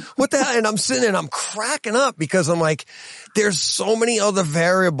 5? What the hell? And I'm sitting and I'm cracking up because I'm like, there's so many other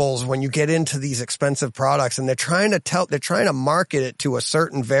variables when you get into these expensive products, and they're trying to market it to a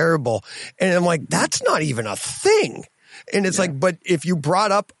certain variable. And I'm like, that's not even a thing. And it's like, but if you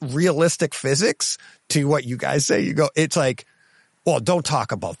brought up realistic physics to what you guys say, it's like, well, don't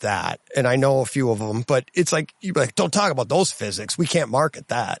talk about that. And I know a few of them, but it's like, you're like, don't talk about those physics. We can't market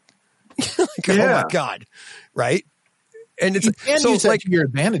that. Oh my God. Right. And it's use that to your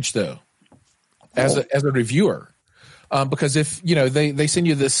advantage though, as a reviewer. Because if, they send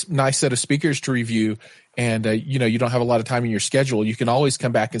you this nice set of speakers to review, and, you don't have a lot of time in your schedule, you can always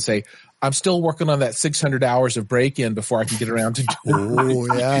come back and say, I'm still working on that 600 hours of break-in before I can get around to doing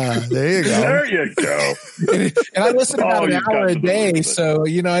it. Oh, yeah. There you go. There you go. And I listen about an hour a day, so,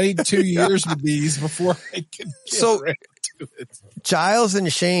 I need 2 years with these before I can get around to it. Giles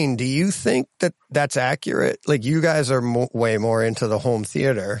and Shane, do you think that that's accurate? Like, you guys are way more into the home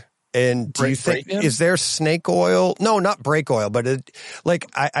theater. And do you think, is there snake oil? No, not brake oil, but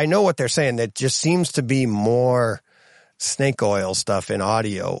I know what they're saying. That just seems to be more snake oil stuff in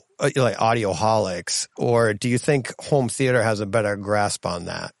audio, like Audioholics. Or do you think home theater has a better grasp on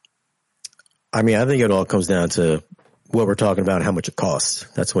that? I mean, I think it all comes down to what we're talking about, how much it costs.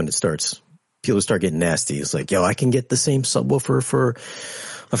 That's when people start getting nasty. It's like, I can get the same subwoofer for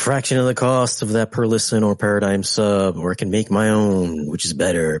a fraction of the cost of that per listen or Paradigm sub, or I can make my own, which is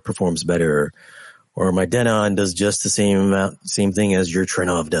better, performs better, or my Denon does just the same thing as your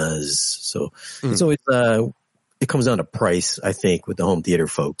Trinnov does. So it comes down to price, I think, with the home theater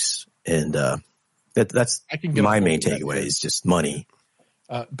folks. And, that's my main takeaway is just money.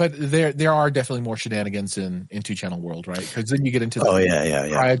 But there are definitely more shenanigans in 2-channel world, right? Because then you get into the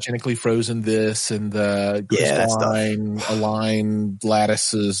cryogenically frozen this and the crystalline aligned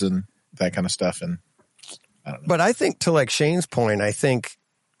lattices and that kind of stuff. And I don't know. But I think, to like Shane's point, I think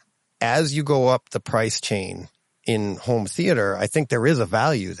as you go up the price chain in home theater, I think there is a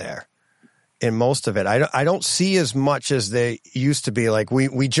value there in most of it. I don't see as much as they used to be. Like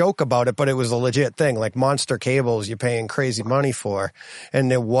we joke about it, but it was a legit thing. Like Monster cables, you're paying crazy money for,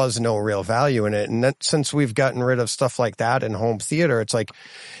 and there was no real value in it. And then, since we've gotten rid of stuff like that in home theater, it's like,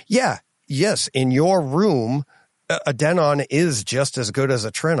 yes, in your room, a Denon is just as good as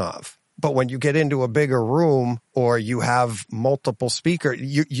a Trinnov. But when you get into a bigger room or you have multiple speakers,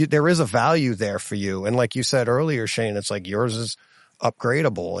 there is a value there for you. And like you said earlier, Shane, it's like yours is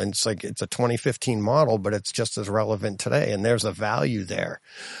upgradable, and it's like it's a 2015 model, but it's just as relevant today. And there's a value there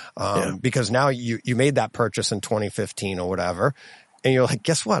because now you made that purchase in 2015 or whatever. And you're like,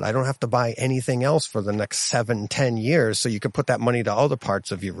 guess what? I don't have to buy anything else for the next 7-10 years. So you can put that money to other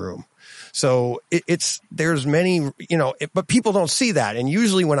parts of your room. So there's many, but people don't see that. And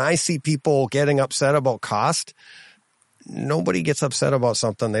usually when I see people getting upset about cost, nobody gets upset about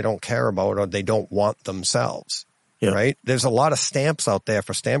something they don't care about or they don't want themselves. Yeah. Right. There's a lot of stamps out there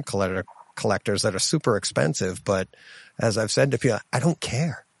for stamp collectors that are super expensive. But as I've said to people, I don't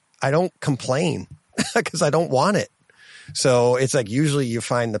care. I don't complain because I don't want it. So it's like usually you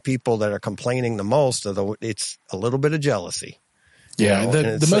find the people that are complaining the most, it's a little bit of jealousy. Yeah,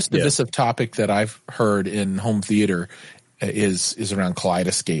 the most divisive topic that I've heard in home theater is around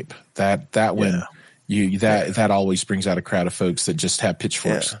Kaleidoscape. That always brings out a crowd of folks that just have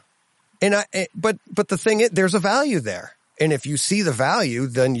pitchforks. Yeah. And but the thing is, there's a value there, and if you see the value,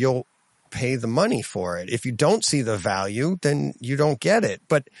 then you'll pay the money for it. If you don't see the value, then you don't get it.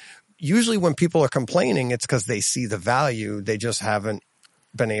 But usually when people are complaining, it's because they see the value. They just haven't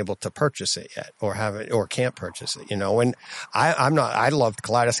been able to purchase it yet or can't purchase it, and I loved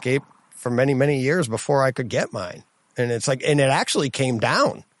Kaleidoscape for many, many years before I could get mine. And it's like, and it actually came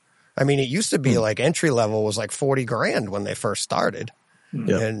down. I mean, it used to be like entry level was like $40,000 when they first started.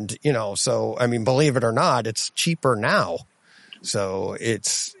 Yeah. And, so, I mean, believe it or not, it's cheaper now. So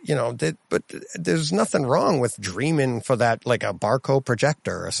it's, but there's nothing wrong with dreaming for that, like a Barco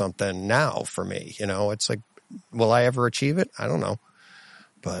projector or something now for me, it's like, will I ever achieve it? I don't know,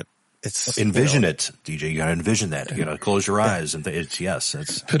 but it's envision it, DJ. You got to envision that. You got to close your eyes and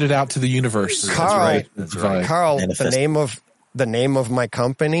it's put it out to the universe. Carl, That's right. Carl, the name of my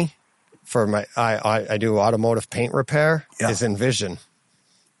company for I do automotive paint repair is Envision,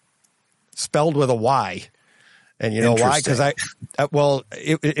 spelled with a Y. And you know why? Because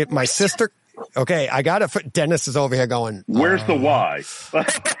my sister. Okay, I got it. Dennis is over here going. Where's the Y?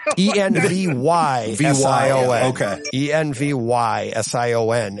 ENVYSION. Okay,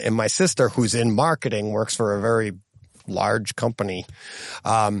 ENVYSION. And my sister, who's in marketing, works for a very large company,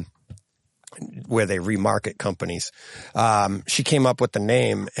 where they remarket companies. She came up with the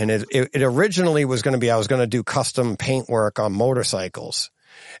name, and it originally was going to be I was going to do custom paint work on motorcycles.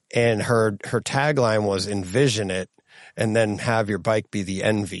 And her tagline was envision it and then have your bike be the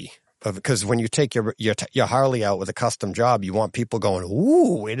envy. Because when you take your Harley out with a custom job, you want people going,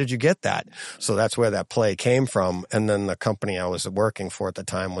 ooh, where did you get that? So that's where that play came from. And then the company I was working for at the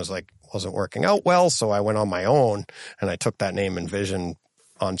time wasn't working out well. So I went on my own and I took that name Envision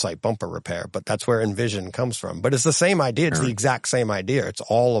on-site bumper repair. But that's where Envision comes from. But it's the same idea. It's the exact same idea. It's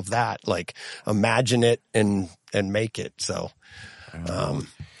all of that. Like imagine it and make it. So,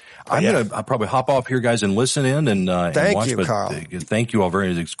 I'll probably hop off here, guys, and listen in and thank you, watch. Carl. Thank you all very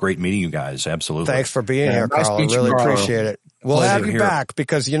much. It's great meeting you guys. Absolutely. Thanks for being here, Carl. I really appreciate it. We'll have you back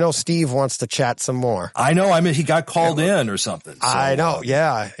because Steve wants to chat some more. I know. I mean, he got called in or something. So, I know.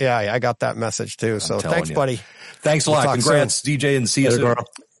 Yeah. I got that message too. So thanks, buddy. Thanks a lot. Congrats, soon. DJ, and see you soon.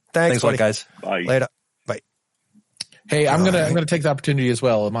 Thanks a lot, guys. Bye. Later. Hey, I'm gonna take the opportunity as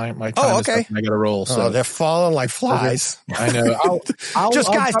well. My time is up and I got to roll. So they're falling like flies. I know. I'll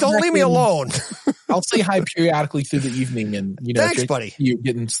guys, don't leave me alone. I'll say hi periodically through the evening, and thanks, buddy. You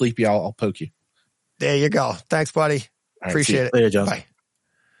getting sleepy? I'll poke you. There you go. Thanks, buddy. Appreciate it. Later, John. Bye.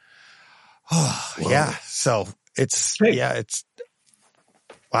 Oh, yeah. So it's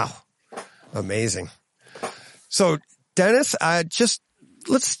wow, amazing. So Dennis, let's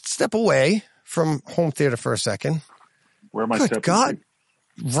step away from home theater for a second. Where am I stepping? God,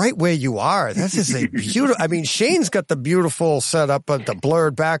 right where you are. This is a beautiful. I mean, Shane's got the beautiful setup of the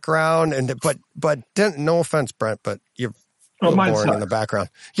blurred background, but no offense, Brent, but you're boring in the background.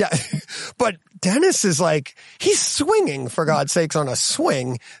 Yeah, but Dennis is like he's swinging for God's sakes on a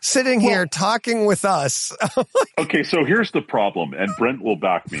swing, sitting here talking with us. Okay, so here's the problem, and Brent will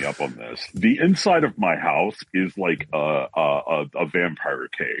back me up on this. The inside of my house is like a vampire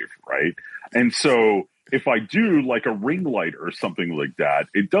cave, right? And so if I do like a ring light or something like that,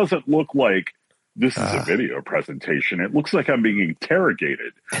 it doesn't look like this is a video presentation. It looks like I'm being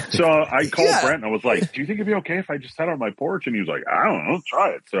interrogated. So I called Brent and I was like, do you think it'd be okay if I just sat on my porch? And he was like, I don't know, try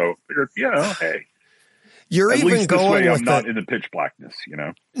it. So I figured, hey. You're At even least this going way, with I'm not in the pitch blackness, you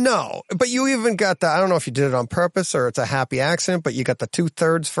know? No, but you even got the, I don't know if you did it on purpose or it's a happy accident, but you got the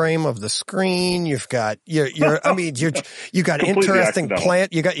 2/3 frame of the screen. You've got you got Completely interesting accidental.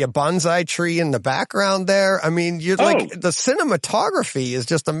 plant. You got your bonsai tree in the background there. I mean, you're like, the cinematography is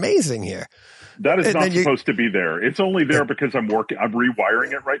just amazing here. That is And not then supposed to be there. It's only there because I'm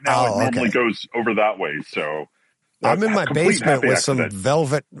rewiring it right now. Oh, It normally okay. goes over that way. So I'm in my complete basement happy with some accident.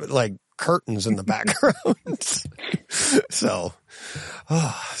 velvet like curtains in the background. So,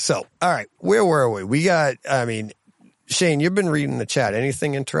 all right. Where were we? We got, I mean, Shane, you've been reading the chat.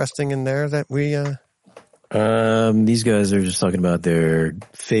 Anything interesting in there that we, These guys are just talking about their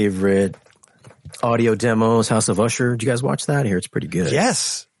favorite audio demos. House of Usher. Did you guys watch that? I hear it's pretty good.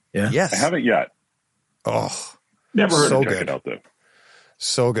 yes. Yeah. Yes. I haven't yet. Oh, Never heard So of it. Check good. it out, though.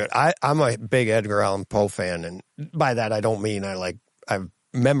 so good. I'm a big Edgar Allan Poe fan. And by that, I don't mean I've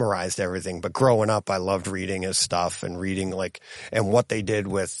memorized everything, but growing up, I loved reading his stuff and reading and what they did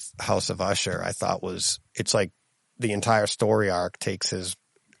with House of Usher, I thought it's like the entire story arc takes his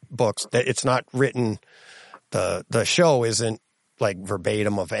books. It's not written, the show isn't like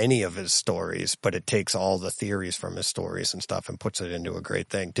verbatim of any of his stories, but it takes all the theories from his stories and stuff and puts it into a great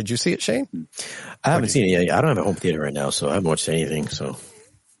thing. Did you see it, Shane? I haven't seen it yet. I don't have a home theater right now, so I haven't watched anything. So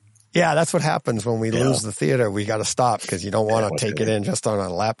Yeah, that's what happens when we lose the theater. We got to stop because you don't want to watch take it. it in just on a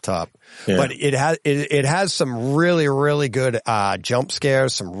laptop. Yeah. But it has some really, really good jump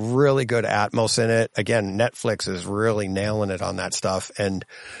scares, some really good Atmos in it. Again, Netflix is really nailing it on that stuff. And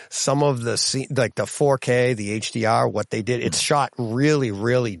some of the like the 4K, the HDR, what they did, it's shot really,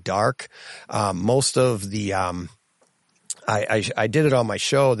 really dark. Most of the I did it on my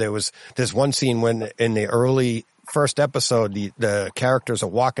show. There's one scene when in the early first episode, the characters are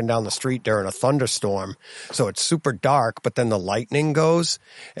walking down the street during a thunderstorm. So it's super dark, but then the lightning goes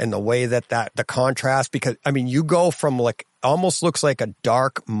and the way that the contrast, because I mean, you go from like, almost looks like a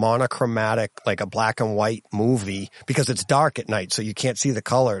dark monochromatic, like a black and white movie because it's dark at night. So you can't see the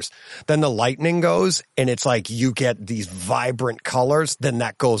colors. Then the lightning goes and it's like you get these vibrant colors. Then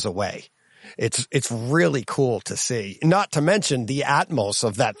that goes away. It's really cool to see. Not to mention the atmos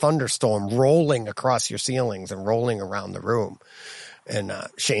of that thunderstorm rolling across your ceilings and rolling around the room. And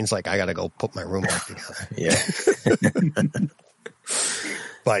Shane's like, I got to go put my room back together. yeah.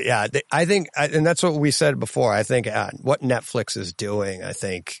 But yeah, I think, and that's what we said before. I think what Netflix is doing, I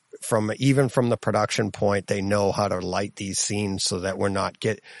think even from the production point, they know how to light these scenes so that we're not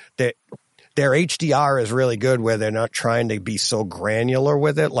their HDR is really good where they're not trying to be so granular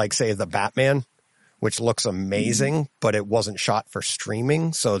with it. Like say the Batman, which looks amazing, but it wasn't shot for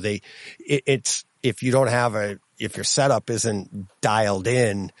streaming. So if your setup isn't dialed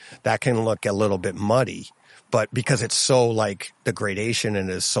in, that can look a little bit muddy. But because it's so like the gradation and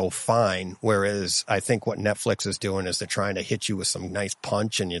is so fine, whereas I think what Netflix is doing is they're trying to hit you with some nice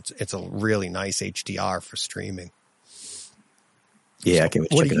punch, and it's a really nice HDR for streaming. Yeah, I can't wait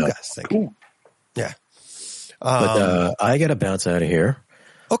to What check do it you out. guys think? Cool. Yeah. But I got to bounce out of here.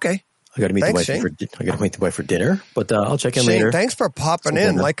 Okay. I got to meet Thanks, the wife I got to meet the wife for dinner. But I'll check in Shane, later. thanks for popping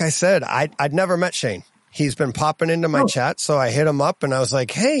in. Like I said, I'd never met Shane. He's been popping into my chat, so I hit him up and I was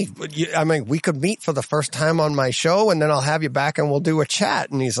like, hey, we could meet for the first time on my show and then I'll have you back and we'll do a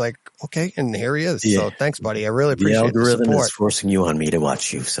chat. And he's like, okay. And here he is. Yeah. So thanks, buddy. I really The appreciate the algorithm support. is forcing you on me to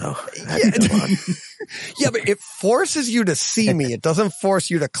watch you, so I have to come on. Yeah, but it forces you to see me. It doesn't force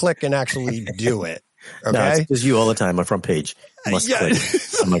you to click and actually do it. Okay. No, it's just you all the time on front page. Must Yeah. click.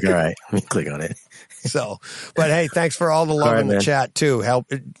 I'm like, all right, let me click on it. So, but hey, thanks for all the love All right, in the man. chat too. Help,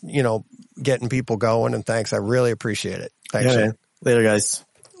 getting people going, and thanks. I really appreciate it. Thanks. Yeah, Shane. man. Later, guys.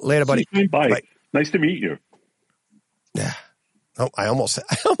 Later, buddy. Bye. Bye. Nice to meet you. Yeah. Oh, I almost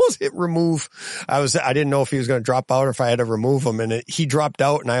hit remove. I didn't know if he was going to drop out or if I had to remove him, and he dropped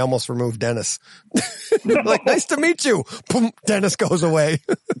out, and I almost removed Dennis. Like, nice to meet you. Boom, Dennis goes away.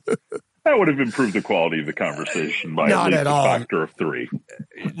 That would have improved the quality of the conversation by Not at least at a all. factor of 3.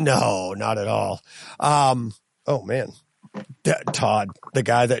 No, not at all. Oh man, Todd, the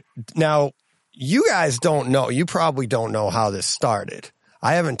guy that now you guys don't know. You probably don't know how this started.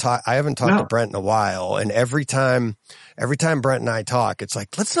 I haven't talked to Brent in a while, and every time Brent and I talk, it's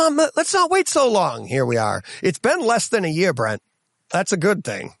like let's not wait so long. Here we are. It's been less than a year, Brent. That's a good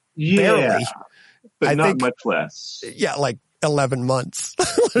thing. Yeah, Barely. but I not think- much less. Yeah, like 11 months.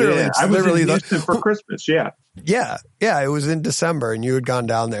 Literally, Yeah, it's I was literally in Houston for Christmas. Yeah, Yeah, it was in December and you had gone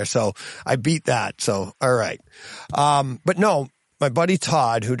down there. So I beat that. So, all right. But no, my buddy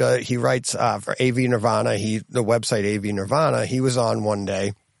Todd, he writes, for AV Nirvana, the website AV Nirvana, he was on one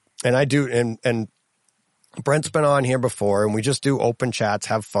day and I do, and Brent's been on here before, and we just do open chats,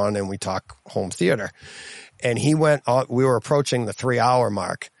 have fun, and we talk home theater. And he went on, we were approaching the 3-hour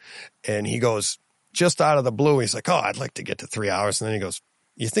mark, and he goes, just out of the blue, he's like, oh, I'd like to get to 3 hours. And then he goes,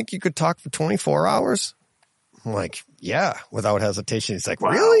 you think you could talk for 24 hours? I'm like, yeah, without hesitation. He's like,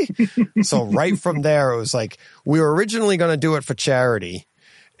 really? So right from there, it was like, we were originally going to do it for charity,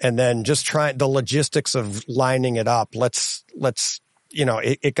 and then just trying the logistics of lining it up. Let's, you know,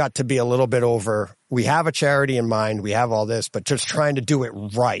 it got to be a little bit over. We have a charity in mind. We have all this, but just trying to do it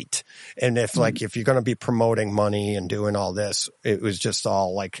right. And if you're going to be promoting money and doing all this, it was just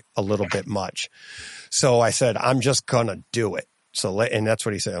all like a little bit much. So I said, I'm just going to do it. So, and that's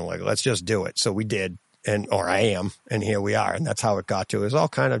what he said. I'm like, let's just do it. So we did. Or I am. And here we are. And that's how it got to. It was all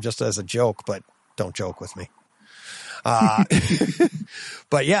kind of just as a joke, but don't joke with me.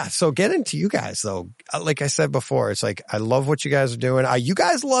 But yeah, so get into you guys though. Like I said before, it's like, I love what you guys are doing. Are you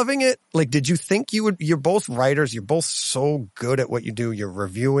guys loving it? Like, did you think you would, you're both writers. You're both so good at what you do. You're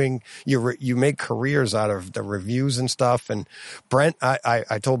reviewing, you make careers out of the reviews and stuff. And Brent,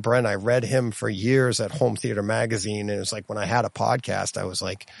 I told Brent, I read him for years at Home Theater Magazine. And it was like, when I had a podcast, I was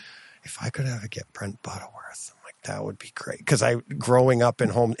like, if I could ever get Brent Butterworth, I'm like, that would be great. Cause growing up in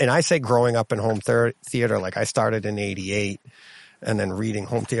home, and I say growing up in home theater, like I started in 88, and then reading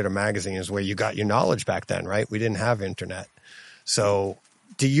Home Theater Magazine is where you got your knowledge back then, right? We didn't have internet. So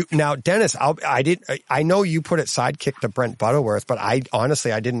now, Dennis, I know you put it sidekick to Brent Butterworth, but I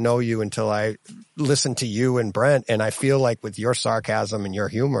didn't know you until I listened to you and Brent. And I feel like with your sarcasm and your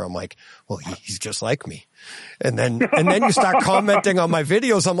humor, I'm like, well, he's just like me. And then you start commenting on my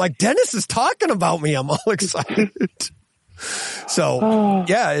videos. I'm like, Dennis is talking about me. I'm all excited. So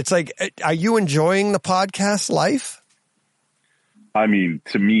yeah, it's like, are you enjoying the podcast life? I mean,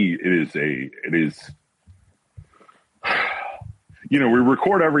 to me, it is, you know, we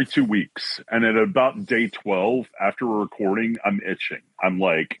record every 2 weeks, and at about day 12 after we're recording, I'm itching. I'm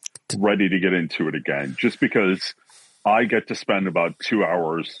like ready to get into it again, just because I get to spend about 2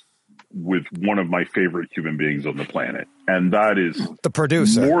 hours with one of my favorite human beings on the planet. And that is the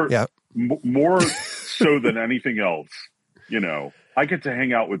producer. More so than anything else. You know, I get to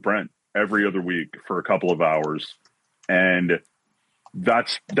hang out with Brent every other week for a couple of hours, and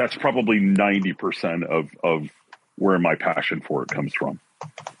that's probably 90% of where my passion for it comes from.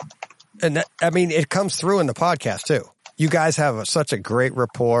 And that, I mean, it comes through in the podcast too. You guys have such a great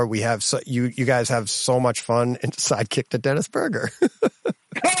rapport. We have you guys have so much fun. And sidekick to Dennis Berger.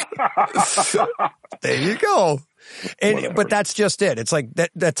 There you go. But that's just it. It's like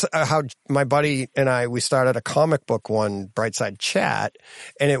that's how my buddy and we started a comic book one, Brightside Chat,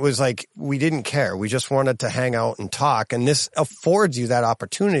 and it was like we didn't care. We just wanted to hang out and talk, and this affords you that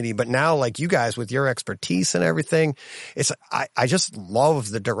opportunity. But now, like you guys with your expertise and everything, it's I just love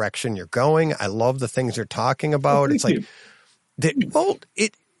the direction you're going. I love the things you're talking about. Well, it's like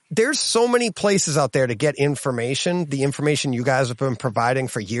there's so many places out there to get information, the information you guys have been providing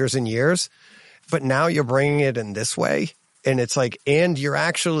for years and years. But now you're bringing it in this way, and it's like, and you're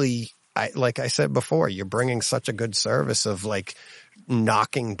actually, like I said before, you're bringing such a good service of like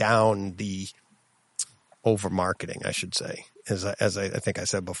knocking down the over marketing, I should say, as I think I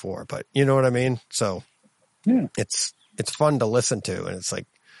said before, but you know what I mean? So yeah, it's fun to listen to, and it's like,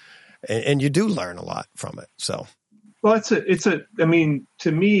 and you do learn a lot from it. So, well, I mean,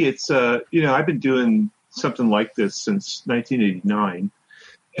 to me, it's you know, I've been doing something like this since 1989,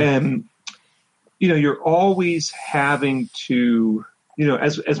 and you know, you're always having to, you know,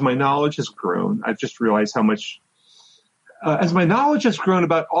 as my knowledge has grown, I've just realized how much, as my knowledge has grown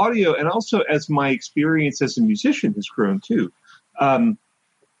about audio, and also as my experience as a musician has grown too, I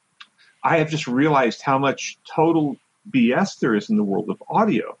have just realized how much total BS there is in the world of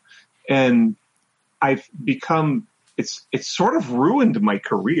audio. And I've become, it's sort of ruined my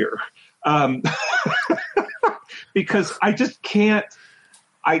career, because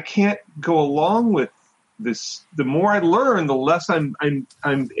I can't go along with this. The more I learn, the less I'm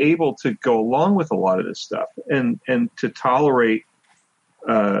able to go along with a lot of this stuff, and to tolerate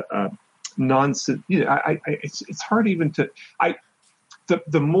nonsense. You know, it's hard even to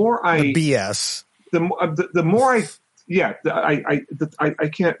the more I the BS. The more I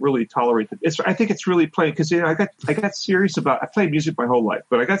can't really tolerate it. I think it's really plain, because you know I got serious about. I played music my whole life,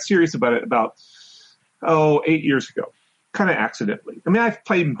 but I got serious about it about 8 years ago. Kind of accidentally. I mean, I've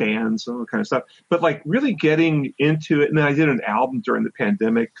played in bands and all that kind of stuff, but like really getting into it. And then I did an album during the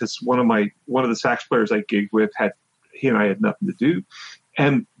pandemic because one of the sax players I gigged with he and I had nothing to do.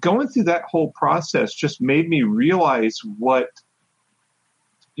 And going through that whole process just made me realize what,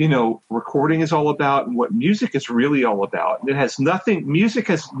 you know, recording is all about and what music is really all about. And music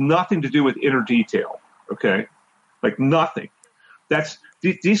has nothing to do with inner detail. Okay. Like nothing. That's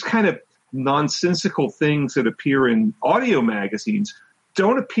these kind of nonsensical things that appear in audio magazines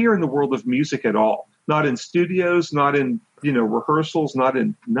don't appear in the world of music at all. Not in studios, not in, rehearsals, not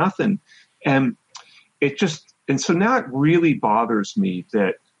in nothing. And so now it really bothers me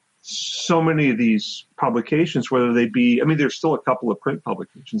that so many of these publications, whether they be, there's still a couple of print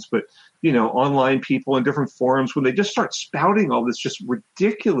publications, but, online people in different forums, when they just start spouting all this just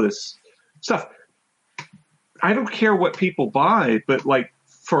ridiculous stuff. I don't care what people buy, but like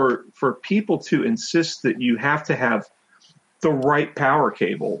for people to insist that you have to have the right power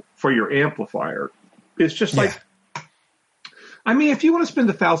cable for your amplifier, it's just like, if you want to spend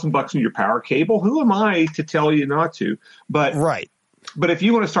 $1,000 on your power cable, who am I to tell you not to? But right. But if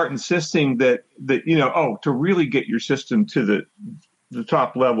you want to start insisting that to really get your system to the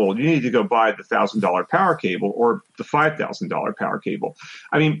top level, you need to go buy the $1,000 power cable or the $5,000 power cable.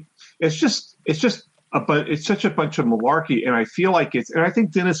 It's such a bunch of malarkey, and I feel like and I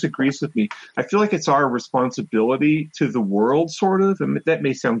think Dennis agrees with me. I feel like it's our responsibility to the world, sort of, and that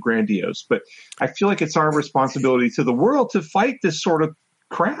may sound grandiose, but I feel like it's our responsibility to the world to fight this sort of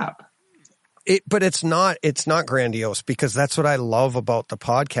crap. But it's not grandiose, because that's what I love about the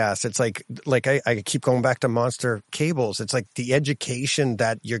podcast. It's like I keep going back to Monster Cables. It's like the education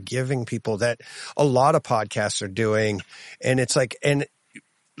that you're giving people that a lot of podcasts are doing. And it's like, and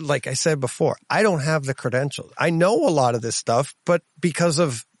like I said before, I don't have the credentials. I know a lot of this stuff, but because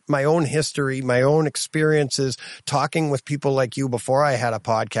of my own history, my own experiences, talking with people like you before I had a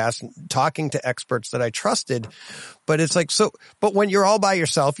podcast, talking to experts that I trusted. But it's like, but when you're all by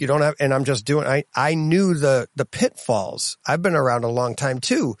yourself, you don't have, and I'm just doing, I knew the pitfalls. I've been around a long time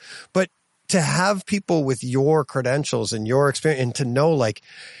too, but to have people with your credentials and your experience, and to know, like,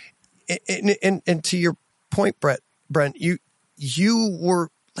 and to your point, Brent, you were,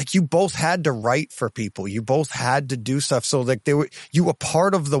 like, you both had to write for people. You both had to do stuff. So like you were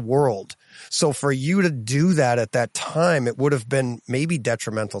part of the world. So for you to do that at that time, it would have been maybe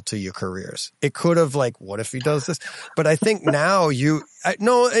detrimental to your careers. It could have, like, what if he does this? But I think now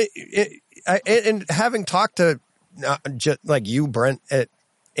and having talked to just like you, Brent,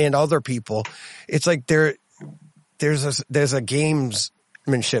 and other people, it's like there's a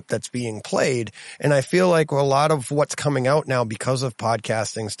gamesmanship that's being played. And I feel like a lot of what's coming out now because of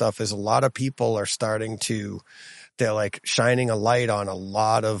podcasting stuff is a lot of people are starting to, they're like shining a light on a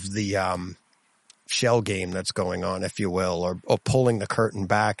lot of the shell game that's going on, if you will, or pulling the curtain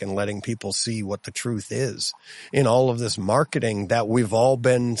back and letting people see what the truth is in all of this marketing that we've all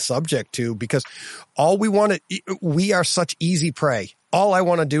been subject to, because we are such easy prey. All I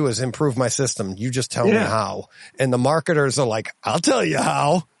want to do is improve my system. You just tell me how. And the marketers are like, I'll tell you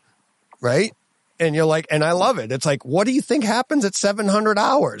how. Right? And you're like, and I love it. It's like, what do you think happens at 700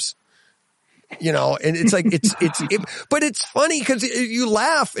 hours? And it's like, but it's funny because you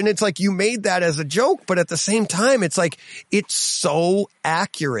laugh and it's like you made that as a joke, but at the same time, it's like, it's so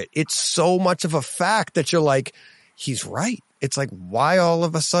accurate. It's so much of a fact that you're like, he's right. It's like, why all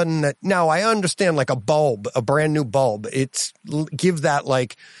of a sudden that now I understand, like a bulb, a brand new bulb, give that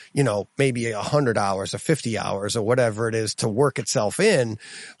like, maybe 100 hours or 50 hours or whatever it is to work itself in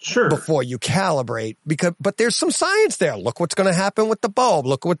before you calibrate, but there's some science there. Look what's going to happen with the bulb.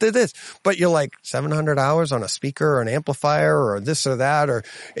 Look what it is. But you're like 700 hours on a speaker or an amplifier or this or that,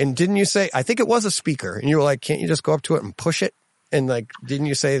 and didn't you say, I think it was a speaker, and you were like, can't you just go up to it and push it? And like, didn't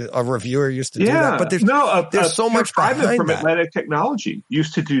you say a reviewer used to do that? But there's so much behind from that. Atlantic Technology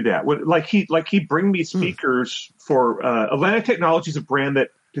used to do that. He'd bring me speakers for Atlantic Technology is a brand that,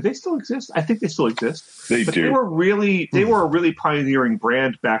 do they still exist? I think they still exist. They do. They were a really pioneering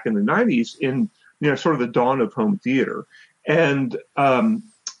brand back in the 90s in sort of the dawn of home theater. And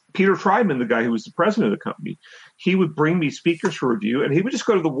Peter Triedman, the guy who was the president of the company, he would bring me speakers for review, and he would just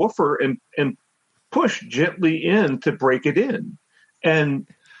go to the woofer and push gently in to break it in. And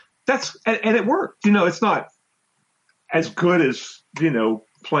it worked. It's not as good as,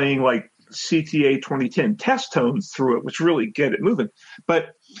 playing like CTA 2010 test tones through it, which really get it moving.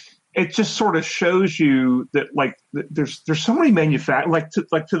 But it just sort of shows you that, like, there's so many to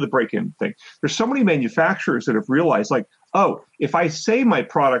the break-in thing. There's so many manufacturers that have realized, like, oh, if I say my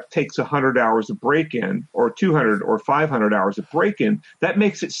product takes 100 hours of break-in or 200 or 500 hours of break-in, that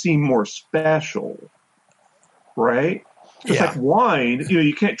makes it seem more special, right? It's like wine.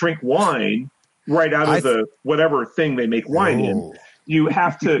 You can't drink wine right out of the whatever thing they make wine in. You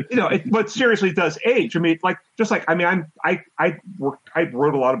have to, but seriously, it does age. I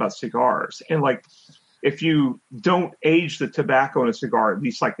wrote a lot about cigars, and like, if you don't age the tobacco in a cigar at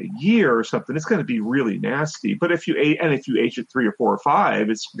least like a year or something, it's going to be really nasty. But if you age it 3 or 4 or 5,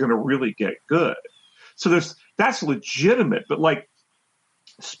 it's going to really get good. So that's legitimate. But like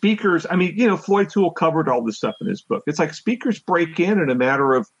speakers, I mean, Floyd Toole covered all this stuff in his book. It's like speakers break in a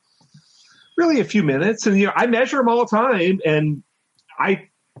matter of really a few minutes. And, I measure them all the time, and I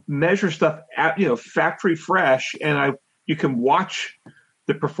measure stuff at, factory fresh, and you can watch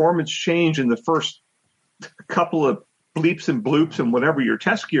the performance change in the first couple of bleeps and bloops and whatever your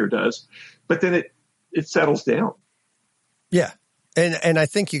test gear does, but then it settles down. Yeah. And I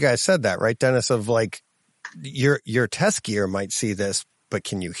think you guys said that, right, Dennis, of like your test gear might see this, but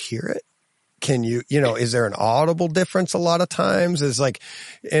can you hear it? Can you, is there an audible difference a lot of times? Is like,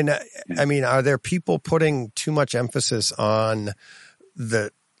 and I mean, are there people putting too much emphasis on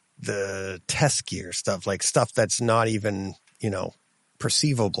the test gear stuff, like stuff that's not even,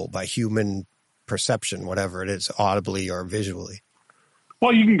 perceivable by human perception, whatever it is, audibly or visually?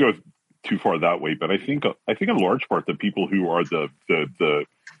 Well, you can go too far that way, but I think in large part the people who are the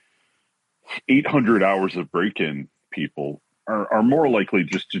 800 hours of break-in people are more likely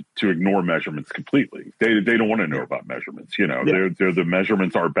just to ignore measurements completely. They don't want to know about measurements. They're the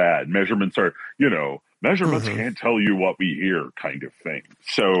measurements are bad. Measurements are, measurements can't tell you what we hear kind of thing.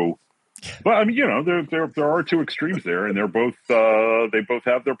 So, but I mean, there are two extremes there, and they both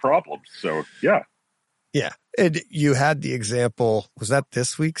have their problems. So yeah. Yeah. And you had the example, was that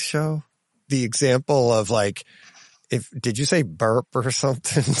this week's show? The example of like, did you say burp or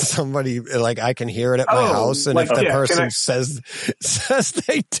something? Somebody like, I can hear it at my house. And like, if the person says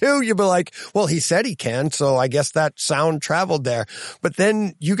they do, you'll be like, well, he said he can. So I guess that sound traveled there. But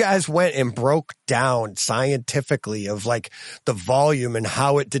then you guys went and broke down scientifically of like the volume and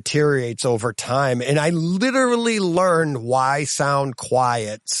how it deteriorates over time. And I literally learned why sound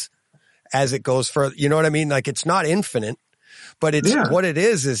quiets as it goes further. You know what I mean? Like it's not infinite. But what it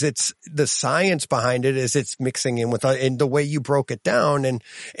is it's the science behind it is it's mixing in with in the way you broke it down. And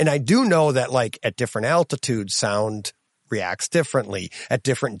I do know that like at different altitudes, sound reacts differently. At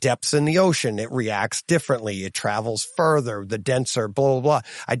different depths in the ocean, it reacts differently. It travels further, the denser, blah, blah, blah.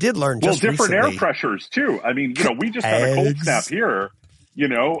 I did learn just different recently. Air pressures too. I mean, we just had a cold snap here,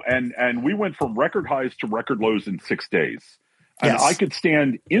 and we went from record highs to record lows in 6 days. And I could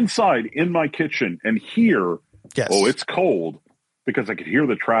stand inside in my kitchen and hear, it's cold, because I could hear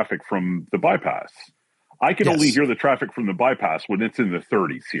the traffic from the bypass. I can only hear the traffic from the bypass when it's in the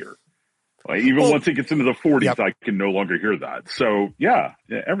 30s here. Like, even once it gets into the 40s, I can no longer hear that. So,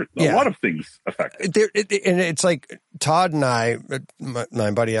 a lot of things affect it. And it's like Todd and I, my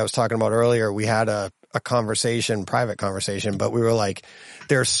buddy I was talking about earlier, we had a conversation, private conversation, but we were like,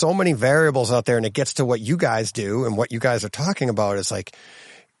 there's so many variables out there, and it gets to what you guys do and what you guys are talking about is like,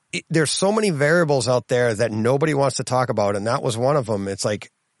 there's so many variables out there that nobody wants to talk about. And that was one of them. It's like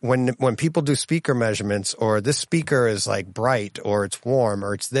when people do speaker measurements, or this speaker is like bright or it's warm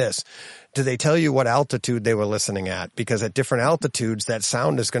or it's this, do they tell you what altitude they were listening at? Because at different altitudes, that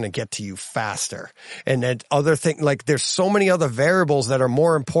sound is going to get to you faster. And that other thing, like there's so many other variables that are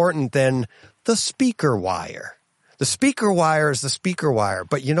more important than the speaker wire. The speaker wire is the speaker wire.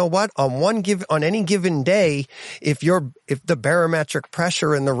 But you know what? On any given day, if the barometric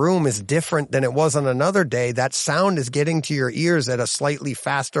pressure in the room is different than it was on another day, that sound is getting to your ears at a slightly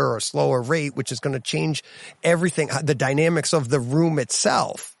faster or slower rate, which is going to change everything, the dynamics of the room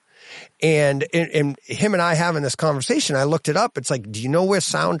itself. And him and I having this conversation, I looked it up. It's like, do you know where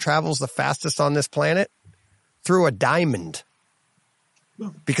sound travels the fastest on this planet? Through a diamond.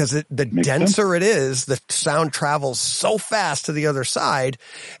 Because the denser it is, the sound travels so fast to the other side.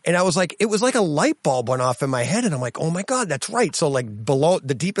 And I was like, it was like a light bulb went off in my head. And I'm like, oh my God, that's right. So like below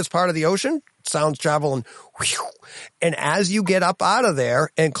the deepest part of the ocean, sounds traveling. And as you get up out of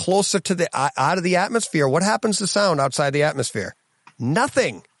there and closer to out of the atmosphere, what happens to sound outside the atmosphere?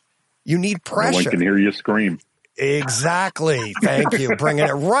 Nothing. You need pressure. No one can hear you scream. Exactly. Thank you. Bringing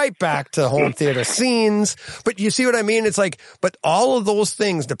it right back to home theater scenes. But you see what I mean? It's like, but all of those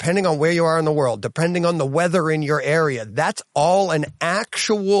things, depending on where you are in the world, depending on the weather in your area, that's all an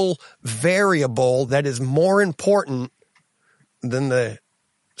actual variable that is more important than the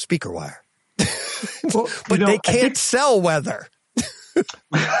speaker wire. Well, but they can't sell weather.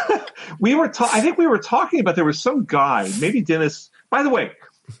 I think we were talking about, there was some guy, maybe Dennis, by the way,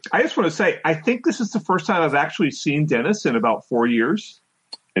 I just want to say, I think this is the first time I've actually seen Dennis in about 4 years.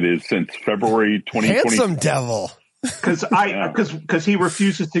 It is since February 2020. Handsome devil. Because he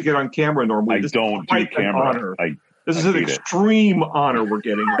refuses to get on camera normally. I don't do camera. This is an extreme honor we're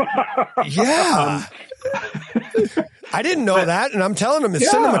getting right now. Yeah. I didn't know that, and I'm telling him his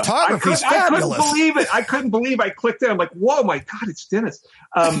cinematography is fabulous. I couldn't believe it. I couldn't believe I clicked it. I'm like, whoa, my God, it's Dennis.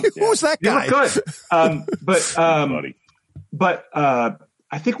 Who's that guy? You look good.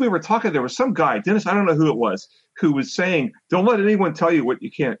 I think we were talking, there was some guy, Dennis, I don't know who it was, who was saying, don't let anyone tell you what you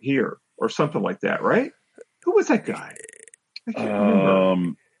can't hear or something like that, right? Who was that guy? I can't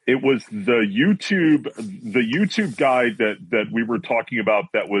remember. It was the YouTube guy that we were talking about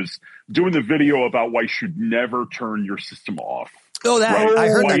that was doing the video about why you should never turn your system off. Oh, that I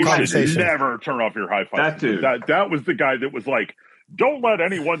heard Why that you conversation. should never turn off your hi-fi. That dude. That was the guy that was like, don't let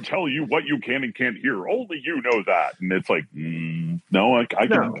anyone tell you what you can and can't hear. Only you know that. And it's like, no,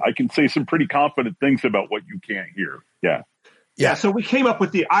 I can say some pretty confident things about what you can't hear. Yeah. Yeah. So I came up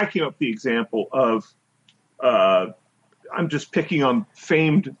with the example of, I'm just picking on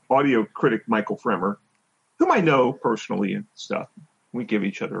famed audio critic Michael Fremer, whom I know personally and stuff. We give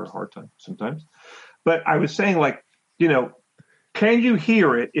each other a hard time sometimes. But I was saying, like, can you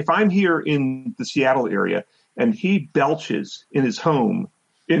hear it? If I'm here in the Seattle area and he belches in his home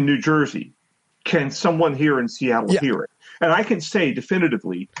in New Jersey, can someone here in Seattle hear it? And I can say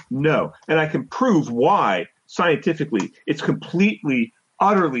definitively no. And I can prove why scientifically it's completely,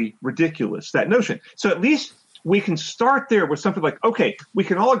 utterly ridiculous, that notion. So at least we can start there with something like, okay, we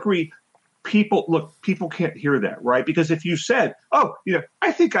can all agree people can't hear that, right? Because if you said,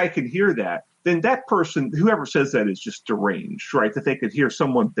 I think I can hear that, then that person, whoever says that, is just deranged, right? That they could hear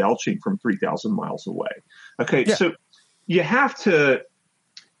someone belching from 3,000 miles away. Okay, so you have to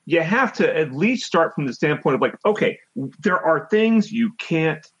at least start from the standpoint of like, okay, there are things you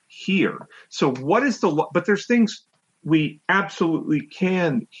can't hear. So what is but there's things we absolutely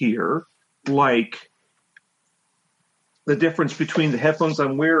can hear, like the difference between the headphones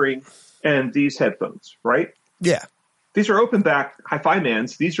I'm wearing and these headphones, right? Yeah. These are open back hi-fi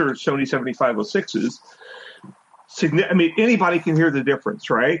mans. These are Sony 7506s. I mean, anybody can hear the difference,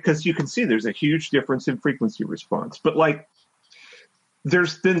 right? Because you can see there's a huge difference in frequency response. But like,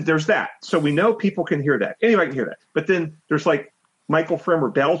 there's that. So we know people can hear that. Anybody can hear that. But then there's like Michael Fremer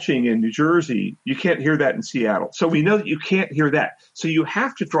belching in New Jersey. You can't hear that in Seattle. So we know that you can't hear that. So you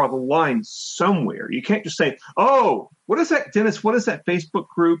have to draw the line somewhere. You can't just say, oh, what is that, Dennis? What is that Facebook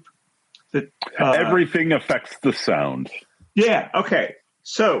group? That everything affects the sound. Yeah. Okay.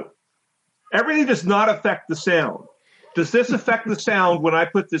 So everything does not affect the sound. Does this affect the sound when I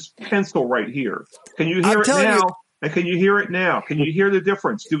put this pencil right here? Can you hear it now? And can you hear it now? Can you hear the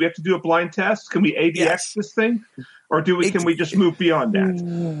difference? Do we have to do a blind test? Can we ABX this thing, or can we just move beyond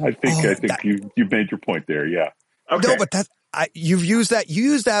that? I think you've made your point there. Yeah. Okay. No, but you've used that. You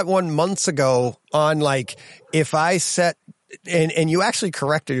used that one months ago on like if I set. And you actually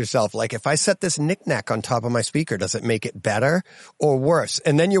corrected yourself. Like, if I set this knickknack on top of my speaker, does it make it better or worse?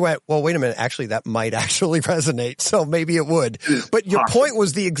 And then you went, well, wait a minute. Actually, that might actually resonate. So maybe it would. But your point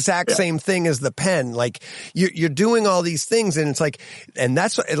was the exact same thing as the pen. Like, you're doing all these things, and it's like, and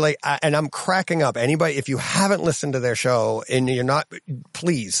that's like, and I'm cracking up. Anybody, if you haven't listened to their show and you're not,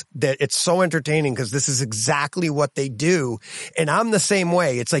 please, that it's so entertaining because this is exactly what they do. And I'm the same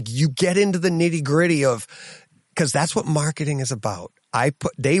way. It's like you get into the nitty gritty of, because that's what marketing is about.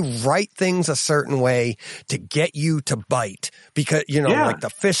 They write things a certain way to get you to bite because, like the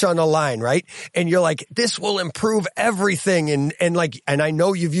fish on the line, right? And you're like, this will improve everything. And I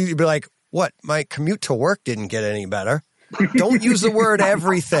know you'd be like, what? My commute to work didn't get any better. Don't use the word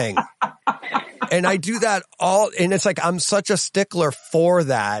everything. And I do that and it's like, I'm such a stickler for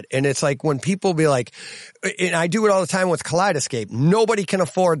that. And it's like when people be like, and I do it all the time with Kaleidoscape. Nobody can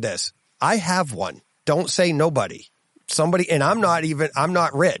afford this. I have one. Don't say nobody. Somebody, and I'm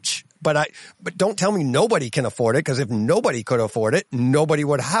not rich, but don't tell me nobody can afford it, because if nobody could afford it, nobody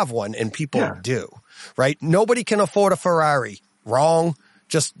would have one, and people do, right? Nobody can afford a Ferrari. Wrong.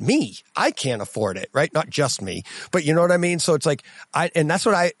 Just me. I can't afford it, right? Not just me, but you know what I mean? So it's like, that's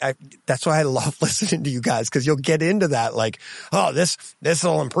why I love listening to you guys, because you'll get into that like, oh, this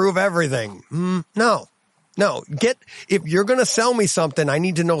will improve everything. No, if you're going to sell me something, I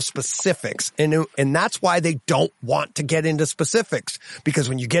need to know specifics. And that's why they don't want to get into specifics, because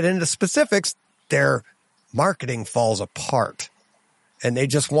when you get into specifics, their marketing falls apart, and they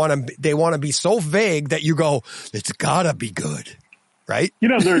just want to be so vague that you go, it's gotta be good. Right.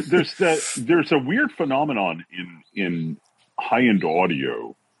 There's a weird phenomenon in high-end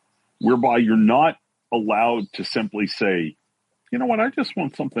audio whereby you're not allowed to simply say, you know what, I just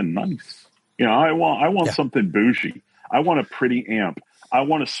want something nice. I want something bougie. I want a pretty amp. I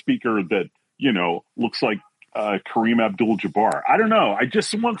want a speaker that, looks like Kareem Abdul-Jabbar. I don't know. I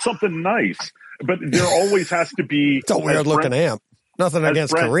just want something nice. But there always has to be... It's a weird-looking amp. Nothing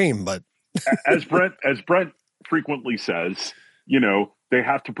against Kareem, but... as Brent frequently says, they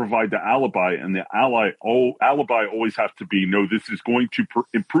have to provide the alibi, and the alibi always has to be, no, this is going to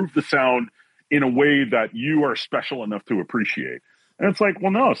improve the sound in a way that you are special enough to appreciate. And it's like,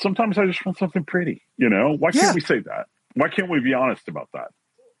 well, no, sometimes I just want something pretty, why can't we say that? Why can't we be honest about that?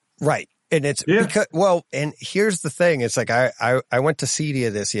 Right. And it's because, and here's the thing. It's like, I went to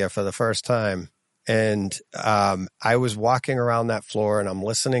CEDIA this year for the first time. And I was walking around that floor and I'm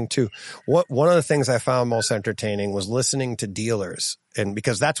listening to one of the things I found most entertaining was listening to dealers. And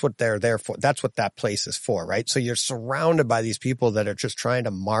because that's what they're there for. That's what that place is for, right? So you're surrounded by these people that are just trying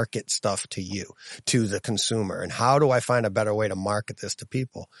to market stuff to you, to the consumer. And how do I find a better way to market this to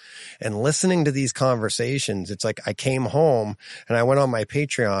people? And listening to these conversations, it's like I came home and I went on my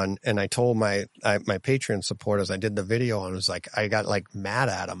Patreon and I told my Patreon supporters, I did the video and it was like, I got like mad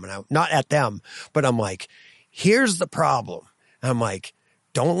at them and not at them, but I'm like, here's the problem. And I'm like,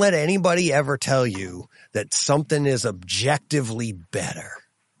 don't let anybody ever tell you that something is objectively better,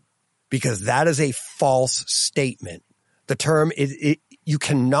 because that is a false statement. The term, you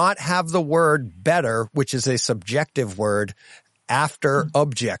cannot have the word better, which is a subjective word, after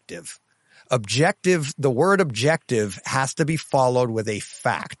objective. Objective, the word objective has to be followed with a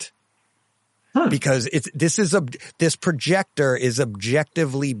fact. Because this projector is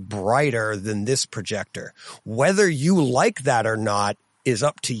objectively brighter than this projector. Whether you like that or not is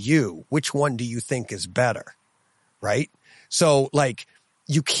up to you. Which one do you think is better? Right? So like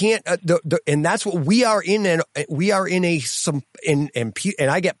you can't, and that's what we are in. And we are in and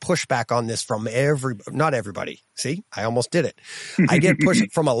I get pushback on this from not everybody. See, I almost did it. I get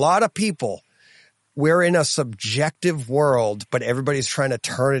pushed from a lot of people. We're in a subjective world, but everybody's trying to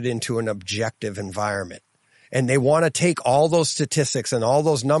turn it into an objective environment. And they want to take all those statistics and all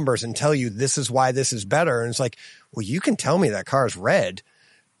those numbers and tell you this is why this is better. And it's like, well, you can tell me that car's red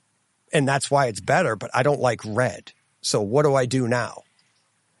and that's why it's better, but I don't like red. So what do I do now?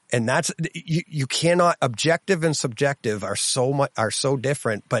 And that's, you cannot, objective and subjective are so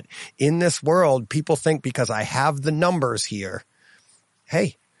different. But in this world, people think because I have the numbers here,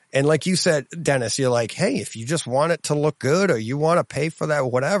 hey, and like you said, Dennis, you're like, hey, if you just want it to look good or you want to pay for that,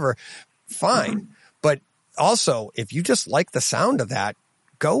 whatever, fine. But also, if you just like the sound of that,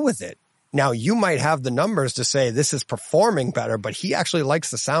 go with it. Now, you might have the numbers to say this is performing better, but he actually likes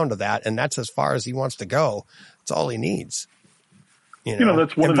the sound of that, and that's as far as he wants to go. That's all he needs.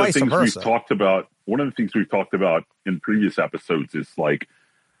 That's one of the things we've talked about. One of the things we've talked about in previous episodes is like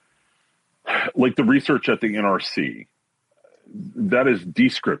the research at the NRC. That is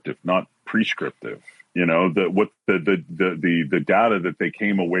descriptive, not prescriptive. The data that they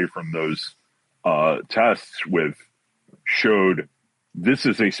came away from those tests with showed this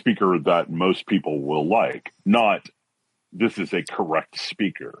is a speaker that most people will like, not this is a correct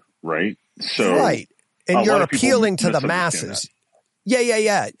speaker, right? So, right, and you're appealing to the masses.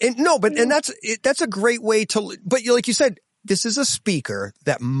 Yeah. And that's a great way to. But like you said, this is a speaker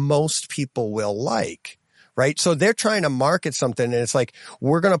that most people will like. Right. So they're trying to market something and it's like,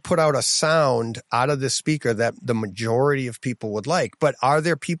 we're going to put out a sound out of this speaker that the majority of people would like. But are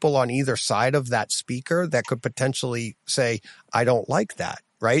there people on either side of that speaker that could potentially say, I don't like that?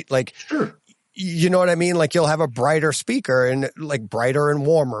 Right. Like, sure. You know what I mean? Like you'll have a brighter speaker and like brighter and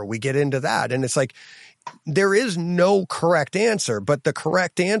warmer. We get into that. And it's like, there is no correct answer, but the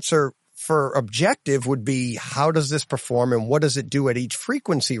correct answer for objective would be, how does this perform and what does it do at each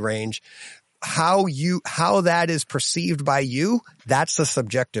frequency range? How that is perceived by you, that's the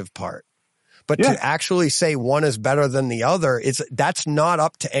subjective part. But to actually say one is better than the other, that's not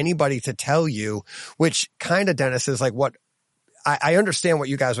up to anybody to tell you, which kind of, Dennis, is like what I understand what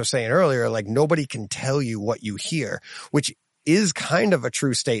you guys were saying earlier. Like nobody can tell you what you hear, which is kind of a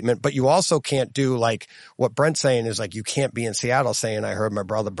true statement, but you also can't do like what Brent's saying is like, you can't be in Seattle saying, I heard my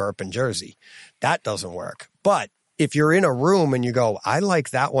brother burp in Jersey. That doesn't work. But if you're in a room and you go, I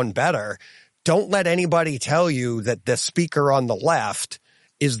like that one better, don't let anybody tell you that the speaker on the left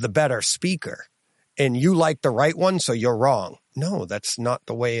is the better speaker and you like the right one, so you're wrong. No, that's not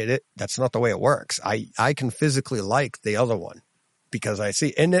the way that's not the way it works. I can physically like the other one because I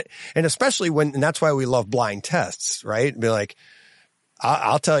see, and especially and that's why we love blind tests, right? Be like,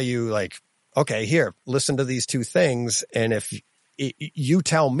 I'll tell you like, okay, here, listen to these two things. And if you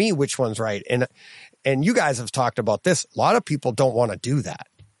tell me which one's right. And you guys have talked about this. A lot of people don't want to do that.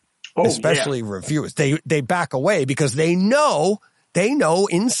 Especially reviewers. They back away because they know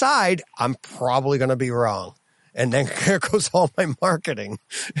inside I'm probably going to be wrong. And then there goes all my marketing.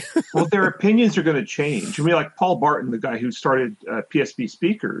 Well, their opinions are going to change. I mean, like Paul Barton, the guy who started PSB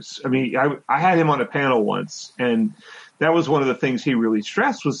Speakers. I mean, I had him on a panel once, and that was one of the things he really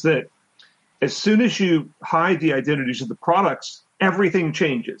stressed was that as soon as you hide the identities of the products, everything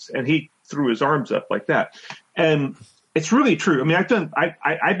changes. And he threw his arms up like that. And it's really true. I mean,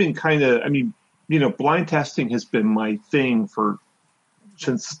 I've been kind of, blind testing has been my thing for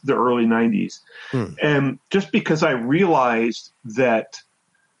since the early 90s. And just because I realized that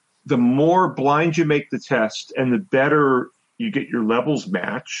the more blind you make the test and the better you get your levels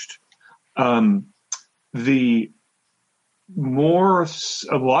matched, the more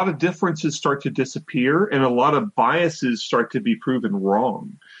a lot of differences start to disappear and a lot of biases start to be proven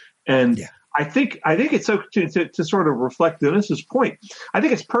wrong. And I think it's okay to sort of reflect Dennis's point. I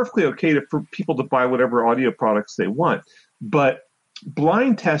think it's perfectly okay for people to buy whatever audio products they want, but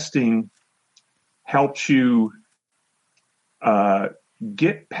blind testing helps you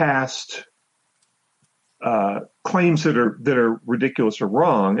get past claims that are ridiculous or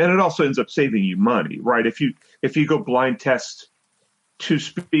wrong, and it also ends up saving you money, right? If you go blind test 2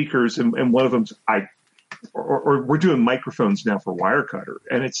 speakers and one of them's or we're doing microphones now for Wirecutter,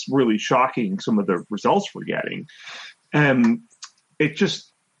 and it's really shocking some of the results we're getting, and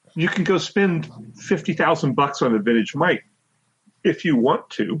you can go spend $50,000 on a vintage mic if you want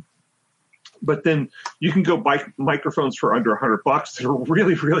to. But then you can go buy microphones for under $100 that are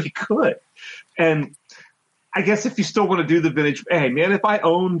really, really good. And I guess if you still want to do the vintage, hey man, if I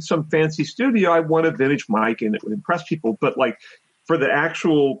own some fancy studio, I want a vintage mic and it would impress people. But like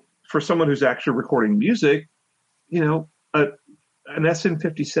for someone who's actually recording music, an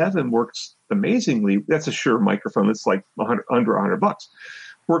SM57 works amazingly. That's a Shure microphone. It's like under $100.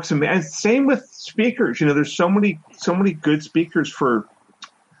 Works amazing. And same with speakers. There's so many good speakers for.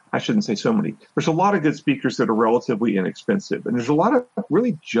 I shouldn't say so many. There's a lot of good speakers that are relatively inexpensive. And there's a lot of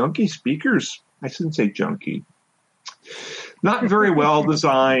really junky speakers. I shouldn't say junky. Not very well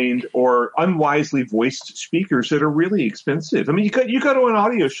designed or unwisely voiced speakers that are really expensive. I mean, you go to an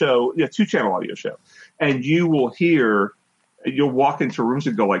audio show, 2-channel audio show, and you'll walk into rooms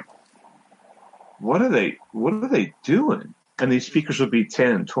and go like, what are they doing? And these speakers will be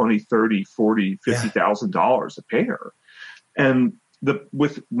 $10, $20, $30, $40, $50,000 a pair. And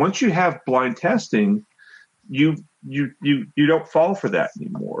once you have blind testing, you don't fall for that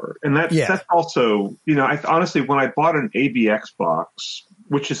anymore. And that's also, I honestly, when I bought an ABX box,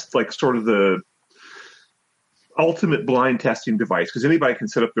 which is like sort of the ultimate blind testing device, because anybody can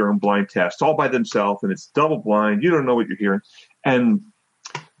set up their own blind test all by themselves, and it's double blind. You don't know what you're hearing. And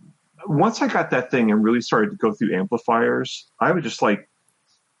once I got that thing and really started to go through amplifiers, I was just like,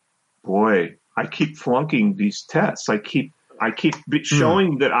 boy, I keep flunking these tests. I keep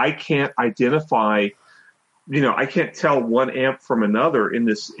showing that I can't identify, I can't tell one amp from another in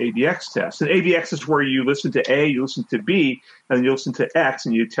this ABX test. And ABX is where you listen to A, you listen to B, and then you listen to X,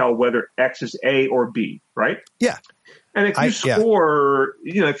 and you tell whether X is A or B, right? Yeah. And if you score,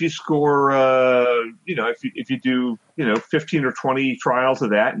 if you do, 15 or 20 trials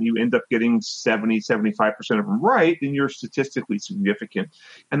of that and you end up getting 70, 75% of them right, then you're statistically significant.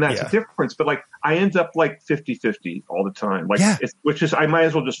 And that's a difference. But like, I end up like 50-50 all the time. Like, I might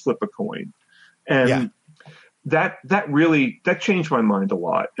as well just flip a coin. And that changed my mind a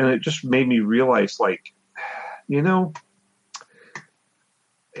lot. And it just made me realize like,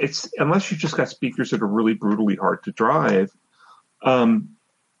 it's unless you've just got speakers that are really brutally hard to drive,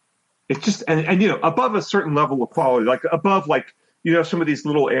 it's just and above a certain level of quality, like above some of these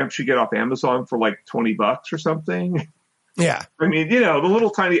little amps you get off Amazon for like $20 or something. Yeah, I mean the little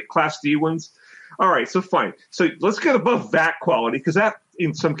tiny Class D ones. All right, so fine. So let's get above that quality because that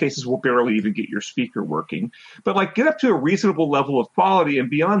in some cases will barely even get your speaker working. But like get up to a reasonable level of quality, and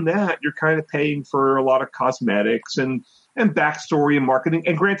beyond that, you're kind of paying for a lot of cosmetics and backstory and marketing.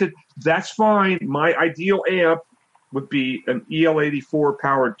 And granted, that's fine. My ideal amp would be an EL84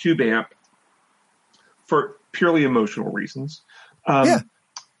 powered tube amp for purely emotional reasons. And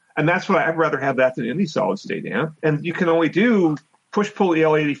that's what I'd rather have that than any solid state amp. And you can only do push-pull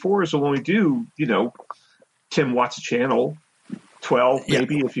EL84s will only do, 10 watts a channel, 12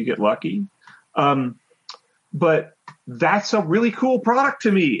 maybe if you get lucky. But that's a really cool product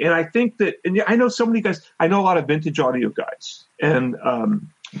to me. And I think that, and I know so many guys, I know a lot of vintage audio guys, and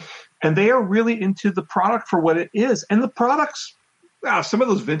they are really into the product for what it is. And the products, some of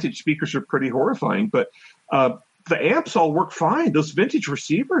those vintage speakers are pretty horrifying, but the amps all work fine. Those vintage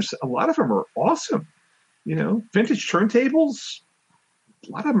receivers, a lot of them are awesome. Vintage turntables,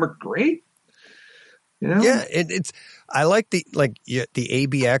 a lot of them are great. Yeah, it's. I like the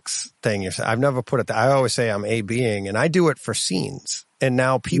ABX thing. I've never put it. I always say I'm ABing, and I do it for scenes. And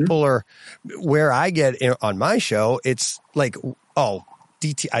now people are where I get on my show. It's like,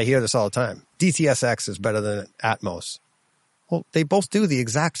 DT. I hear this all the time. DTSX is better than Atmos. Well, they both do the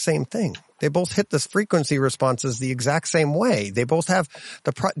exact same thing. They both hit this frequency responses the exact same way. They both have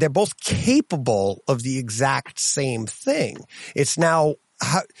they're both capable of the exact same thing. It's now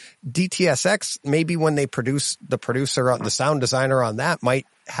DTSX, maybe when they produce the sound designer on that might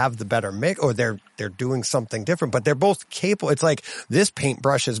have the better mix, or they're doing something different, but they're both capable. It's like this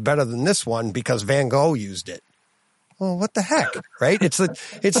paintbrush is better than this one because Van Gogh used it. Well, what the heck, right? It's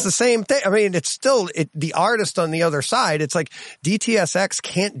the same thing. I mean, it's still the artist on the other side. It's like DTSX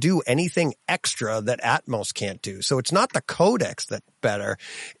can't do anything extra that Atmos can't do. So it's not the codecs that's better.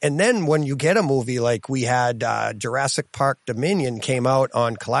 And then when you get a movie like we had Jurassic Park Dominion came out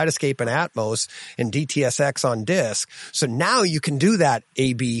on Kaleidoscape and Atmos and DTSX on disc. So now you can do that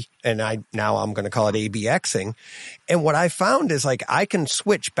AB, and I'm going to call it ABXing. And what I found is like I can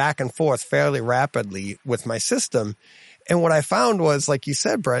switch back and forth fairly rapidly with my system. And what I found was, like you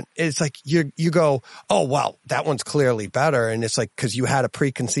said, Brent, it's like you go, oh, well, that one's clearly better. And it's like, cause you had a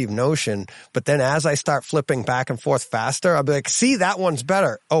preconceived notion. But then as I start flipping back and forth faster, I'll be like, see, that one's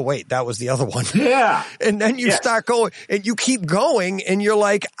better. Oh, wait, that was the other one. Yeah. And then you start going and you keep going and you're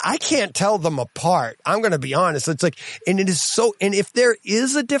like, I can't tell them apart. I'm going to be honest. It's like, and it is so, and if there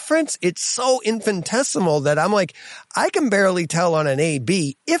is a difference, it's so infinitesimal that I'm like, I can barely tell on an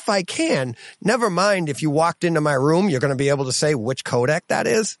AB if I can. Never mind if you walked into my room, you're going to be able to say which codec that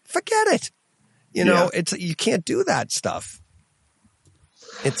is. Forget it. You know, you can't do that stuff.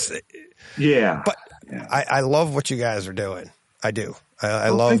 But I love what you guys are doing. I do. I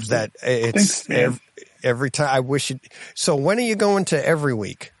love that. It's every time. I wish it. So when are you going to every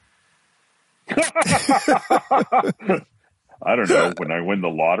week? I don't know. When I win the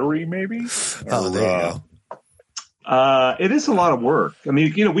lottery, maybe. Oh, there you go. It is a lot of work. I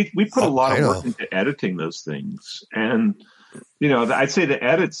mean, you know, we put a lot of work into editing those things. And, you know, I'd say the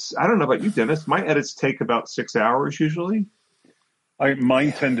edits, I don't know about you, Dennis, my edits take about 6 hours usually.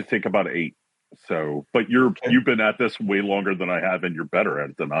 Mine tend to take about 8. So, but you've been at this way longer than I have, and you're better at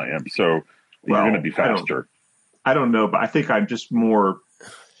it than I am. So you're going to be faster. I don't know, but I think I'm just more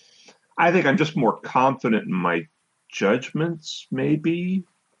confident in my judgments, maybe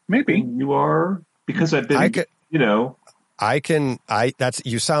than you are, because I've been, you know,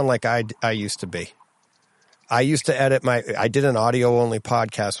 you sound like I used to be. I used to edit I did an audio only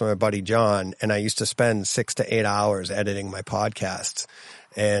podcast with my buddy John, and I used to spend 6 to 8 hours editing my podcasts.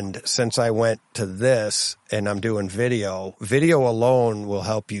 And since I went to this and I'm doing video alone will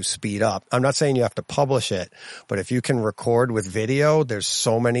help you speed up. I'm not saying you have to publish it, but if you can record with video, there's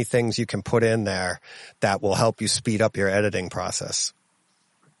so many things you can put in there that will help you speed up your editing process.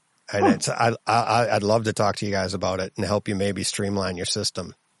 And I'd love to talk to you guys about it and help you maybe streamline your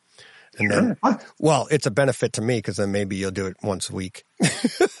system. And then, well, it's a benefit to me because then maybe you'll do it once a week. But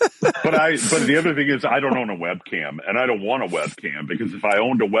the other thing is I don't own a webcam, and I don't want a webcam because if I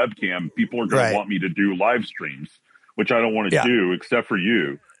owned a webcam, people are going to want me to do live streams, which I don't want to do except for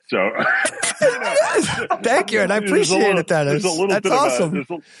you. So, thank you, and I appreciate it. That's awesome.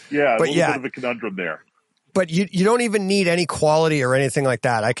 Bit of a conundrum there. But you don't even need any quality or anything like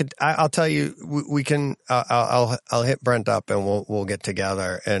that. I'll tell you, we can, I'll hit Brent up and we'll get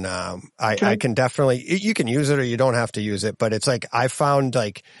together. And, I can definitely, you can use it or you don't have to use it, but it's like, I found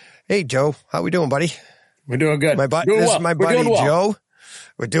like, hey, Joe, how we doing, buddy? We're doing good. This is my buddy, Joe.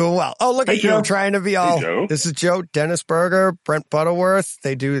 We're doing well. Oh, look at you trying to be all, this is Joe, Dennis Berger, Brent Butterworth.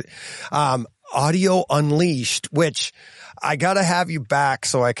 They do, Audio Unleashed, which I got to have you back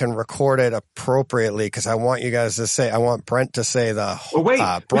so I can record it appropriately because I want you guys to say, I want Brent to say the. Oh, wait,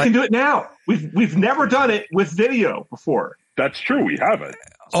 we can do it now. We've never done it with video before. That's true. We haven't.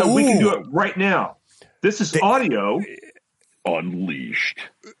 So we can do it right now. This is Audio Unleashed.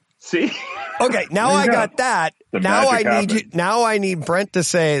 See? Okay, now I got that. Now I need Brent to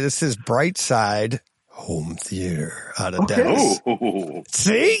say this is Brightside Home Theater out of Dennis. Oh.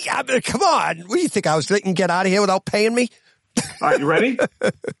 See? Come on. What do you think? I was letting you get out of here without paying me? All right, you ready?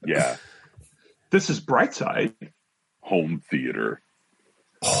 Yeah. This is Brightside Home Theater.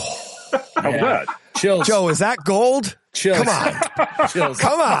 How's that? Chills. Joe, is that gold? Chills. Come on. Chills.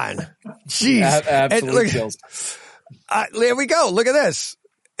 Come on. Jeez. Absolutely chills. There we go. Look at this.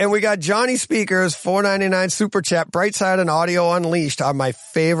 And we got Johnny Speakers, $4.99 super chat. Brightside and Audio Unleashed are my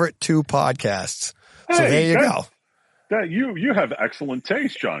favorite 2 podcasts. So there you go. You have excellent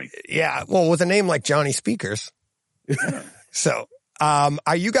taste, Johnny. Yeah. Well, with a name like Johnny Speakers. Yeah. So,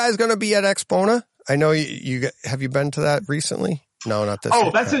 are you guys going to be at Expona? I know you have you been to that recently? No, not this.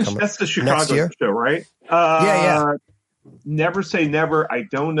 Oh, that's the Chicago show, right? Yeah. Never say never. I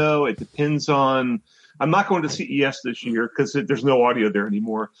don't know. It depends on. I'm not going to CES this year because there's no audio there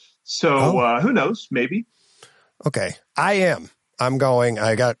anymore. So who knows? Maybe. Okay, I am. I'm going.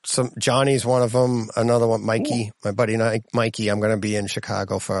 I got some. Johnny's one of them. Another one, Mikey, my buddy Mikey. I'm going to be in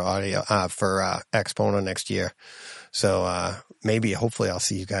Chicago for audio for Expona next year. So, maybe, hopefully I'll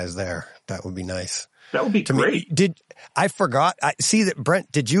see you guys there. That would be nice. That would be great. I forgot. I see that Brent,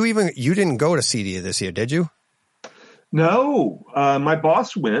 you didn't go to CEDIA this year, did you? No, my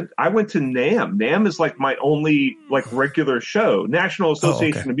boss went. I went to NAMM. NAMM is like my only like regular show, National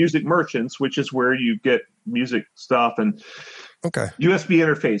Association of Music Merchants, which is where you get music stuff and USB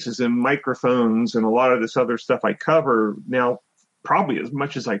interfaces and microphones and a lot of this other stuff I cover now, probably as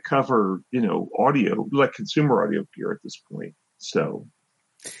much as I cover, audio, like consumer audio gear at this point. So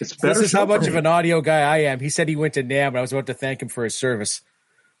it's better. This is how much of an audio guy I am. He said he went to NAMM, and I was about to thank him for his service.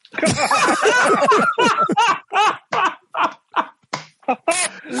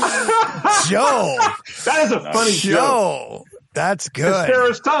 Joe, that is a funny joke. That's good. There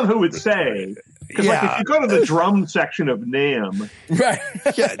is some who would say, because like if you go to the drum section of NAMM, right?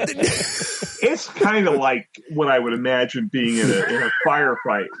 Yeah, it's kind of like what I would imagine being in a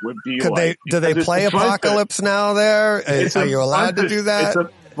firefight would be like. Do they play Apocalypse now? There, are you allowed to do that? It's a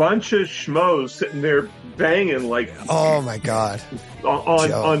bunch of schmoes sitting there banging like. Oh my god!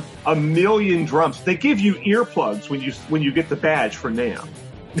 On a million drums. They give you earplugs when you get the badge for NAMM.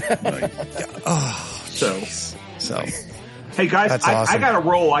 So. Hey guys, awesome. I got to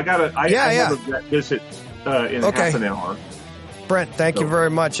roll. I have a visit in half an hour. Brent, thank you very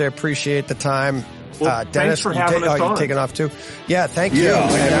much. I appreciate the time. Well, Dennis, thanks for having us on. You taking off too? Yeah, thank you.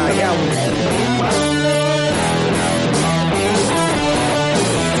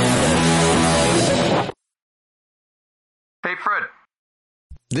 Hey Fred.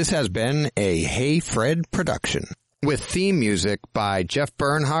 This has been a Hey Fred production with theme music by Jeff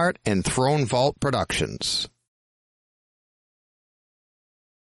Bernhardt and Throne Vault Productions.